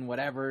 running,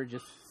 whatever,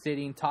 just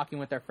sitting, talking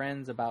with our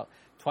friends about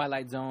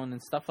Twilight Zone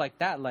and stuff like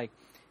that. Like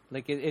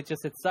it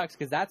sucks,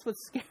 because that's what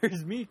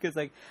scares me, because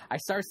like I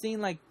start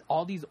seeing like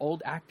all these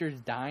old actors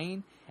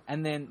dying,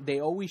 and then they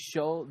always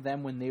show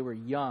them when they were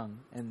young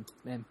and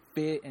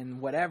fit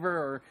and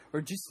whatever,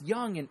 or just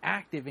young and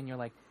active, and you're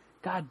like,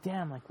 God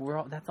damn, like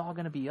that's all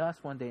gonna be us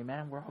one day,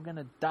 man. We're all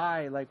gonna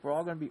die. Like, we're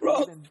all gonna be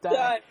old and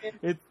die.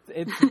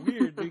 It's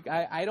weird. Like,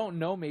 I don't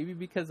know, maybe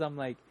because I'm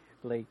like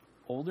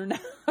older now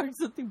or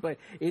something, but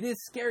it is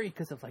scary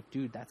because of like,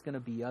 dude, that's gonna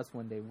be us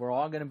one day. We're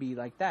all gonna be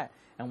like that,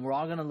 and we're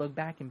all gonna look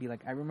back and be like,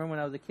 I remember when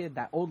I was a kid,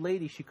 that old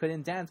lady, she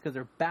couldn't dance because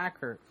her back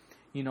hurt.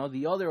 You know,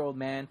 the other old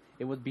man,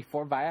 it was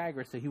before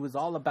Viagra, so he was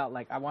all about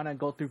like, I want to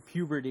go through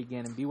puberty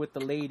again and be with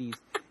the ladies.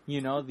 You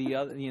know, the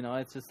other, you know,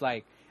 it's just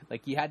like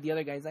you had the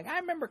other guy, he's like, I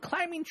remember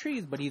climbing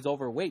trees, but he's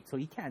overweight, so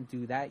he can't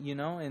do that, you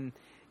know, and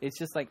it's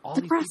just like all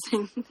depressing.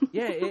 These people,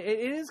 yeah,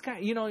 it is kind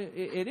of, you know,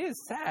 it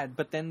is sad,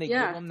 but then they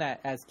give them that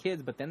as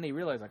kids, but then they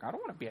realize, like, I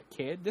don't want to be a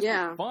kid. This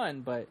is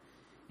fun, but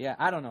yeah,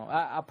 I don't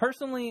know.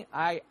 Personally,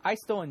 I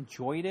still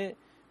enjoyed it,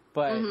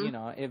 but you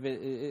know, if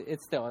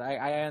it's still,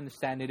 I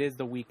understand it is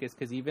the weakest,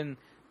 because even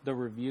the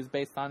reviews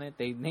based on it,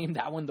 they named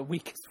that one the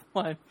weakest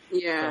one.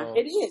 Yeah, so.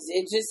 It is.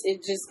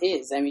 It just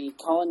is. I mean,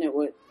 calling it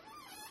what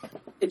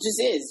it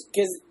just is,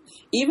 because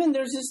even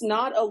there's just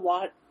not a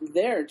lot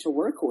there to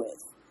work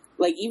with.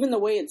 Like, even the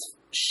way it's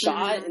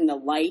shot and the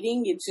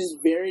lighting, it's just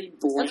very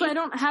bland. That's why I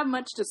don't have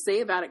much to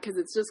say about it, because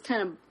it's just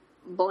kind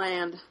of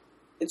bland.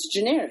 It's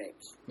generic.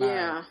 Yeah.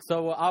 Right.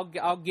 So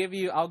I'll give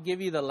you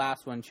the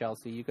last one,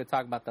 Chelsea. You could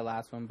talk about the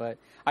last one, but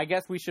I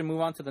guess we should move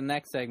on to the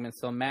next segment.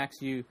 So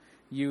Max, you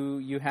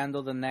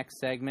handle the next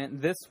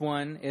segment. This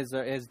one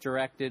is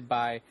directed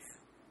by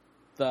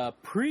the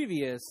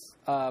previous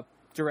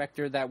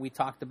director that we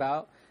talked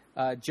about,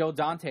 Joe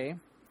Dante.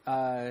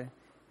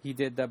 He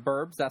did The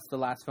Burbs. That's the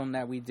last film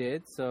that we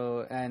did.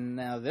 So, and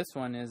now this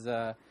one is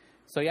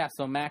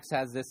so Max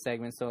has this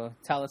segment. So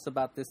tell us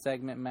about this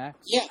segment, Max.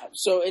 Yeah,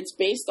 so it's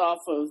based off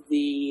of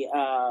the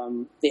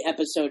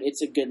episode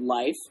 "It's a Good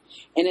Life,"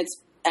 and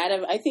it's out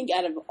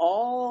of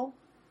all,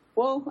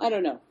 well, I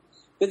don't know,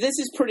 but this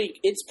is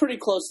pretty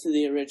close to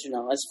the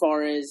original as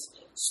far as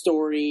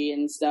story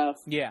and stuff.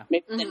 Yeah,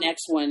 maybe the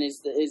next one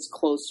is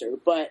closer,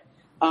 but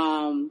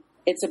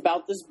it's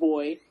about this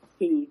boy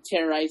who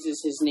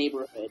terrorizes his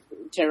neighborhood,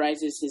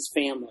 terrorizes his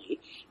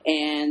family.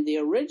 And the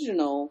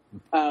original,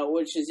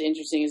 which is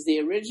interesting, is the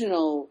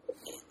original,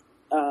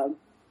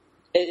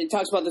 it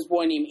talks about this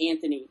boy named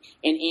Anthony.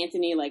 And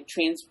Anthony, like,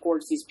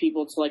 transports these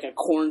people to, like, a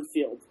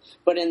cornfield.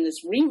 But in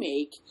this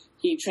remake,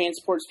 he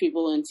transports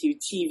people into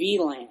TV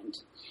land.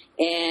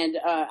 And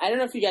I don't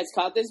know if you guys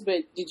caught this,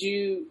 but did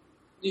you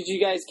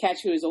guys catch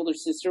who his older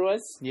sister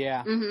was?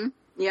 Yeah. Mm-hmm.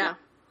 Yeah.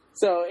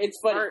 So it's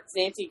funny. It's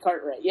Nancy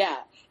Cartwright, yeah.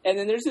 And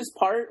then there's this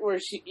part where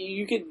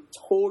you could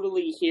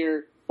totally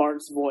hear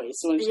Bart's voice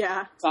when she's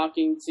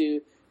talking to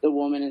the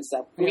woman and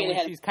stuff. I mean,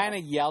 she's kind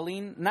of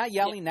yelling, not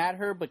yelling at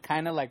her, but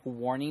kind of like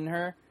warning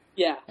her.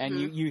 Yeah. And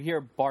you hear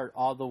Bart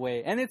all the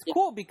way. And it's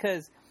cool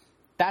because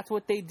that's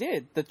what they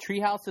did. The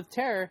Treehouse of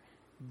Terror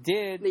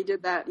They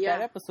did that, yeah.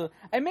 That episode.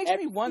 It makes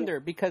me wonder,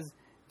 because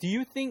do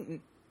you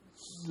think,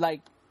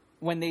 like,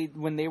 when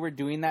they were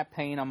doing that,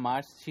 paying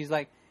homage, she's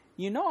like,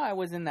 you know, I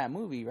was in that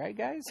movie, right,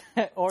 guys?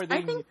 Or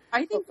I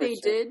think they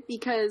did,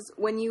 because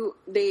when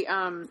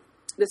the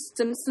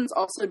Simpsons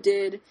also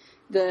did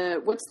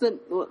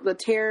the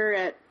terror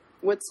at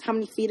how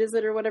many feet is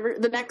it or whatever,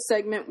 the next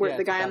segment where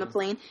the guy on the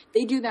plane,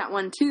 they do that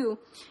one too,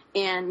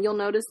 and you'll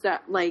notice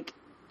that, like,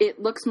 it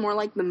looks more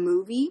like the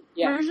movie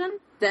version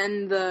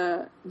than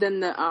the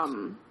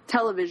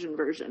television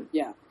version.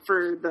 Yeah,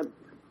 for the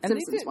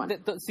Simpsons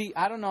one. See,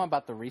 I don't know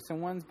about the recent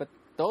ones, but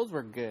those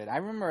were good. I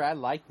remember I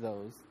liked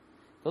those.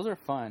 Those are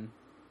fun.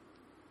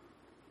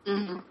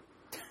 Mm-hmm.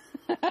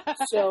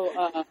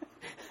 So,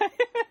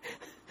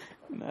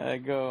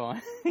 go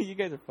on. You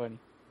guys are funny.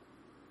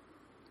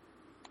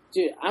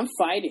 Dude, I'm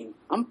fighting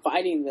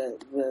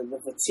the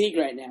fatigue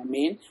right now,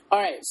 man. All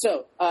right,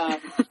 so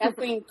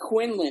Kathleen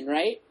Quinlan,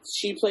 right?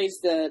 She plays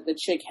the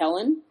chick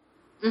Helen.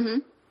 Mm-hmm.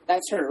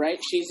 That's her, right?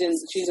 She's in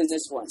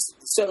this one.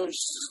 So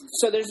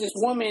there's this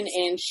woman,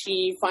 and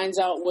she finds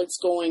out what's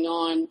going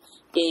on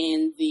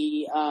in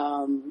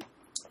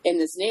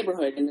this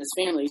neighborhood, in this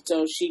family.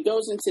 So she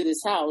goes into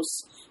this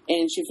house,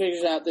 and she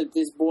figures out that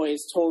this boy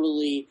is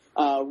totally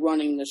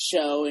running the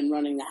show and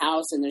running the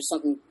house, and there's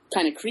something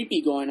kind of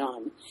creepy going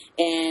on.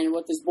 And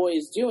what this boy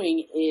is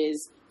doing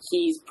is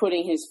he's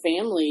putting his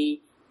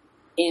family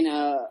in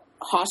a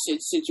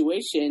hostage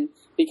situation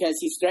because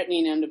he's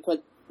threatening them to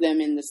put them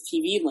in this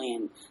TV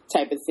land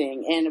type of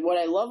thing. And what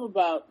I love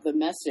about the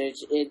message,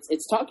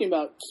 it's talking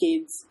about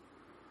kids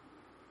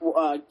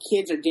are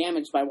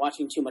damaged by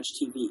watching too much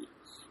TV.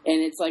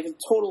 And it's like a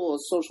total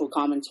social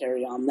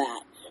commentary on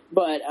that.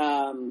 But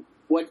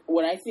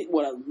what I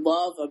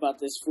love about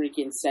this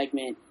freaking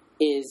segment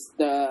is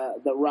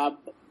the Rob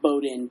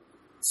Bowden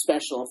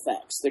special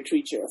effects, the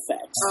creature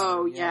effects.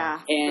 Oh yeah.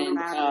 And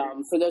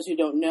for those who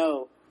don't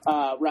know,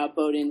 Rob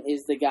Bowden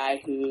is the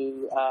guy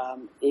who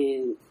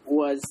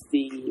was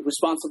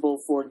responsible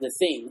for The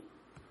Thing,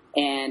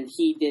 and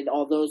he did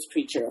all those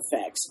creature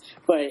effects.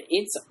 But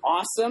it's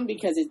awesome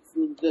because it's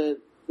the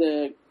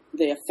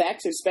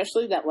effects,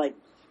 especially that like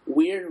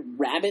weird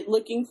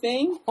rabbit-looking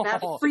thing.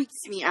 That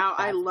freaks me out.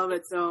 I love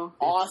it though.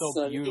 Awesome.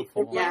 So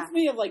beautiful. It reminds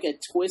me of like a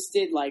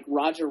twisted like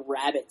Roger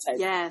Rabbit type.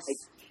 Yes. Like,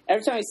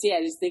 every time I see it,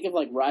 I just think of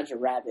like Roger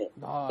Rabbit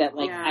that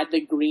like Yeah. had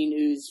the green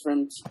ooze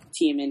from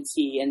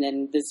TMNT, and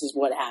then this is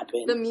what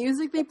happened. The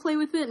music they play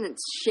with it, and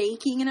it's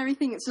shaking and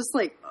everything. It's just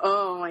like,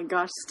 oh my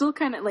gosh, still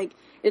kind of like,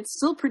 it's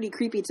still pretty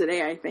creepy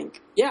today, I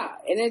think. Yeah,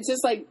 and it's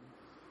just like,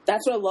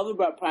 that's what I love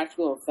about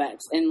practical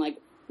effects. And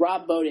like,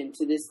 Rob Bowden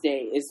to this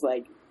day is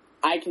like,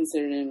 I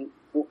consider him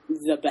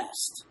the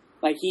best.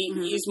 Like,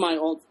 he's my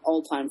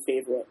all-time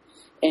favorite.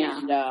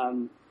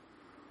 And,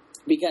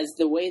 because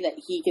the way that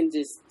he can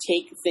just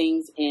take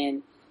things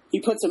and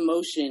he puts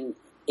emotion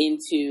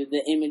into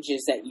the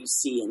images that you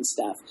see and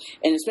stuff.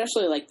 And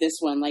especially like this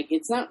one, like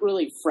it's not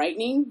really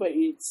frightening, but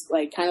it's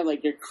like kind of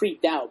like you're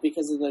creeped out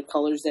because of the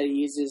colors that he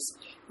uses,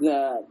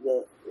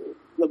 the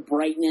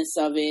brightness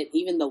of it,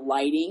 even the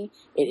lighting,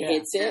 it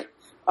hits it.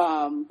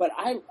 But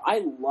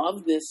I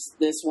love this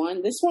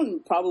one. This one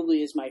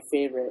probably is my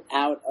favorite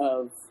out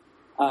of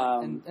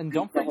and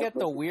don't forget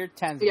the weird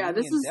Tasmanian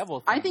devil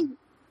thing. I think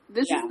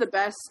this is the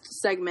best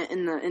segment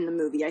in the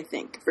movie, I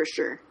think, for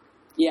sure.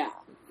 Yeah.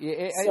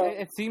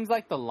 It seems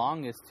like the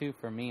longest, too,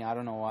 for me. I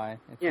don't know why.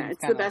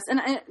 It's the best. And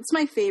it's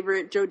my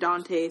favorite, Joe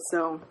Dante,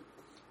 so...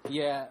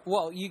 Yeah.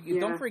 Well, you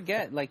don't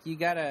forget, like, you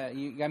gotta...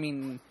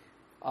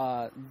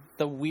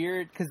 the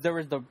weird... Because there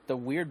was the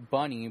weird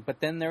bunny, but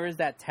then there was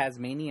that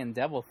Tasmanian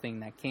devil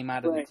thing that came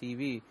out of the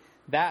TV.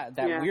 That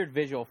weird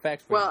visual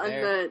effects was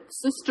there. And the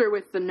sister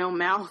with the no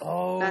mouth.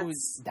 Oh,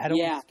 that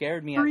always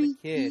scared me as a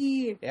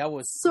kid. That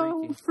was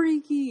so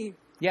freaky.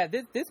 Yeah,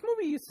 this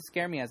movie used to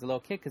scare me as a little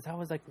kid because I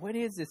was like, "What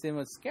is this?" It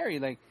was scary.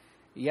 Like,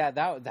 yeah,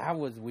 that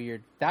was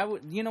weird.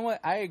 You know what?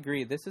 I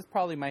agree. This is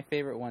probably my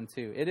favorite one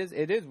too. It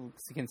is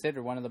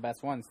considered one of the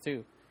best ones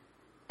too.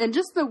 And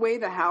just the way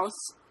the house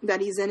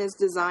that he's in is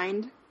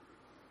designed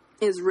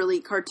is really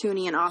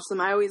cartoony and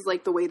awesome. I always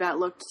liked the way that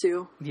looked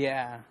too.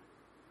 Yeah,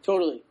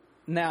 totally.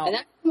 Now, and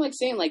that's like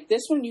saying like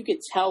this one, you could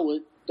tell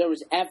there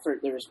was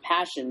effort, there was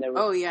passion, there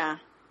was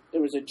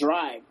there was a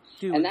drive.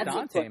 Dude, and that's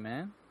Dante,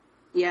 man.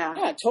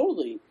 Yeah,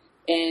 totally.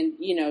 And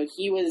you know,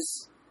 he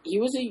was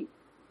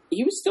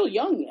still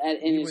young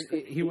in his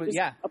career. He was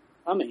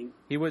upcoming.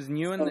 He was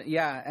new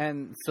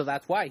and so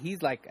that's why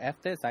he's like,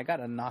 F this, I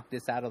gotta knock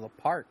this out of the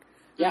park.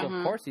 Yeah, so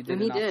of course he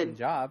did an awesome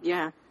job.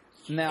 Yeah.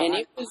 Now, and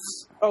it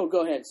was. Oh,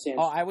 go ahead, Sam.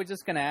 Oh, I was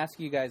just gonna ask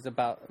you guys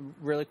about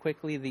really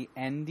quickly the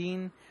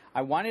ending.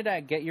 I wanted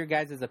to get your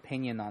guys'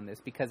 opinion on this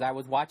because I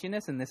was watching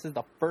this and this is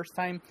the first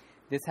time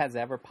this has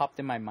ever popped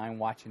in my mind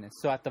watching this.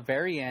 So at the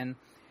very end,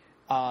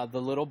 the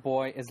little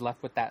boy is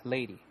left with that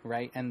lady,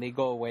 right? And they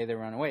go away, they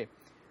run away.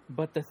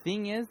 But the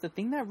thing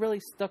that really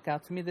stuck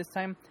out to me this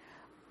time,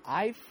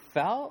 I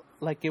felt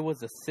like it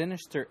was a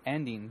sinister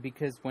ending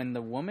because when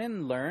the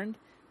woman learned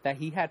that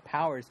he had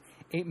powers,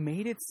 it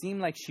made it seem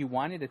like she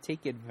wanted to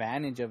take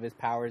advantage of his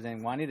powers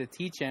and wanted to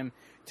teach him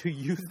to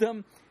use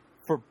them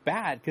for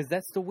bad, because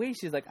that's the way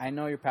she's like, I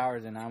know your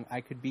powers and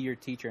I could be your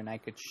teacher and I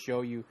could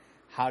show you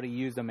how to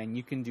use them and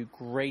you can do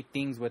great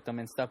things with them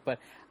and stuff. But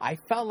I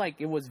felt like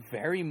it was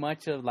very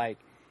much of like,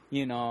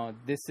 you know,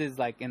 this is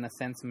like in a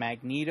sense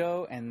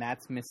Magneto and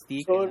that's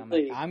Mystique. Totally. And I'm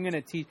like, I'm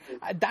gonna teach.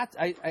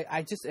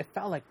 It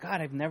felt like,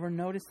 God, I've never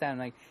noticed that. And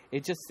like,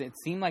 it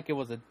seemed like it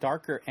was a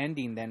darker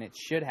ending than it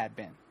should have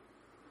been.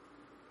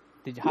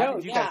 How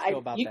did you guys feel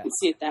about that? You can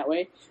see it that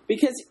way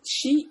because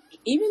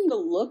even the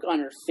look on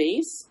her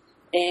face.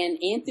 And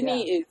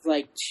Anthony is,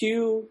 like,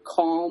 too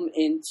calm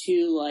and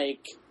too,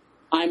 like,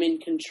 I'm in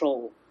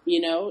control,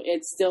 you know?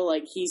 It's still,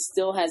 like, he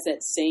still has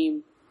that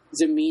same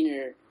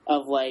demeanor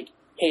of, like,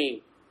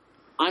 hey,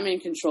 I'm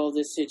in control of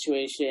this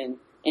situation,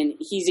 and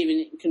he's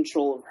even in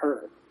control of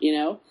her, you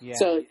know? Yeah.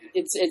 So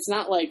it's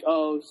not like,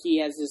 oh, he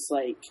has this,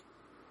 like,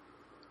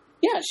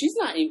 yeah, she's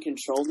not in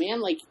control,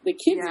 man. Like, the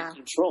kid's in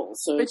control.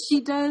 So, but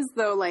she does,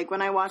 though, like,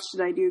 when I watched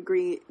it, I do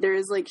agree, there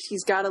is, like,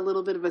 she's got a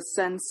little bit of a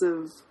sense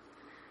of,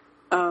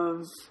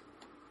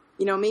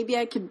 you know, maybe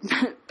I could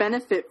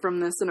benefit from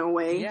this in a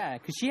way. Yeah,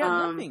 because she had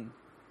nothing.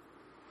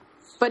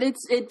 But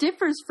it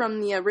differs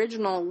from the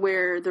original,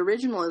 where the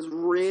original is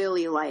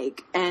really,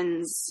 like,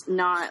 ends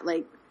not,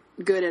 like,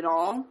 good at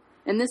all.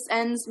 And this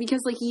ends because,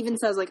 like, he even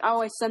says, like,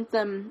 oh, I sent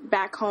them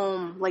back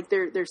home. Like,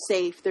 they're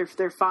safe. They're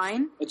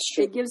fine. It's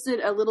true. It gives it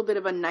a little bit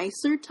of a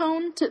nicer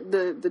tone. To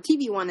the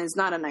TV one is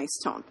not a nice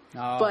tone.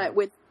 Oh. But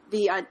with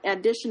the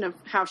addition of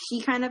how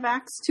she kind of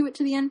acts to it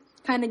to the end,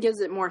 kind of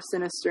gives it more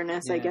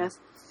sinisterness, I Yeah. guess.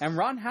 And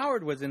Ron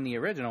Howard was in the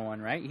original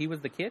one, right? He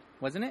was the kid,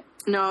 wasn't it?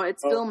 No,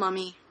 it's Bill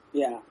Mummy.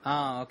 Yeah.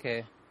 Oh, okay.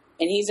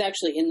 And he's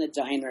actually in the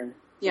diner.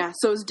 Yeah,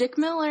 so is Dick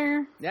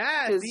Miller.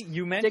 Yeah, 'Cause see,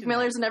 you mentioned Dick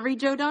Miller's in every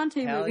Joe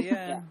Dante Hell movie.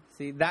 yeah.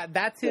 See,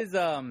 that's his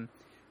John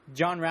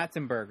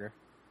Ratzenberger.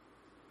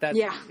 That's,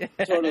 Yeah.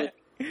 Totally.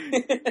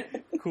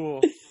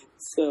 Cool.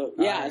 So,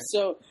 yeah. Alright.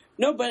 So,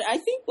 no, but I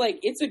think, like,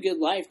 It's a Good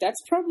Life, that's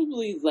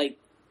probably, like,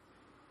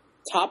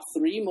 top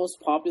 3 most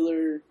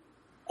popular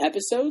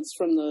episodes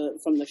from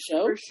the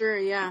show. For sure,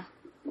 yeah.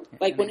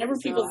 Like, And whenever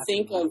it's the people last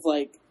think one. of,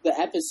 like, the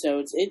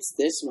episodes, it's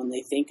this one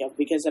they think of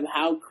because of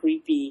how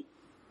creepy,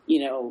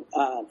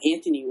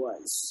 Anthony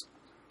was.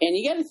 And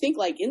you got to think,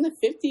 like, in the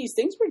 50s,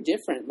 things were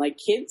different. Like,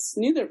 kids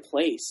knew their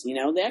place,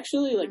 They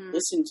actually, like,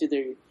 listened to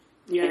their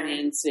Yeah.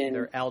 parents and...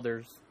 They're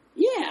elders.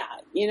 Yeah,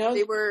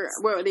 They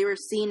were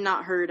seen,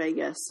 not heard, I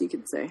guess you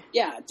could say.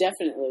 Yeah,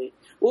 definitely.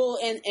 Well,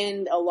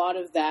 and a lot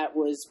of that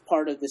was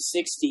part of the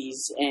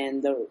 60s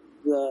and the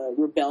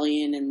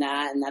rebellion and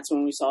that's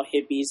when we saw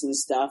hippies and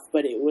stuff,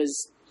 but it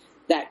was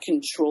that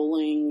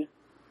controlling,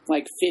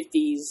 like,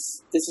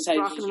 50s, this is how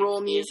Rock and roll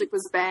music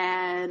was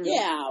bad.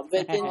 Yeah,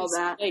 but then all it's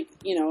that. like,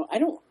 I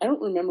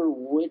don't remember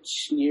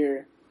which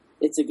year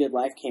It's a Good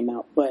Life came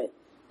out, but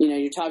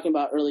you're talking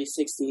about early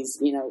 60s,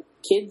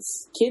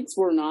 kids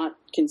were not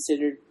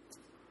considered,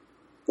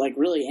 like,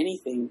 really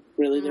anything,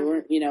 really. They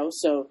weren't,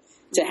 so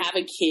to have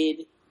a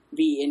kid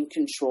be in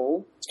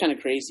control, it's kind of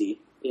crazy,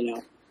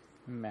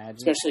 Imagine.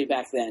 especially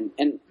back then.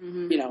 And,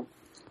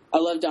 I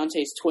love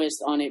Dante's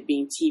twist on it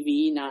being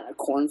TV, not a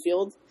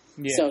cornfield.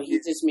 Yeah. So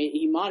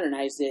he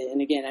modernized it.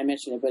 And again, I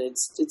mentioned it, but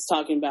it's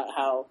talking about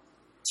how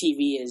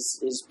TV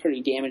is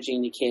pretty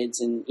damaging to kids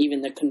and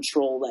even the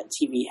control that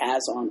TV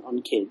has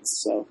on kids.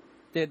 So.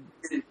 Did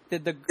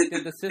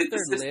the sister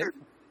live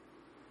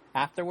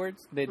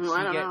afterwards? Did Oh, I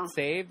she don't get know.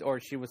 saved, or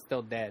she was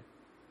still dead?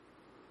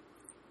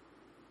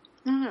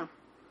 I don't know.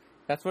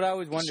 That's what I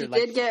always wondered.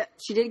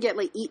 She did get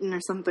like eaten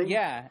or something.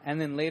 Yeah, and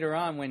then later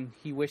on when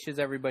he wishes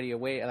everybody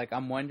away, like,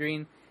 I'm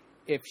wondering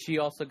if she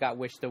also got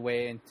wished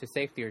away into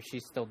safety, or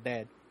she's still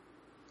dead.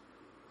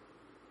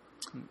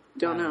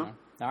 Don't I know.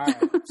 All right.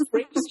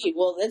 Crazy.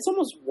 Well, it's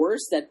almost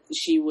worse that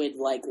she would,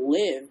 like,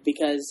 live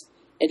because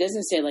it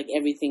doesn't say, like,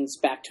 everything's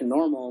back to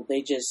normal.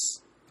 They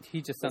just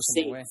He just sent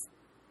safe. them away.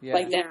 Yeah.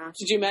 Like that. Yeah.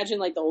 Could you imagine,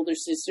 like, the older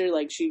sister,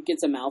 like, she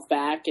gets a mouth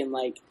back and,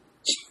 like,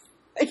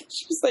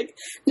 she's like,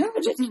 no,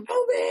 just kill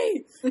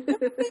me! Kill me!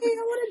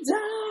 I want to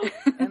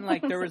die! And,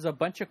 like, there was a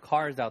bunch of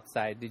cars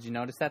outside. Did you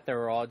notice that? They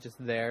were all just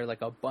there,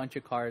 like, a bunch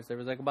of cars. There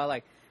was, like,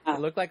 it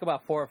looked like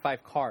about 4 or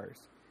 5 cars.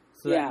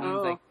 So Yeah. that means,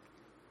 Oh. like,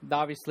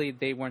 obviously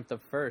they weren't the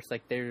first.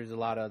 Like, there's a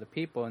lot of other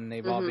people, and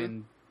they've all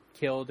been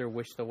killed or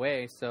wished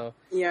away. So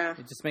Yeah.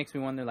 it just makes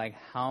me wonder, like,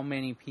 how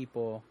many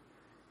people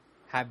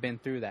have been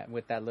through that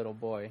with that little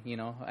boy,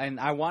 And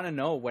I want to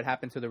know what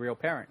happened to the real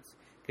parents.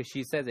 Because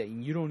she says that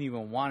you don't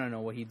even want to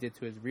know what he did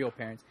to his real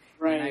parents.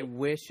 Right. And I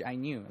wish I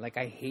knew. Like,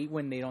 I hate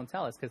when they don't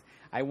tell us. Because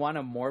I want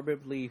to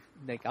morbidly,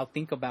 like, I'll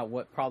think about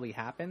what probably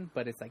happened.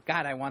 But it's like,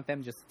 God, I want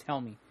them just to tell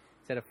me.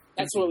 Instead of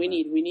That's thinking what we about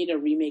need. We need a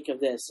remake of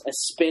this, a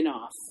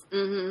spin-off.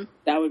 Mm-hmm.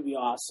 That would be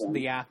awesome.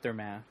 the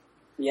aftermath.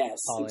 Yes,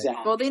 Call it.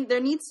 exactly. Well,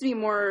 there needs to be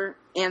more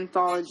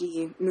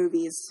anthology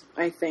movies,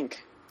 I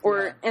think,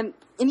 or and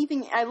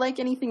anything. I like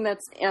anything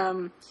that's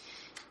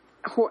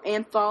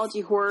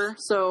anthology horror.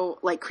 So,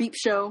 like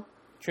Creepshow.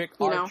 Trick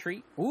You or know.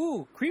 treat.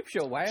 Ooh,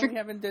 Creepshow. Why Trick- we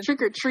haven't done...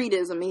 Trick or Treat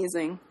is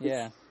amazing.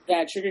 Yeah.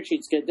 Yeah, Trick or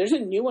Treat's good. There's a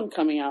new one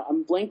coming out.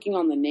 I'm blanking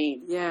on the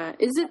name. Yeah.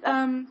 Is it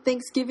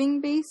Thanksgiving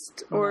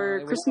based No, or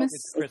it was- Christmas?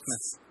 It's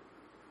Christmas.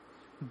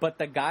 But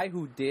the guy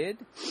who did...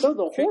 No,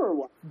 the horror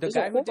one. The There's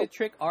guy a who horror- did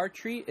Trick or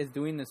Treat is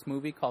doing this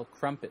movie called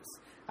Krampus.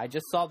 I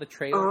just saw the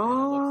trailer and it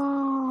looks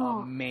Oh,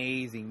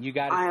 amazing. You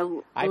got it.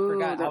 I ooh,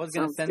 forgot. I that was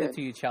going to sounds send good. it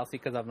to you, Chelsea,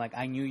 because I'm like,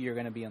 I knew you're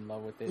going to be in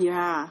love with it.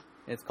 Yeah.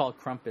 It's called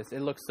Krampus. It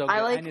looks so I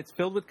good. like- And it's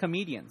filled with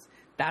comedians.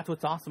 That's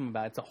what's awesome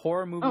about it. It's a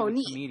horror movie Oh, with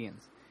neat.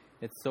 comedians.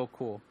 It's so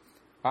cool.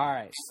 All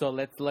right. So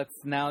let's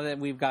now that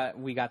we got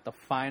the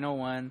final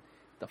one.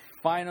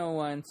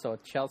 So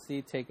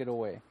Chelsea, take it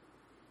away.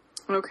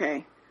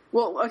 Okay.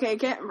 Well, okay, I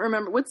can't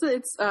remember. What's it?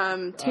 It's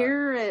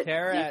Terror at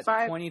Terror at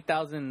 5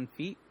 20,000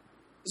 feet.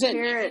 Is it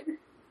Terror at Nightmare?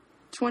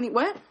 20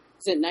 what?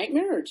 Is it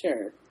Nightmare or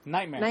Terror?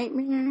 Nightmare.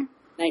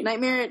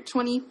 Nightmare at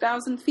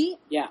 20,000 feet?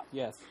 Yeah.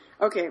 Yes.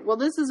 Okay, well,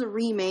 this is a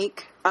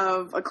remake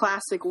of a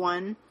classic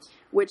one,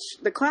 which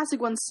the classic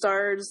one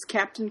stars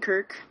Captain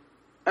Kirk,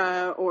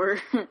 or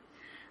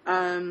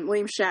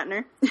William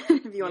Shatner,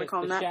 if you want to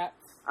call him that.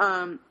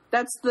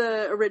 That's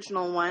the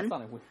original one,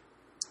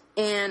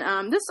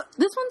 and this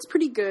one's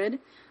pretty good.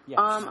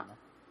 Yeah.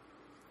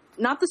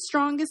 Not the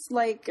strongest,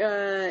 like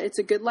It's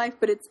a Good Life,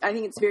 but I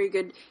think it's very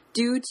good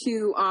due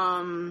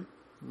to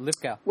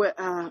Lithgow.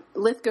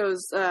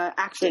 Lithgow's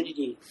acting.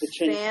 Trinity. The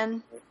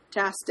Trinity.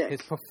 fantastic.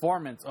 His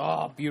performance,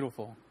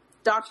 beautiful.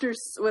 Dr.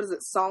 What is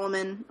it,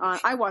 Solomon?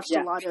 I watched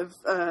a lot of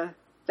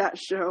that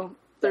show,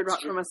 Third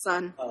Rock from a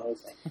Sun. Oh,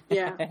 okay.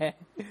 Yeah.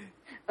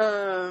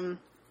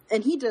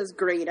 And he does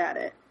great at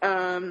it.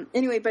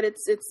 Anyway, but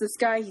it's this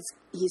guy,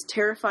 he's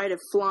terrified of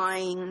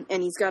flying,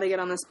 and he's got to get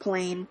on this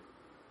plane.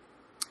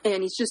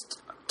 And he's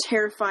just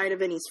terrified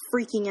of it, and he's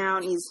freaking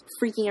out, and he's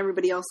freaking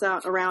everybody else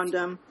out around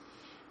him.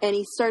 And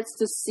he starts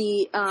to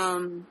see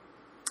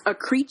a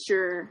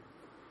creature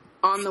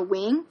on the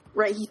wing,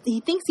 right?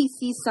 He thinks he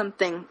sees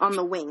something on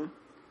the wing.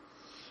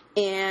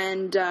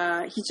 And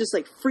he's just,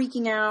 like,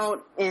 freaking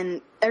out,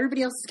 and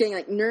everybody else is getting,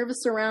 like,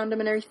 nervous around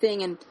him and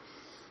everything.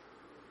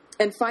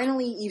 And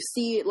finally, you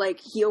see,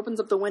 like, he opens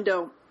up the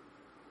window,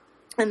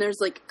 and there's,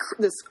 like,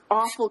 this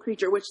awful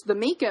creature, which the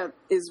makeup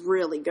is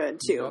really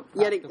good, too.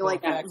 Yet,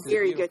 like,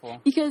 very good.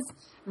 Because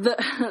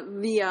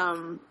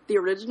the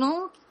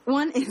original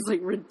one is,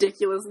 like,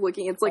 ridiculous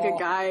looking. It's like a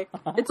guy,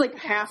 it's like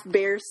half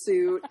bear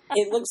suit.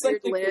 It looks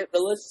like the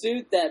gorilla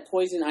suit that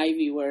Poison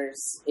Ivy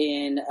wears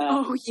in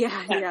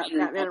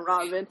Batman and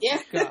Robin.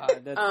 Yeah.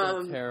 God, that's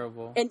so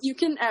terrible. And you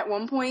can, at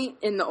one point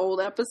in the old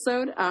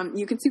episode,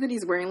 you can see that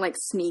he's wearing, like,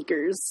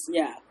 sneakers.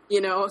 Yeah. You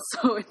know,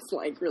 so it's,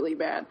 like, really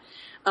bad.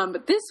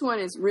 But this one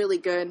is really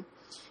good.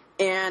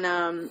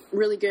 And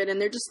really good.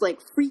 And they're just, like,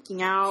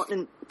 freaking out.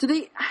 And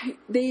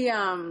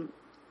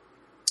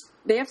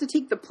they have to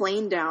take the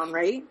plane down,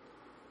 right?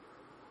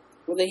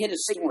 Well, they hit a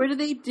storm. Like, what do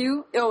they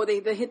do? Oh,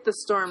 they hit the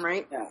storm,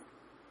 right? Yeah.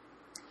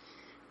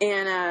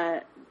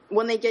 And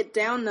when they get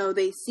down, though,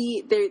 they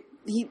see they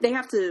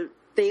have to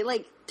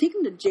like take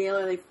him to jail,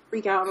 or they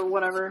freak out or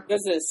whatever.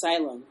 That's an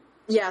asylum.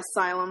 Yeah,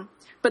 asylum.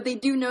 But they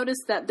do notice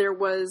that there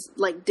was,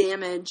 like,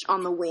 damage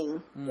on the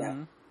wing. Mm-hmm.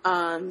 Yeah.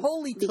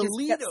 Holy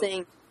Toledo!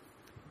 Saying,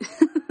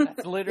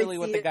 that's literally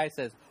what the guy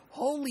says.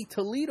 Holy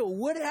Toledo!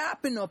 What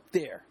happened up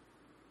there?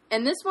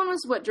 And this one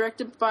was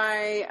directed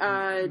by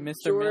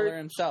Mr. Miller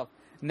himself.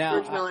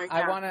 Now, George Miller,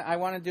 I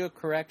want to do a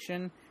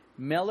correction.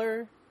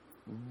 Miller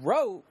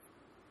wrote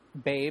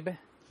Babe.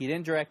 He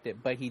didn't direct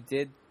it, but he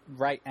did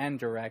write and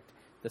direct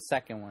the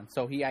second one.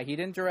 So he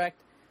didn't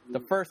direct the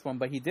first one,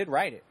 but he did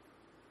write it.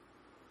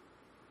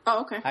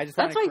 Oh, okay. I just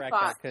That's want to what I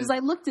correct thought, because I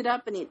looked it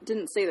up and it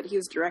didn't say that he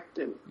was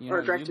directed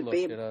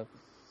Babe. It up.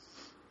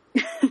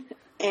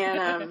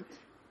 And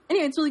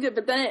anyway, it's really good.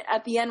 But then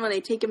at the end, when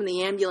they take him in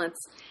the ambulance,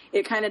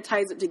 it kind of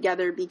ties it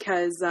together,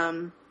 because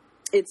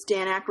it's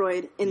Dan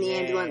Aykroyd in the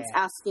ambulance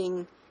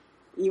asking,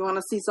 "You want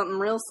to see something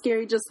real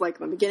scary?" Just like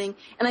in the beginning.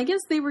 And I guess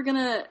they were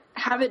gonna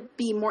have it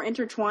be more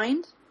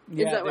intertwined.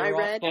 Yeah, is that what I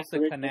read? Supposed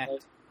to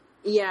connect.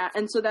 Yeah,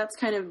 and so that's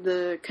kind of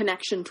the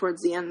connection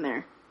towards the end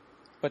there.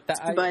 But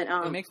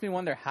it makes me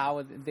wonder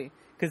how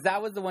because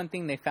that was the one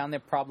thing they found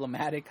it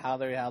problematic how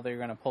they're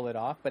going to pull it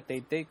off, but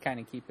they did kind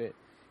of keep it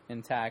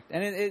intact.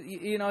 And it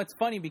it's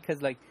funny because,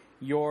 like,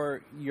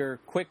 your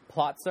quick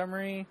plot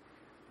summary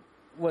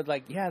was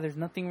like, there's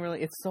nothing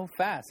really. It's so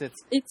fast. It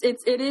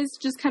is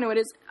just kind of what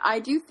it is. I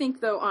do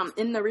think, though,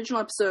 in the original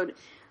episode,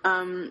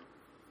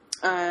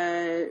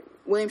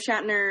 William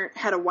Shatner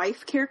had a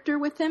wife character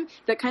with him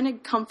that kind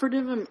of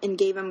comforted him and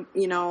gave him,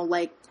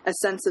 like, a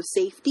sense of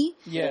safety.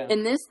 Yeah.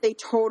 In this, they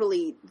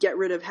totally get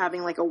rid of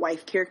having, like, a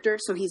wife character.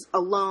 So he's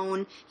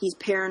alone. He's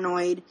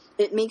paranoid.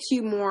 It makes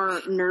you more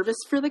nervous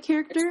for the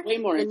character. It's way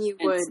more than you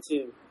would.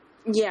 Too.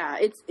 Yeah,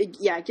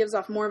 it gives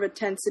off more of a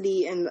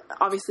intensity, and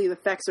obviously the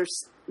effects are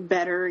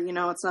better.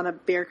 It's not a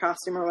bear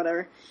costume or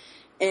whatever.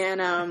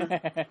 And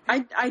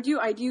I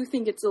do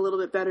think it's a little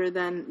bit better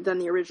than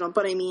the original.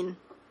 But I mean,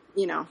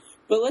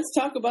 But let's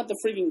talk about the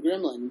freaking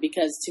gremlin,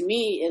 because to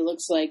me it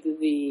looks like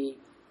the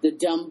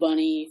dumb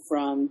bunny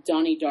from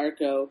Donnie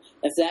Darko.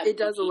 It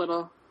does a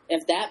little.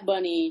 If that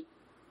bunny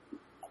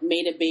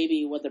made a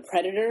baby with a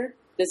predator,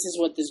 this is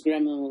what this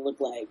gremlin will look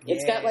like. Yeah.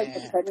 It's got, like,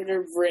 the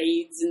predator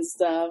braids and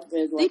stuff.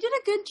 They did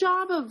a good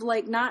job of,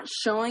 like, not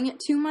showing it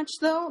too much,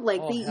 though.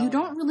 Like, you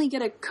don't really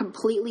get a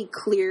completely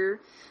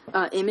clear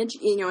image.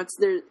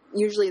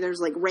 Usually there's,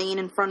 like, rain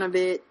in front of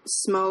it,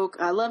 smoke.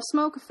 I love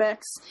smoke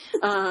effects.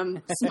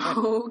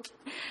 Smoke.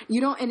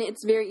 And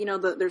it's very,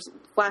 there's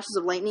flashes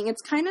of lightning.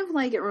 It's kind of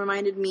like, it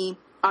reminded me,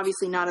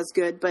 obviously not as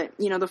good, but,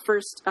 the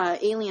first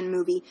Alien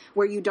movie,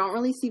 where you don't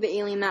really see the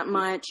alien that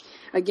much.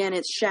 Again,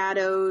 it's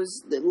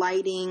shadows, the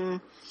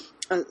lighting,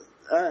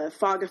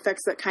 fog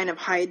effects that kind of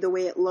hide the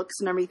way it looks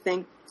and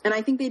everything. And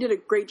I think they did a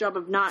great job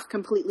of not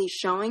completely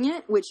showing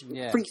it, which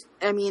freaks.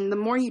 I mean, the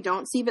more you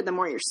don't see it, the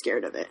more you're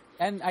scared of it.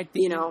 And I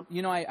think,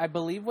 I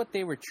believe what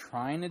they were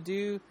trying to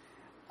do,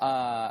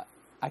 I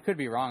could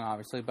be wrong,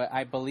 obviously, but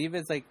I believe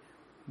it's like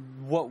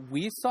what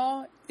we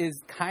saw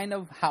is kind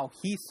of how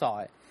he saw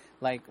it.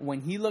 Like, when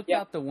he looked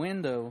out the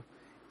window,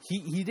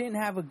 he didn't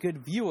have a good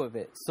view of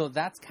it. So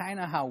that's kind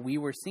of how we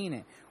were seeing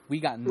it. We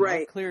got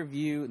no clear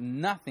view,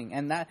 nothing.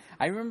 And that,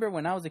 I remember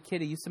when I was a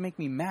kid, it used to make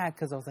me mad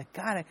because I was like,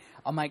 God,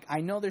 I'm like, I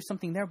know there's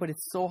something there, but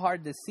it's so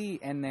hard to see.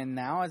 And then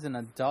now as an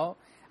adult,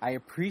 I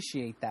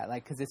appreciate that.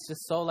 Like, because it's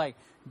just so, like,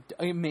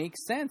 it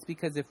makes sense,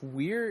 because if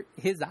we're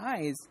his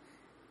eyes,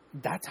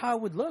 that's how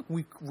it would look.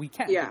 We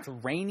can't. Yeah. It's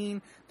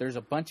raining. There's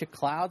a bunch of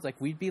clouds. Like,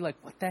 we'd be like,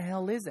 what the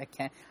hell is that?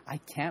 I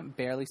can't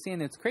barely see.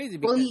 And it's crazy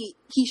because... Well,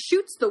 he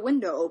shoots the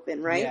window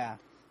open, right? Yeah.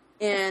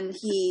 And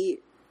he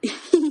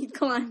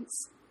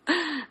climbs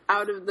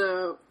out of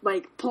the,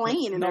 like,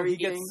 plane and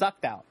everything. No, he gets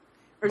sucked out.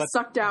 Or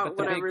sucked out,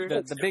 but whatever.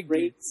 The big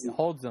dude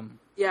holds him.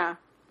 Yeah.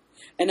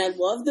 And I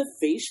love the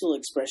facial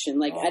expression.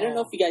 Like, I don't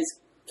know if you guys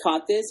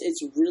caught this.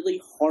 It's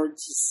really hard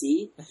to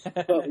see.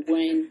 But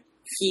when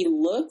he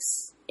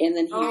looks and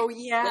then he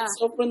looks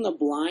open the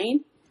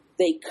blind,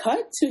 they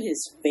cut to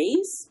his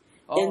face,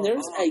 and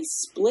there's a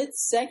split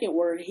second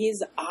where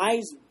his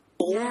eyes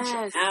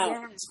bulge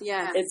out.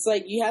 Yes. It's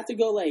like you have to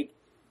go like...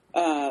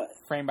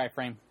 frame by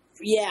frame.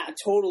 Yeah,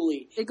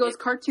 totally. It goes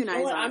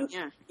cartoonized.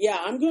 You know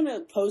I'm going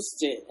to post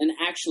it and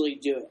actually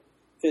do it.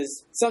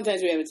 Because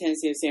sometimes we have a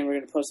tendency of saying we're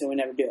going to post it and we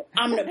never do it.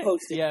 I'm going to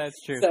post it. Yeah, that's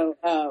true. So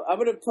I'm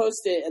going to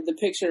post it, the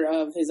picture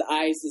of his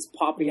eyes is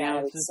popping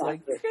out of the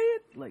socket.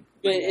 But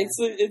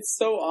it's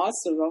so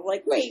awesome. I'm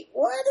like, wait,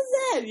 what is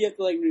that? You have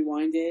to like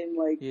rewind it and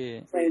like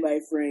frame by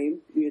frame.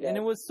 And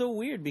it was so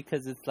weird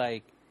because it's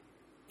like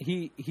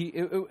he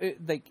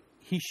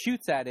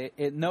shoots at it,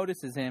 it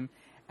notices him,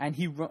 and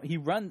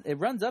it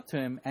runs up to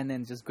him and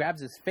then just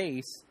grabs his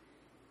face.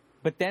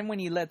 But then when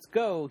he lets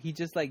go, he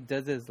just like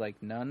does his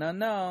like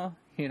no.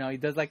 You know, he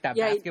does like that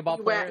basketball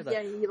player.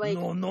 He like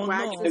no,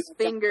 wags his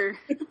finger.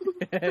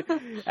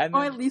 And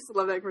I at least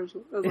love that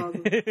commercial. That was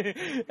awesome.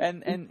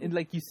 and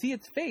like you see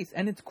its face,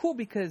 and it's cool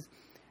because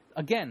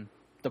again,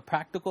 the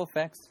practical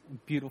effects,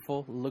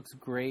 beautiful, looks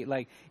great.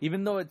 Like,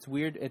 even though it's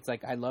weird, it's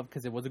like I love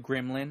because it was a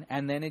gremlin,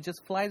 and then it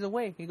just flies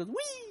away. He goes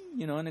wee,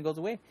 you know, and it goes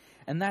away,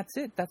 and that's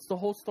it. That's the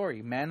whole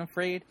story. Man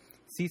afraid,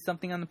 sees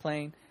something on the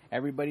plane.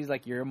 Everybody's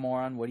like, "You're a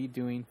moron. What are you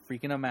doing?"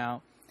 Freaking him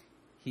out.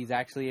 He's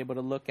actually able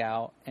to look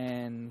out,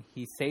 and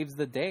he saves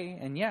the day.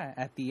 And yeah,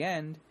 at the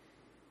end,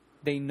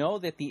 they know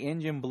that the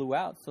engine blew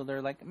out, so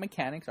they're like,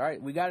 mechanics, all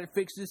right, we got to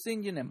fix this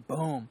engine, and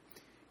boom,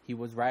 he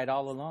was right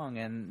all along.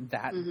 And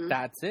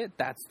that's it.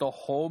 That's the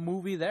whole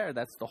movie there.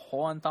 That's the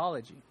whole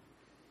anthology.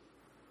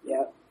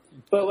 Yeah.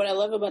 But what I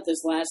love about the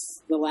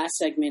last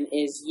segment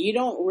is you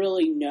don't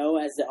really know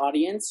as the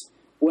audience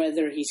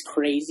whether he's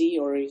crazy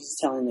or he's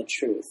telling the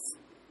truth.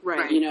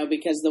 Right. You know,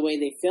 because the way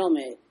they film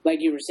it,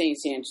 like you were saying,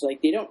 Sanj,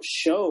 like they don't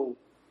show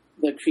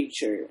the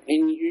creature.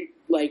 And you're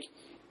like,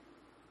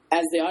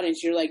 as the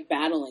audience, you're like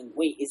battling.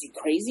 Wait, is he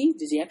crazy?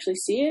 Does he actually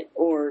see it?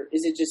 Or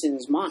is it just in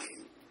his mind?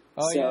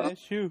 Oh, yeah,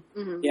 that's true.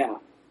 Mm-hmm. Yeah.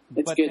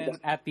 It's but good. Then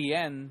at the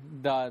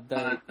end,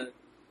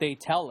 they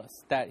tell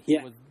us that he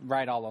was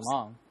right all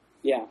along.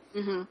 Yeah.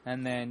 Mm-hmm.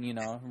 And then, you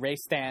know, Ray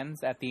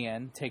stands at the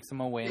end, takes him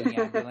away in the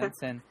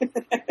ambulance, and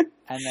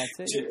that's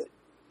it.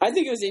 I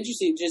think it was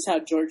interesting just how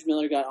George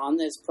Miller got on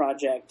this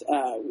project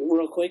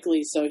real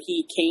quickly. So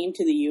he came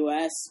to the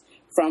U.S.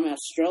 from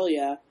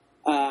Australia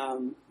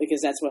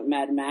because that's what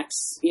Mad Max,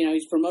 you know,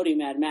 he's promoting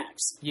Mad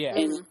Max. Yeah.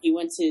 And he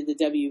went to the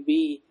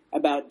WB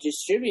about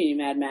distributing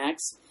Mad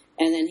Max,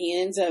 and then he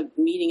ends up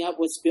meeting up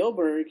with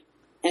Spielberg,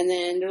 and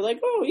then they're like,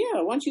 oh, yeah,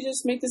 why don't you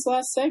just make this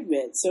last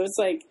segment? So it's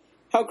like,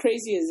 how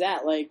crazy is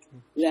that? Like,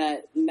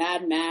 that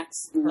Mad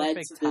Max led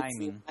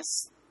to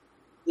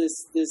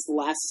this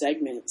last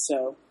segment,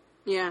 so...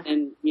 Yeah.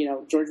 And, you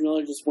know, George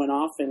Miller just went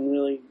off and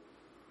really...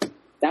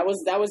 That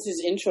was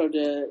his intro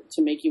to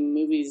making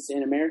movies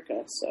in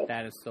America, so...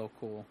 That is so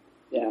cool.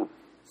 Yeah.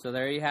 So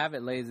there you have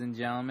it, ladies and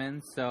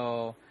gentlemen.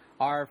 So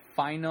our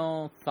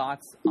final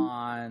thoughts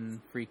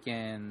on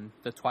freaking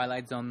The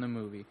Twilight Zone, the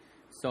movie.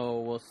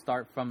 So we'll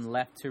start from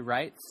left to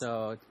right.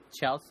 So,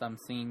 Chelsea, I'm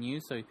seeing you.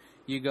 So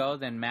you go,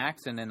 then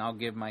Max, and then I'll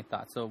give my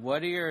thoughts. So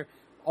what are your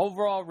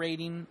overall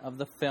rating of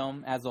the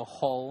film as a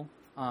whole?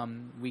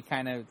 We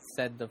kind of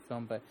said the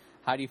film, but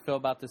how do you feel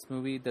about this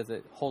movie? Does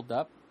it hold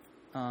up?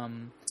 What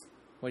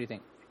do you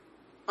think?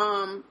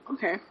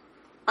 Okay.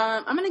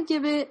 I'm gonna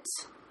give it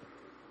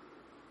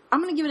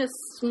a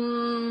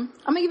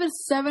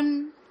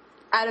 7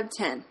 out of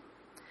 10.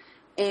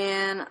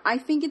 And I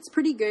think it's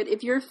pretty good.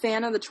 If you're a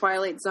fan of the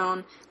Twilight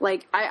Zone,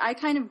 like I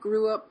kind of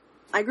grew up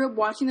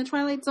watching the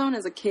Twilight Zone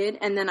as a kid,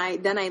 and then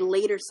I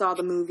later saw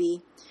the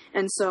movie,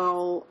 and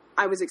so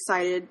I was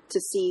excited to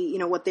see, you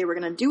know, what they were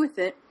going to do with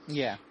it.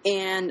 Yeah.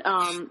 And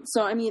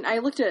so, I mean, I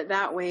looked at it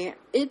that way.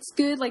 It's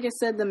good. Like I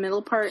said, the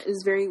middle part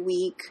is very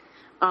weak.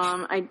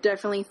 I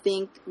definitely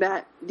think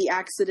that the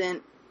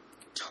accident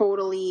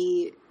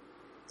totally,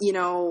 you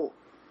know,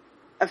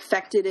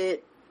 affected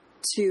it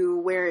to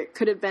where it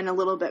could have been a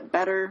little bit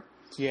better.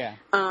 Yeah.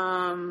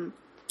 I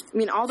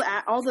mean, all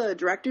the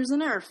directors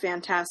in it are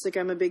fantastic.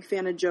 I'm a big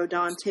fan of Joe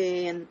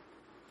Dante and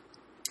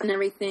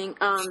everything.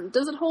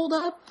 Does it hold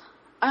up?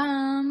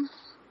 I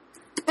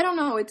don't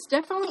know. It's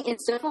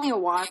definitely a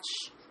watch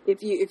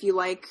if you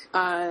like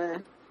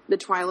the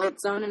Twilight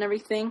Zone and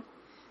everything.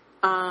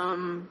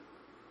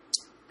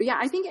 But yeah,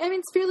 I mean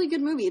it's a fairly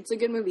good movie. It's a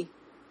good movie.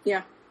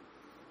 Yeah.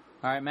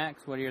 All right,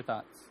 Max, what are your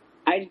thoughts?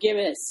 I'd give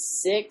it a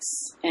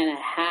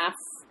 6.5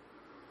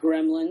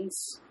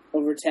 Gremlins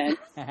over 10.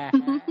 I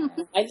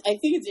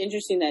think it's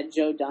interesting that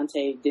Joe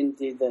Dante didn't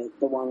do the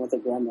one with the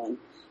gremlin.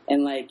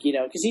 and like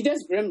because he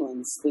does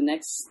Gremlins. The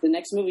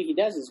next movie he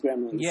does is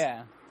Gremlins.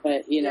 Yeah,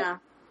 but Yeah.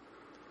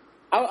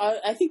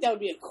 I think that would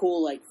be a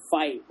cool like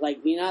fight. Like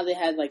how they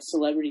had like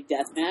celebrity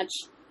deathmatch.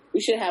 We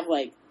should have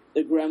like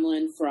the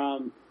Gremlin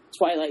from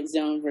Twilight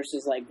Zone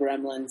versus like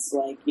Gremlins,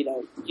 like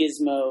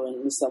Gizmo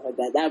and stuff like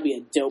that. That would be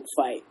a dope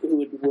fight. Who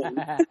would win?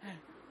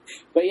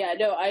 But yeah,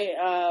 no,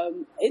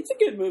 it's a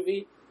good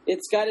movie.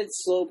 It's got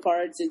its slow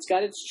parts. It's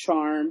got its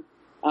charm.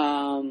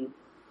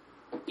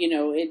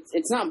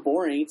 It's not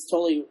boring. It's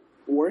totally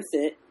worth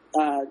it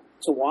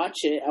to watch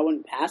it. I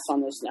wouldn't pass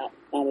on this, not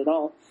at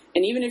all.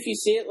 And even if you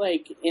see it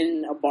like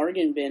in a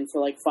bargain bin for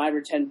like $5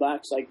 or $10,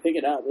 like pick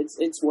it up.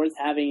 It's worth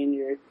having in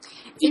your.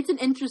 It's an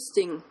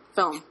interesting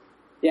film.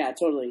 Yeah,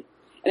 totally.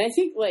 And I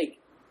think like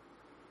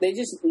they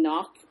just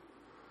knock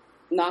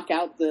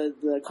out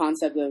the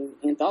concept of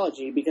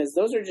anthology because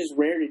those are just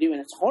rare to do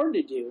and it's hard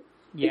to do.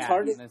 yeah, It's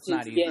hard it's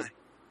not to easy. get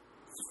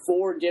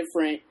 4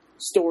 different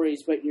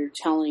stories, but you're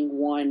telling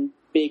one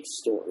big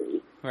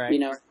story. Right.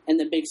 And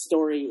the big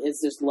story is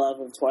this love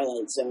of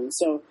Twilight Zone.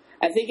 So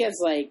I think as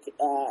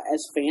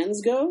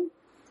fans go,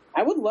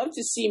 I would love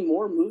to see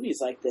more movies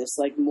like this,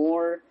 like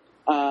more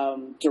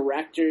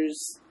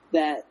directors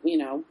that,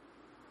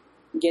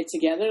 get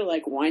together.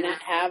 Like, why not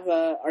have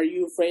Are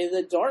You Afraid of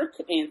the Dark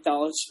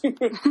anthology?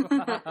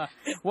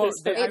 Well,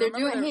 Hey,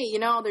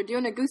 they're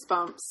doing a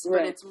Goosebumps, but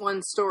Right. it's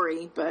one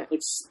story. But It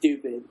looks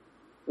stupid.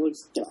 It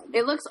looks dumb.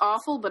 it looks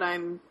awful. But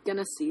I'm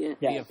gonna see it.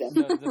 Yeah,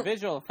 the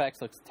visual effects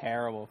looks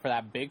terrible for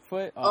that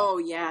Bigfoot. Oh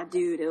yeah,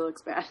 dude, it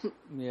looks bad.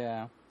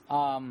 Yeah.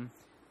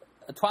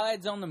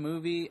 Twilight Zone, the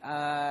movie,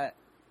 I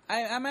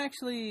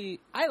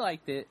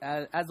liked it.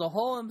 As a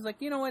whole, I was like,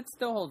 it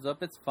still holds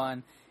up. It's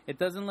fun. It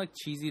doesn't look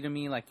cheesy to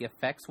me, like,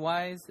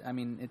 effects-wise. I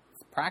mean,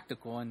 it's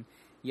practical, and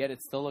yet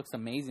it still looks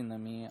amazing to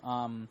me.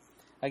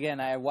 Again,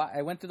 I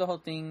went through the whole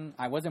thing.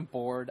 I wasn't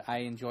bored. I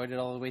enjoyed it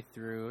all the way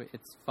through.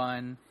 It's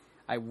fun.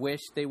 I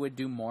wish they would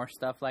do more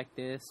stuff like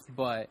this,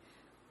 but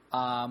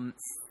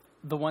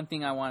the one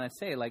thing I want to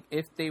say, like,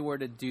 if they were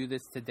to do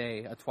this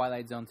today, a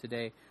Twilight Zone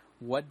today,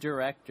 what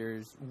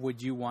directors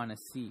would you want to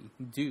see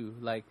do?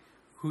 Like,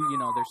 who,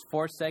 there's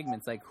 4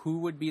 segments. Like, who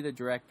would be the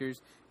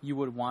directors you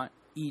would want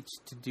each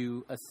to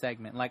do a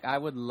segment? Like, I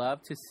would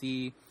love to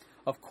see,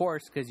 of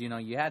course, because, you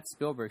had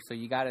Spielberg, so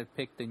you got to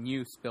pick the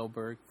new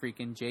Spielberg,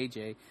 freaking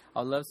JJ.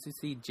 I'd love to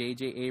see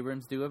JJ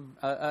Abrams do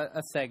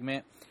a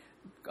segment,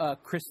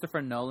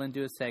 Christopher Nolan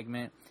do a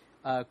segment,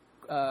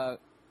 Quentin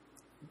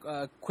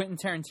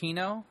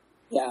Tarantino,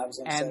 Yeah, I was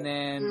gonna say. and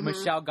then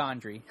Michel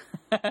Gondry.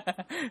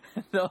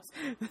 those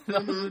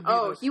would be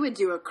Oh, he would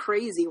do a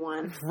crazy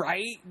one.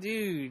 right,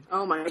 dude.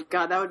 Oh my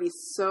god, that would be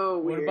so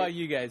weird. What about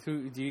you guys?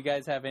 Who do you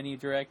guys have any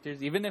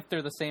directors? Even if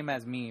they're the same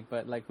as me,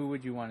 but like, who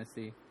would you want to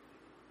see?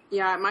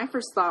 Yeah, my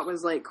first thought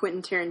was like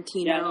Quentin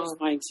Tarantino. Yeah, that was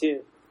mine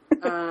too.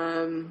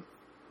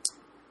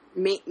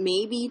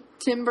 Maybe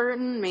Tim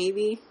Burton.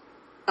 Maybe.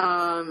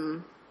 I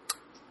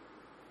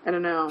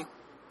don't know.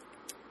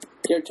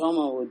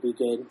 Tomo would be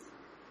good.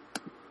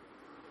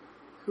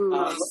 Who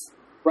else?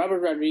 Robert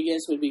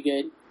Rodriguez would be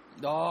good.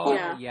 Oh,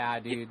 Yeah. yeah,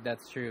 dude,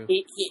 that's true.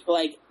 He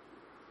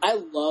I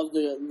love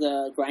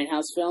the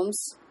Grindhouse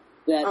films.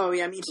 That Oh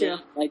yeah, me too.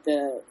 like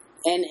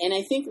and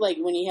I think like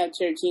when you have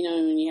Tarantino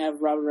and when you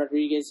have Robert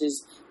Rodriguez,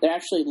 they're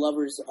actually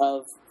lovers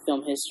of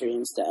film history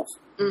and stuff.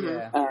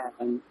 Mhm. Yeah.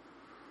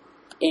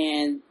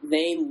 And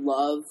they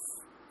love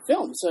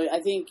film, so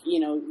I think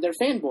they're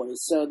fanboys,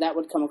 so that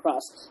would come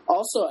across.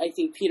 Also, I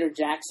think Peter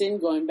Jackson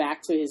going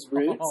back to his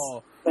roots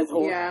Oh, with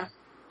horror,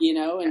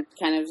 Yeah. and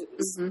kind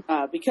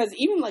of because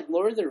even like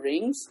Lord of the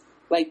Rings,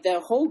 like the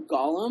whole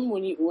Gollum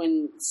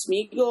when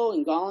Smeagol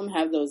and Gollum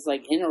have those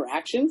like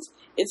interactions,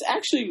 it's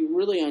actually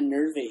really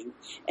unnerving,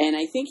 and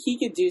I think he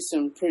could do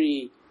some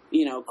pretty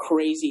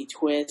crazy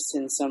twists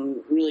and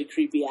some really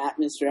creepy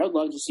atmosphere. I would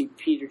love to see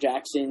Peter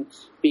Jackson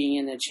being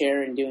in a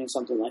chair and doing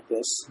something like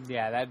this.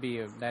 yeah, that'd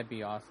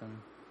be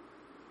awesome.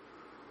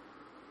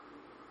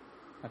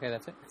 Okay,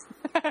 that's it.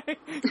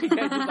 You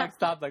guys just like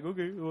stopped, like,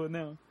 okay, well,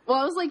 no. Well,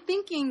 I was like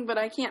thinking, but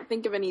I can't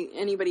think of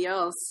anybody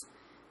else.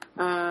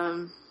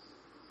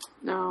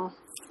 No,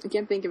 I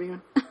can't think of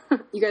anyone.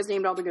 You guys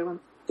named all the good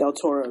ones. Del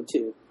Toro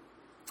too.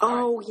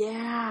 Oh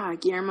yeah,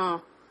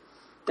 Guillermo.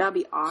 That'd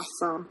be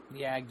awesome.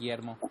 Yeah,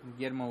 Guillermo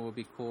would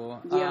be cool.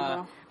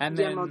 Guillermo. And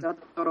Guillermo then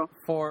del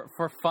Toro.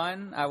 for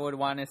fun, I would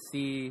want to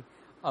see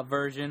a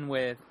version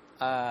with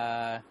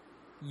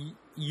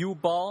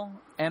U-Ball,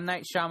 M.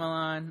 Night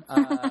Shyamalan,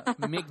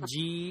 Mick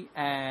G,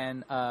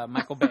 and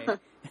Michael Bay.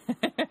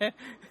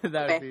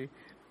 that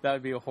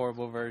would be a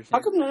horrible version. How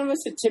come none of us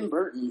said Tim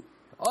Burton?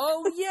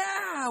 Oh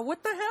yeah,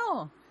 what the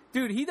hell,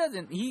 dude?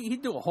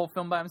 He'd do a whole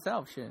film by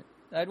himself. Shit,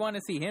 I'd want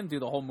to see him do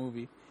the whole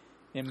movie.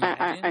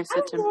 Imagine. I I said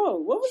don't Tim. know.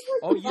 What was like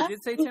Oh, the you last-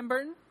 did say Tim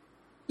Burton?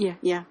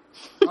 Yeah.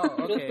 Oh,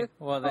 okay.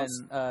 Well then,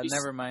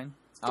 never mind.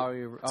 I'll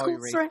cool,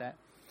 erase sorry. that.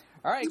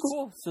 All right,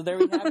 cool. So there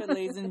we have it,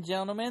 ladies and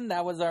gentlemen.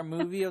 That was our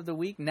movie of the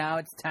week. Now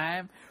it's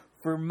time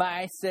for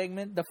my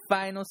segment, the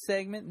final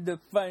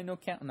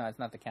count. No, it's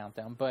not the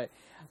countdown, but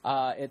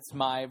it's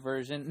my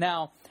version.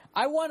 Now,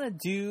 I want to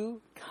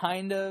do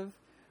kind of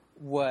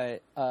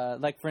what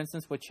like for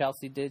instance what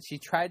Chelsea did. She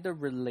tried to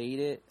relate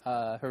it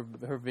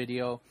her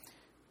video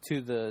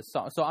to the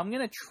song. So I'm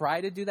gonna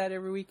try to do that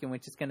every week, in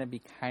which is gonna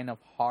be kind of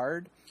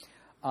hard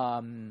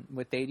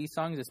with 80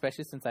 songs,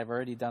 especially since I've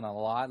already done a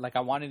lot. Like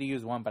I wanted to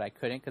use one, but I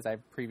couldn't because I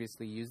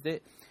previously used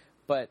it.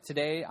 But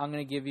today I'm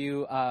gonna give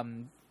you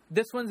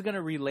this one's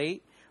gonna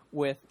relate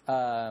with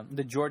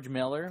the George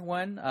Miller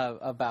one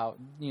about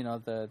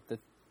the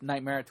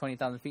Nightmare at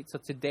 20,000 Feet. So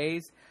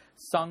today's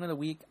song of the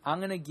week, I'm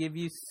going to give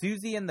you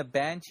Susie and the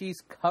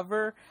Banshees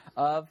cover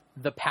of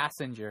The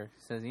Passenger.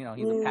 It says, he's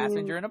a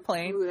passenger in a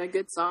plane. Ooh, that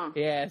good song.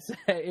 Yes.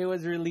 It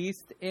was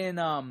released in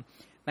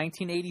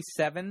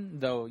 1987,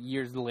 though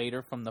years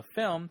later from the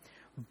film.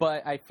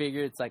 But I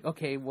figured it's like,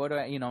 okay, what do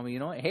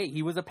I, hey,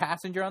 he was a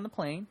passenger on the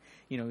plane.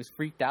 He was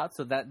freaked out.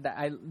 So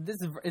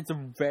it's a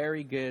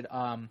very good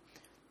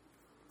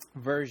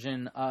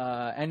version,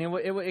 and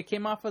it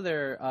came off of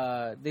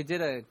their they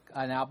did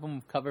an album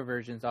of cover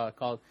versions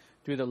called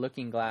Through the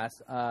Looking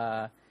Glass,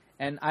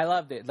 and I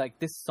loved it. Like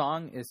this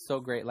song is so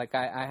great. Like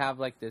I have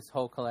like this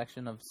whole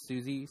collection of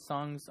Susie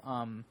songs.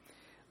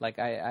 Like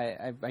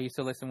I used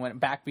to listen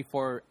back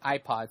before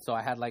iPod, so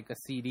I had like a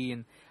CD,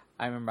 and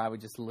I remember I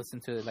would just listen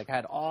to it. Like I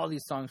had all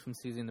these songs from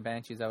Susie and the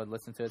Banshees. I would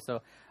listen to it,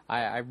 so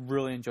I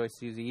really enjoy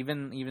Susie,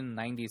 even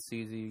 90s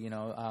Susie.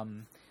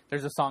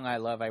 There's a song I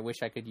love. I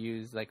wish I could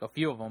use like a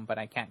few of them, but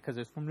I can't because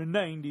it's from the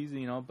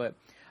 90s, But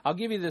I'll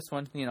give you this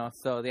one,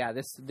 So yeah,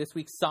 this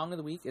week's song of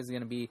the week is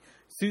going to be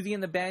Susie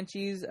and the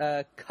Banshees,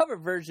 cover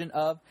version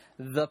of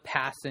The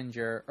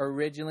Passenger,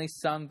 originally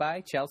sung by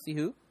Chelsea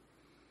who?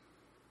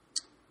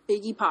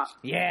 Iggy Pop.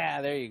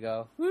 Yeah, there you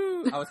go.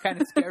 Woo! I was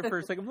kind of scared for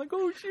a second. I'm like,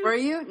 oh shit. Were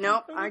you?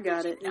 Nope, I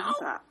got it. Iggy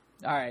Pop.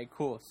 All right,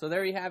 cool. So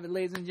there you have it,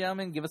 ladies and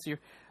gentlemen.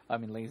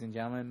 Ladies and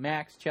gentlemen,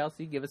 Max,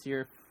 Chelsea, give us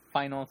your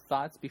final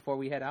thoughts before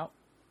we head out.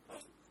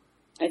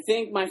 I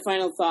think my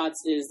final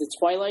thoughts is the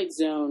Twilight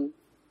Zone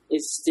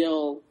is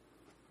still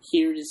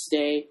here to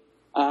stay,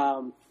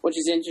 which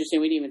is interesting.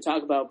 We didn't even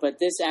talk about, but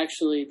this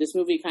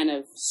movie kind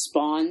of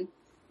spawned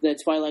the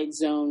Twilight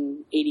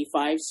Zone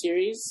 85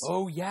 series.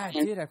 Oh yeah,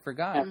 it did. I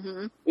forgot.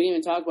 Mm-hmm. We didn't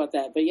even talk about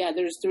that, but yeah,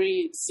 there's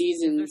 3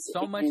 seasons. There's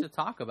so much to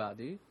talk about,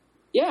 dude.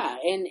 Yeah,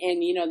 and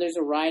there's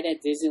a ride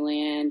at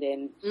Disneyland,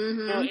 and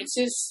it's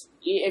just,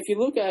 if you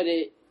look at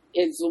it,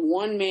 it's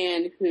one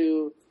man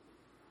who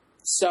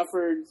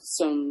suffered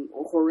some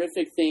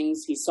horrific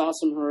things. He saw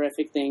some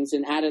horrific things,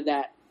 and out of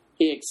that,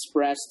 he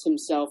expressed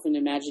himself in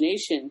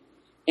imagination,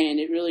 and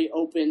it really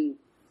opened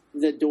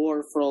the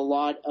door for a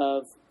lot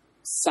of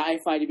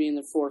sci-fi to be in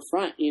the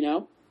forefront.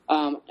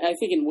 I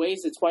think in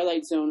ways the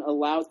Twilight Zone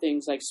allowed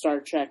things like Star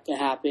Trek to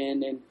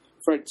happen, and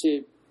for it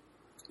to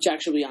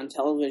actually be on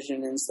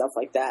television and stuff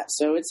like that.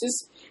 So it's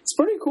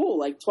pretty cool.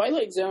 Like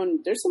Twilight Zone,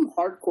 there's some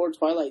hardcore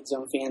Twilight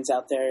Zone fans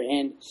out there,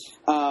 and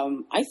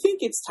I think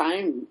it's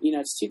time.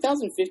 It's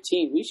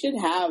 2015. We should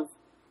have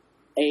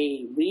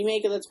a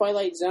remake of the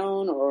Twilight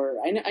Zone, or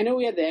I know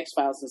we had the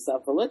X-Files and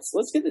stuff, but let's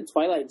get the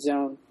Twilight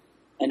Zone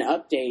an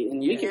update, and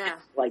we can make it,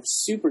 like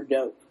super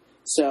dope.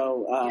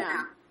 So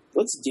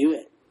let's do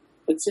it.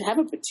 Let's have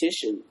a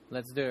petition.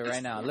 Let's do it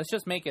right now. Let's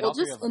just make it. Well,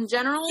 just in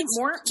general,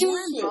 more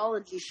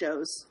anthology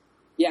shows.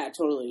 Yeah,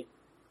 totally.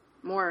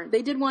 More.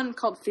 They did one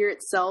called Fear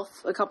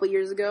Itself a couple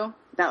years ago.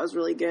 That was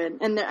really good.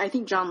 And I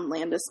think John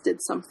Landis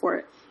did some for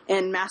it.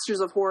 And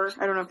Masters of Horror.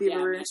 I don't know if you've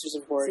ever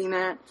seen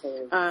that.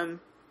 Totally.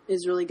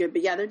 Is really good.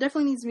 But yeah, there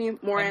definitely needs to be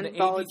more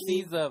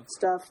anthology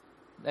stuff.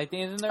 I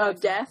think isn't there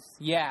of Death?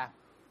 Yeah.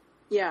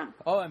 Yeah.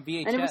 Oh, and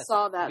VHS. I never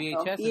saw that.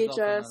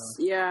 VHS.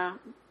 Yeah.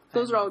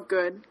 Those are all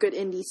good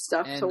indie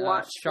stuff to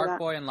watch. Shark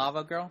Boy and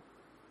Lava Girl.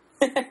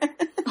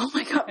 Oh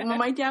my god! Well,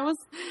 my dad was.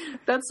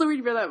 That's so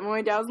weird about that. When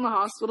my dad was in the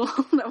hospital,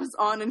 that was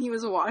on, and he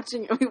was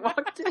watching, and we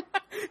walked in.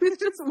 We was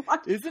just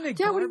watching. Isn't it?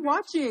 Yeah, what are you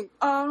watching?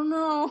 Oh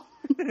no!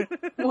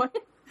 What?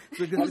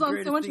 He was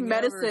on so much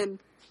medicine. Ever.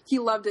 He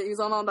loved it. He was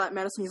on all that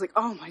medicine. He's like,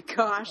 oh my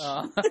gosh,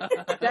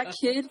 that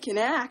kid can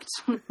act.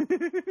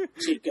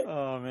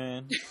 Oh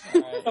man!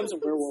 Becomes a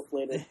werewolf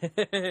later.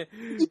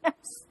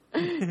 Yes.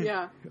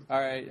 Yeah. All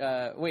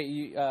right. Wait.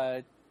 You.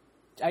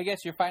 I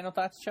guess your final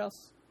thoughts,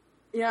 Chelsea?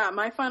 Yeah,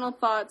 my final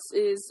thoughts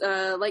is,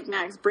 like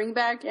Max, bring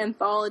back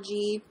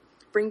anthology,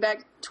 bring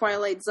back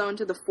Twilight Zone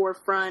to the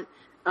forefront.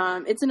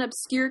 It's an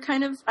obscure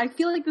kind of, I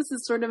feel like this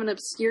is sort of an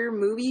obscure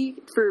movie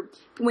for,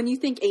 when you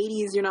think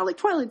 80s, you're not like,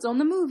 Twilight Zone,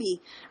 the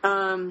movie.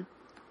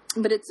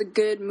 But it's a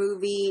good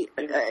movie.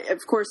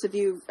 Of course, if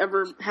you've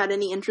ever had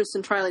any interest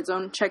in Twilight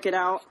Zone, check it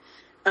out.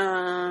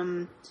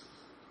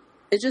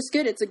 It's just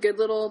good. It's a good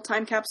little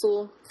time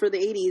capsule for the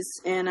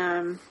 80s,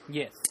 and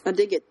yes, I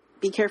dig it.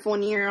 Be careful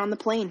when you're on the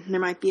plane. There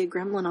might be a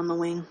gremlin on the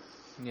wing.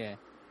 Yeah.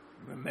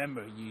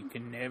 Remember, you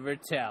can never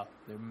tell.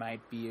 There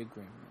might be a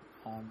gremlin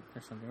on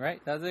or something,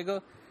 right? Does it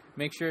go?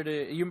 Make sure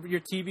to... Your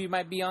TV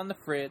might be on the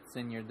fritz,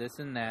 and you're this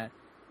and that.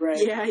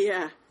 Right.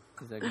 Yeah.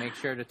 It's like, make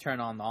sure to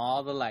turn on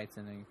all the lights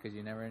in there, because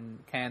you never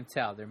can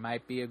tell. There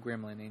might be a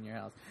gremlin in your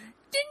house.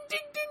 Ding, ding,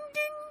 ding,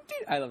 ding,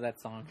 ding. I love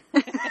that song.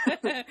 Ding,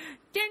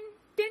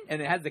 ding.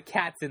 And it has the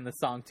cats in the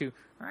song, too.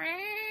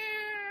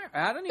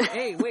 I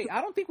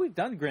don't think we've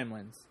done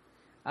Gremlins.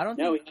 I don't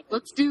No, we think... haven't.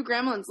 Let's do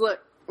Gremlins. Look,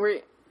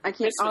 I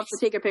can't. I'll have to Christmas.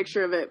 take a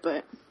picture of it,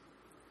 but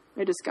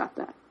I just got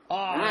that.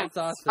 Oh, that's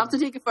I'll awesome. have to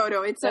take a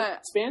photo. It's a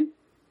span.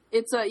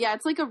 It's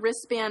like a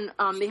wristband.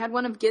 They had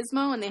one of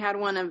Gizmo and they had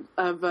one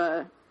of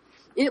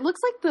it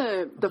looks like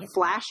the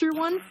Flasher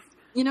one,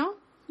 you know?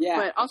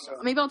 Yeah. But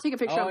maybe I'll take a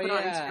picture Oh, and put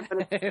it on yeah.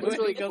 Instagram. But it When looks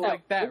really it goes cool.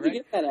 like that, Where'd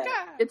you right? get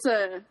that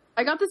at?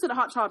 I got this at a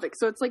Hot Topic,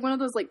 so it's like one of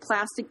those like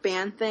plastic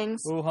band things.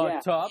 Ooh, Hot Yeah.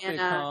 Topic, And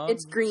huh?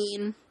 it's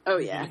green. Oh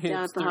yeah,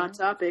 down at the Hot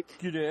Topic.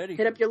 Get out of Hit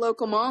here. up your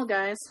local mall,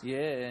 guys.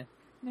 Yeah.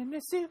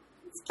 Madness,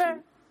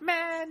 super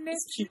madness.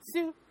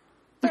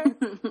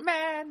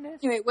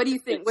 Anyway, what do you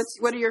think?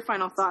 What are your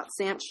final thoughts,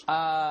 Sanch?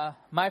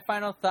 My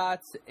final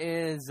thoughts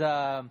is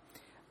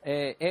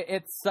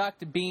it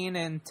sucked being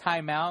in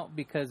timeout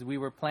because we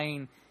were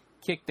playing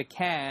kick the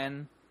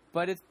can,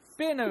 but it's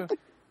been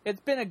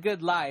a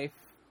good life.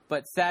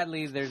 But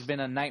sadly, there's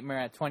been a nightmare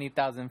at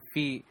 20,000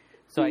 feet.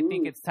 So I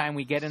think it's time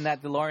we get in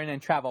that DeLorean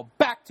and travel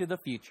back to the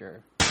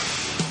future.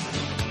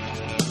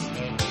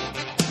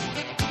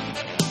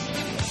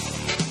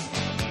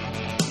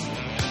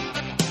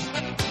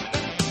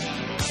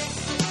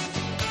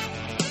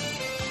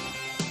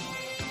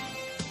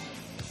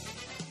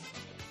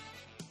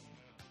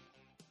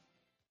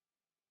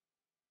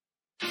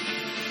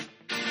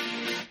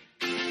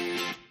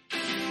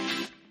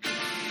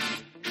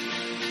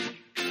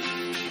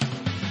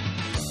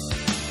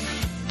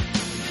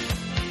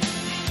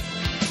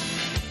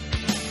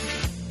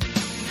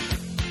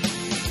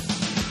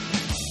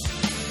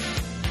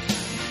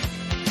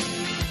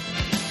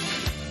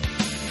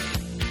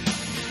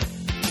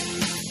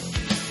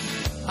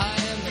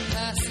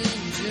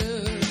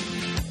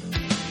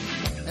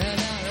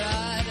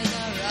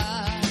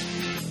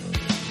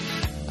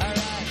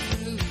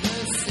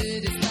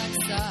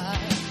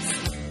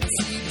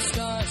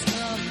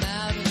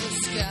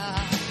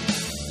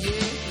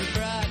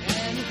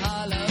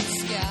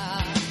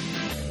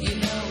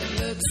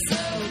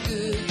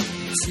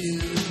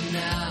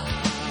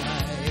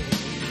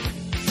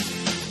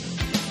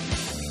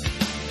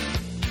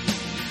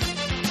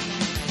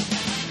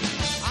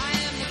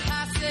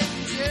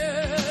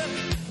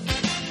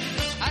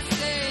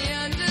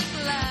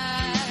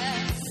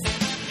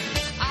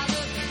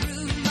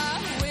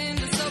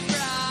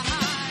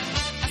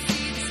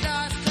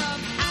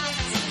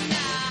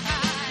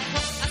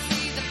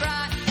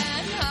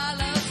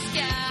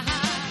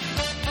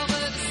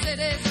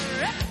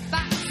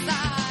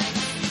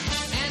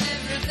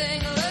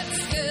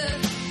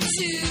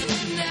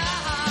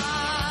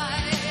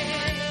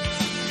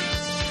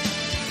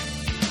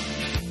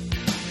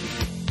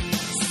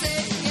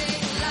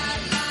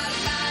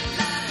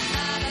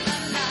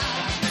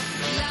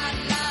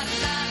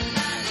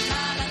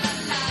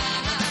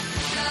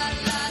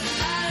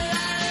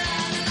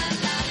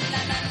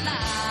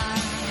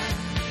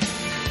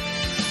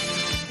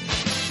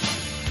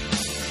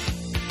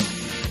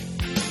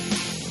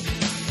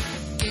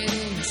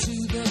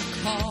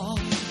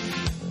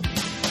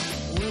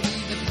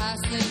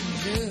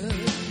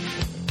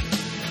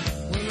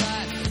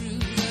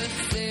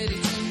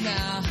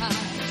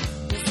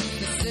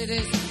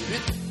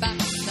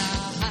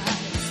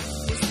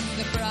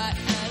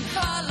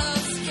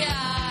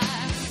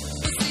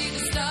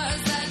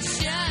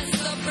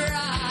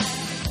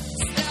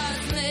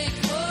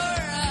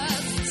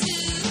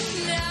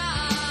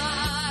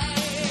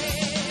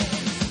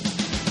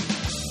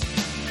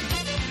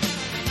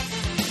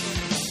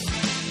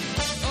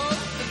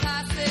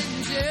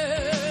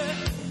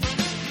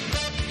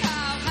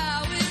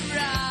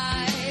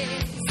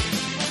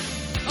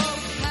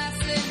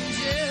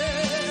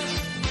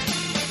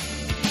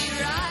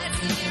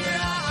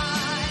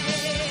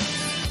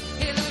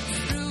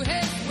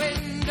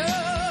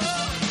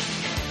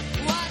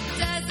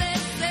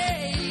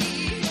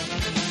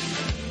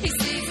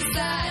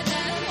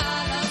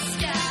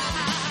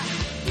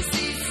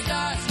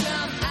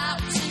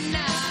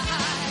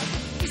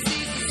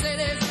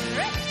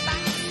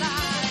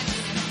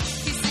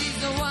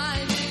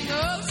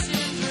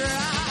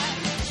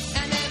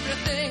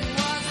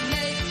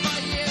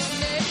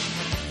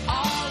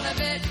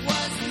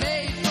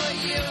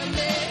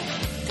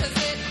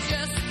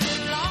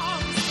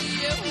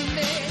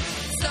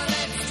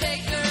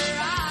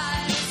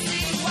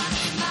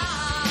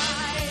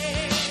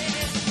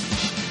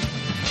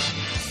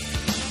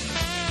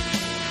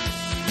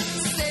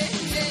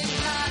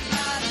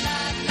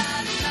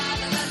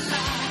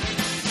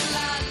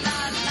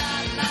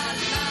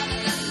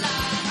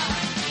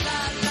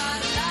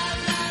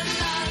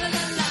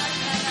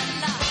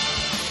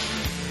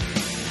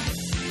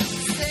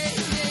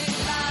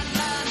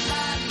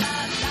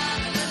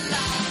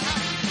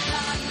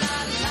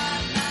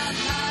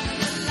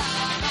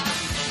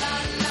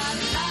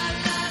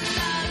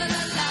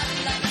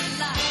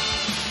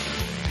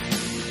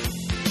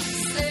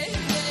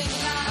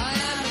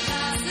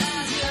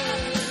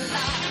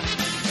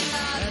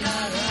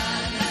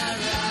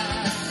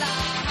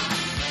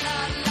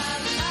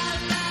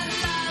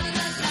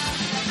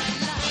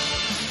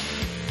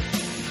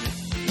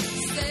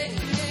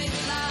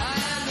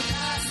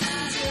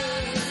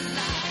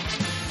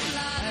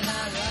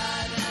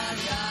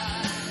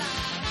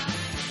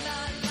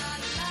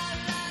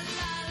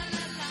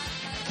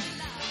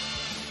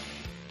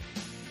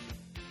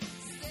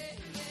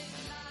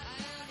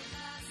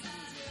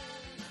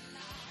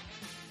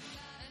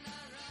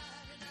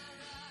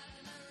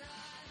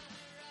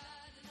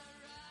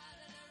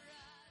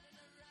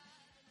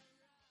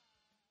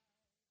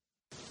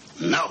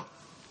 No.